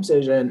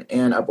circumcision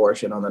and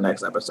abortion on the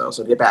next episode.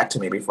 So get back to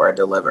me before I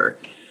deliver.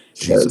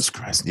 Jesus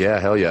Christ. Yeah,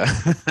 hell yeah.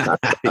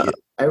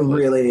 I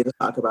really need to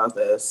talk about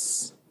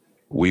this.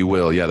 We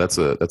will. Yeah, that's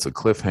a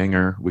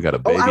cliffhanger. We got a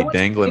baby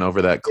dangling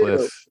over that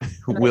cliff.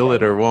 Will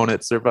it or won't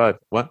it survive?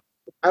 What?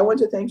 I want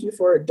to thank you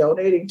for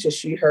donating to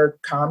She Her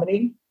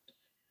Comedy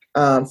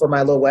for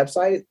my little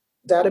website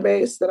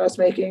database that I was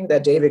making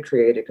that David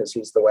created because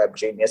he's the web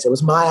genius. It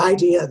was my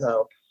idea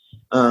though.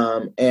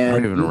 And I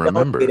don't even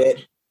remember.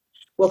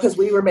 Well, because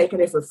we were making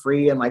it for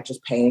free and like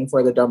just paying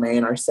for the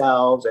domain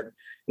ourselves. And,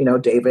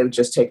 David would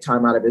just take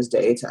time out of his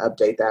day to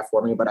update that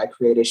for me. But I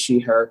created She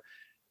Her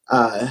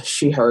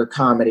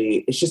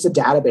Comedy. It's just a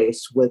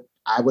database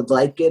I would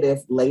like it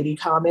if lady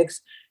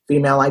comics,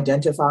 female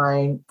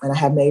identifying, and I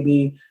have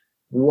maybe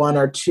one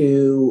or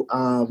two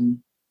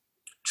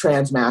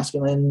trans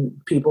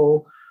masculine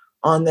people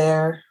on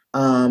there.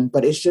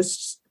 But it's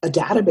just a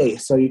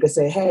database. So you could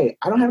say, hey,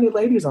 I don't have any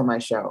ladies on my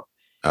show.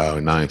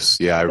 Oh, nice.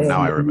 Yeah, now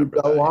I remember.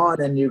 You go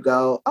on and you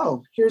go,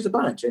 oh, here's a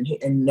bunch.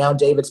 And now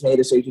David's made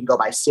it so you can go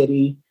by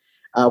city.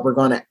 We're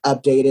going to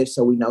update it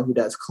so we know who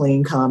does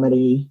clean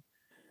comedy.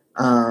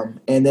 And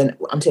then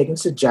I'm taking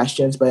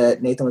suggestions,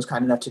 but Nathan was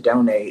kind enough to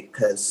donate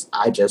because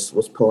I just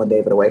was pulling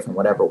David away from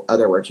whatever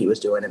other work he was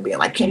doing and being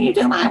like, can you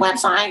do my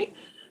website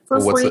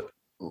for free?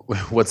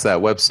 What's that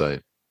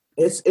website?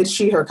 It's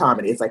She Her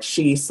Comedy. It's like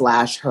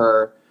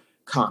she/her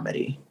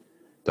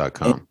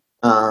comedy.com.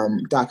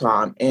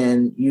 .com,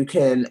 and you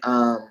can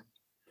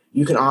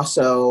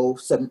also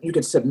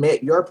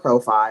submit your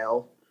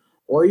profile,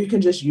 or you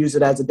can just use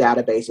it as a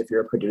database if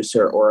you're a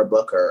producer or a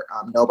booker.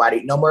 No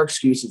more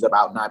excuses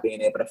about not being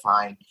able to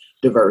find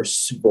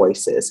diverse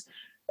voices.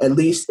 At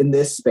least in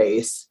this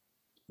space,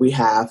 we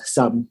have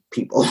some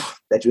people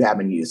that you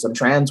haven't used, some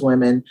trans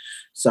women,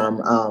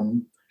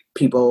 some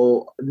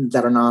people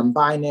that are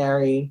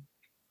non-binary,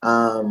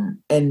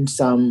 and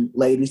some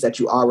ladies that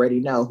you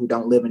already know who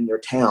don't live in your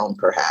town,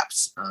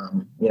 perhaps,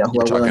 who are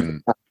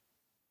willing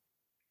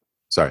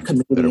to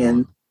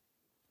comedians.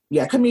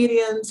 Yeah,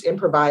 comedians,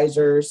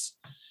 improvisers.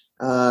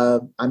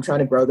 I'm trying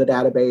to grow the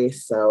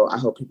database, so I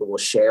hope people will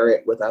share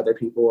it with other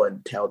people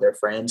and tell their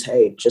friends,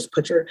 hey, just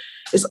put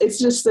it's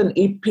just an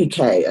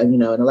EPK, an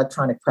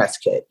electronic press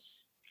kit.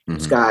 Mm-hmm.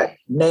 It's got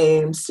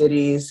names,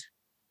 cities,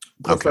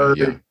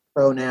 preferred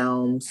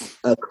pronouns,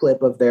 a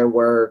clip of their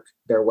work,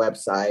 their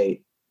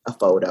website, a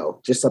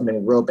photo, just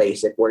something real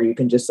basic where you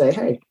can just say,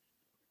 hey,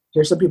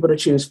 here's some people to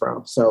choose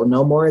from. So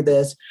no more of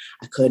this.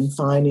 I couldn't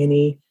find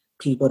any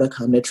people to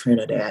come to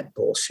Trinidad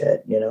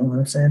bullshit. You know what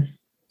I'm saying?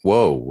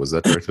 Whoa, was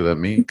that directed at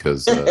me?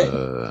 Because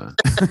damn.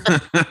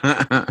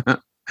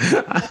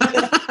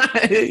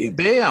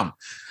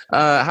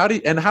 How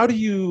do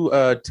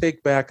you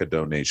take back a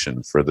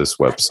donation for this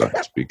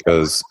website?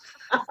 Because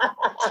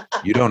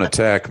you don't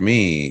attack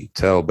me,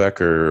 tell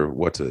Becker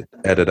what to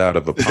edit out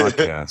of a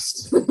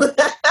podcast.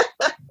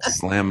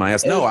 Slam my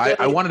ass. No,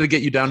 I wanted to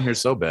get you down here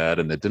so bad,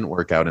 and it didn't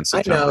work out in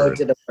September. I know it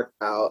didn't work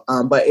out,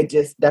 but it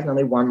just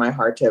definitely warmed my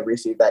heart to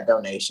receive that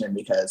donation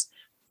because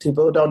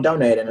people don't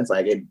donate, and it's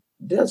like it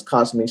does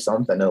cost me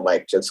something to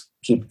like just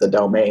keep the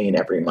domain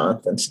every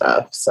month and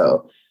stuff.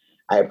 So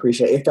I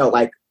appreciate it. It felt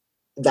like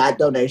that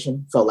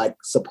donation felt like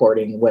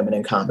supporting women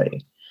in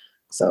comedy.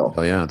 So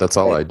yeah, that's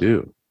all I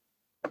do.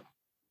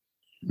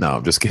 No,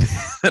 I'm just kidding.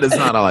 That is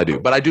not all I do,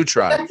 but I do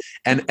try.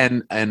 And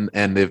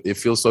it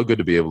feels so good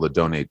to be able to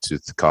donate to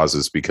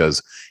causes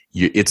because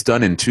it's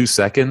done in 2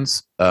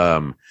 seconds.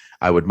 I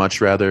would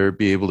much rather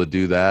be able to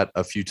do that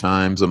a few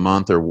times a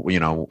month or,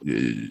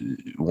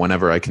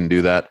 whenever I can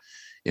do that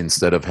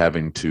instead of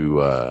having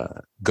to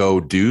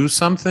go do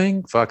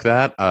something. Fuck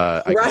that.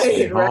 I can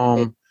stay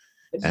home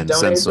and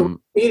send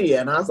some media.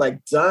 And I was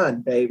like,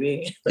 done,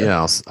 baby.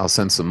 Yeah, I'll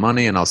send some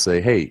money and I'll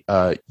say, hey,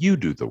 you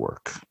do the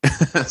work.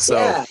 So.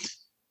 Yeah.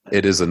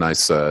 It is a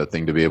nice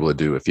thing to be able to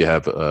do if you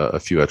have a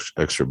few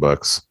extra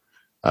bucks.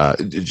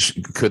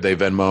 Could they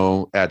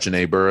Venmo at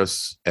Janae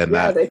Burris? And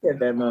they could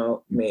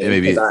Venmo me.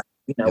 Maybe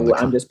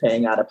I'm just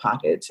paying out of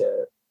pocket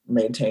to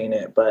maintain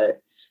it.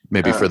 But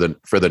maybe for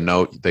the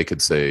note, they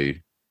could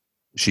say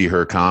She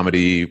Her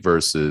Comedy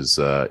versus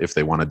if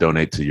they want to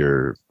donate to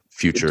your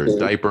future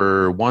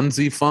diaper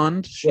onesie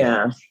fund.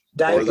 Yeah,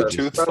 diaper, or the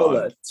tooth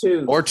fund.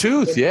 Or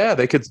tooth. Yeah,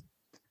 they could.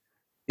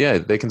 Yeah,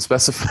 they can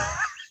specify.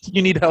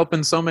 You need help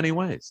in so many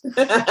ways.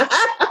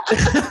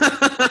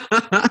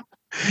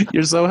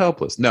 You're so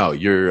helpless. No,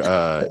 you're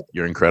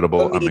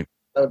incredible.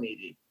 So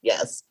needy.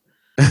 Yes.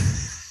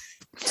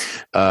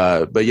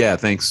 But yeah,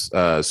 thanks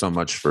so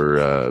much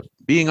for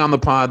being on the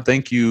pod.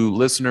 Thank you,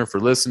 listener, for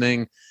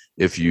listening.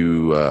 If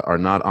you are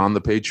not on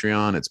the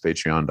Patreon, it's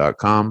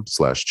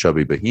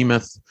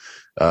patreon.com/chubbybehemoth.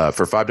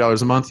 For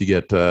 $5 a month, you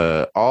get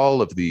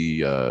all of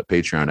the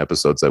Patreon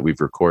episodes that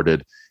we've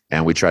recorded,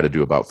 and we try to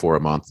do about 4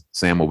 a month.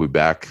 Sam will be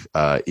back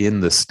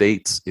in the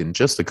States in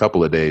just a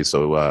couple of days,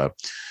 so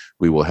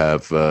we will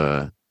have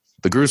the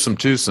Gruesome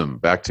Twosome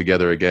back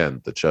together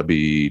again, the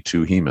Chubby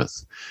Two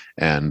Hemoth.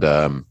 And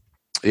a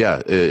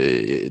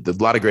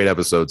lot of great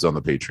episodes on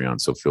the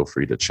Patreon, so feel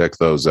free to check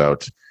those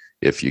out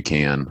if you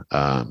can.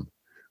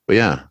 But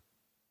yeah,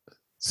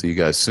 see you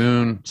guys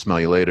soon. Smell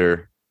you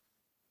later.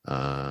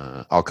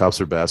 All cops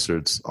are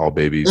bastards. All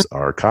babies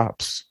are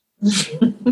cops.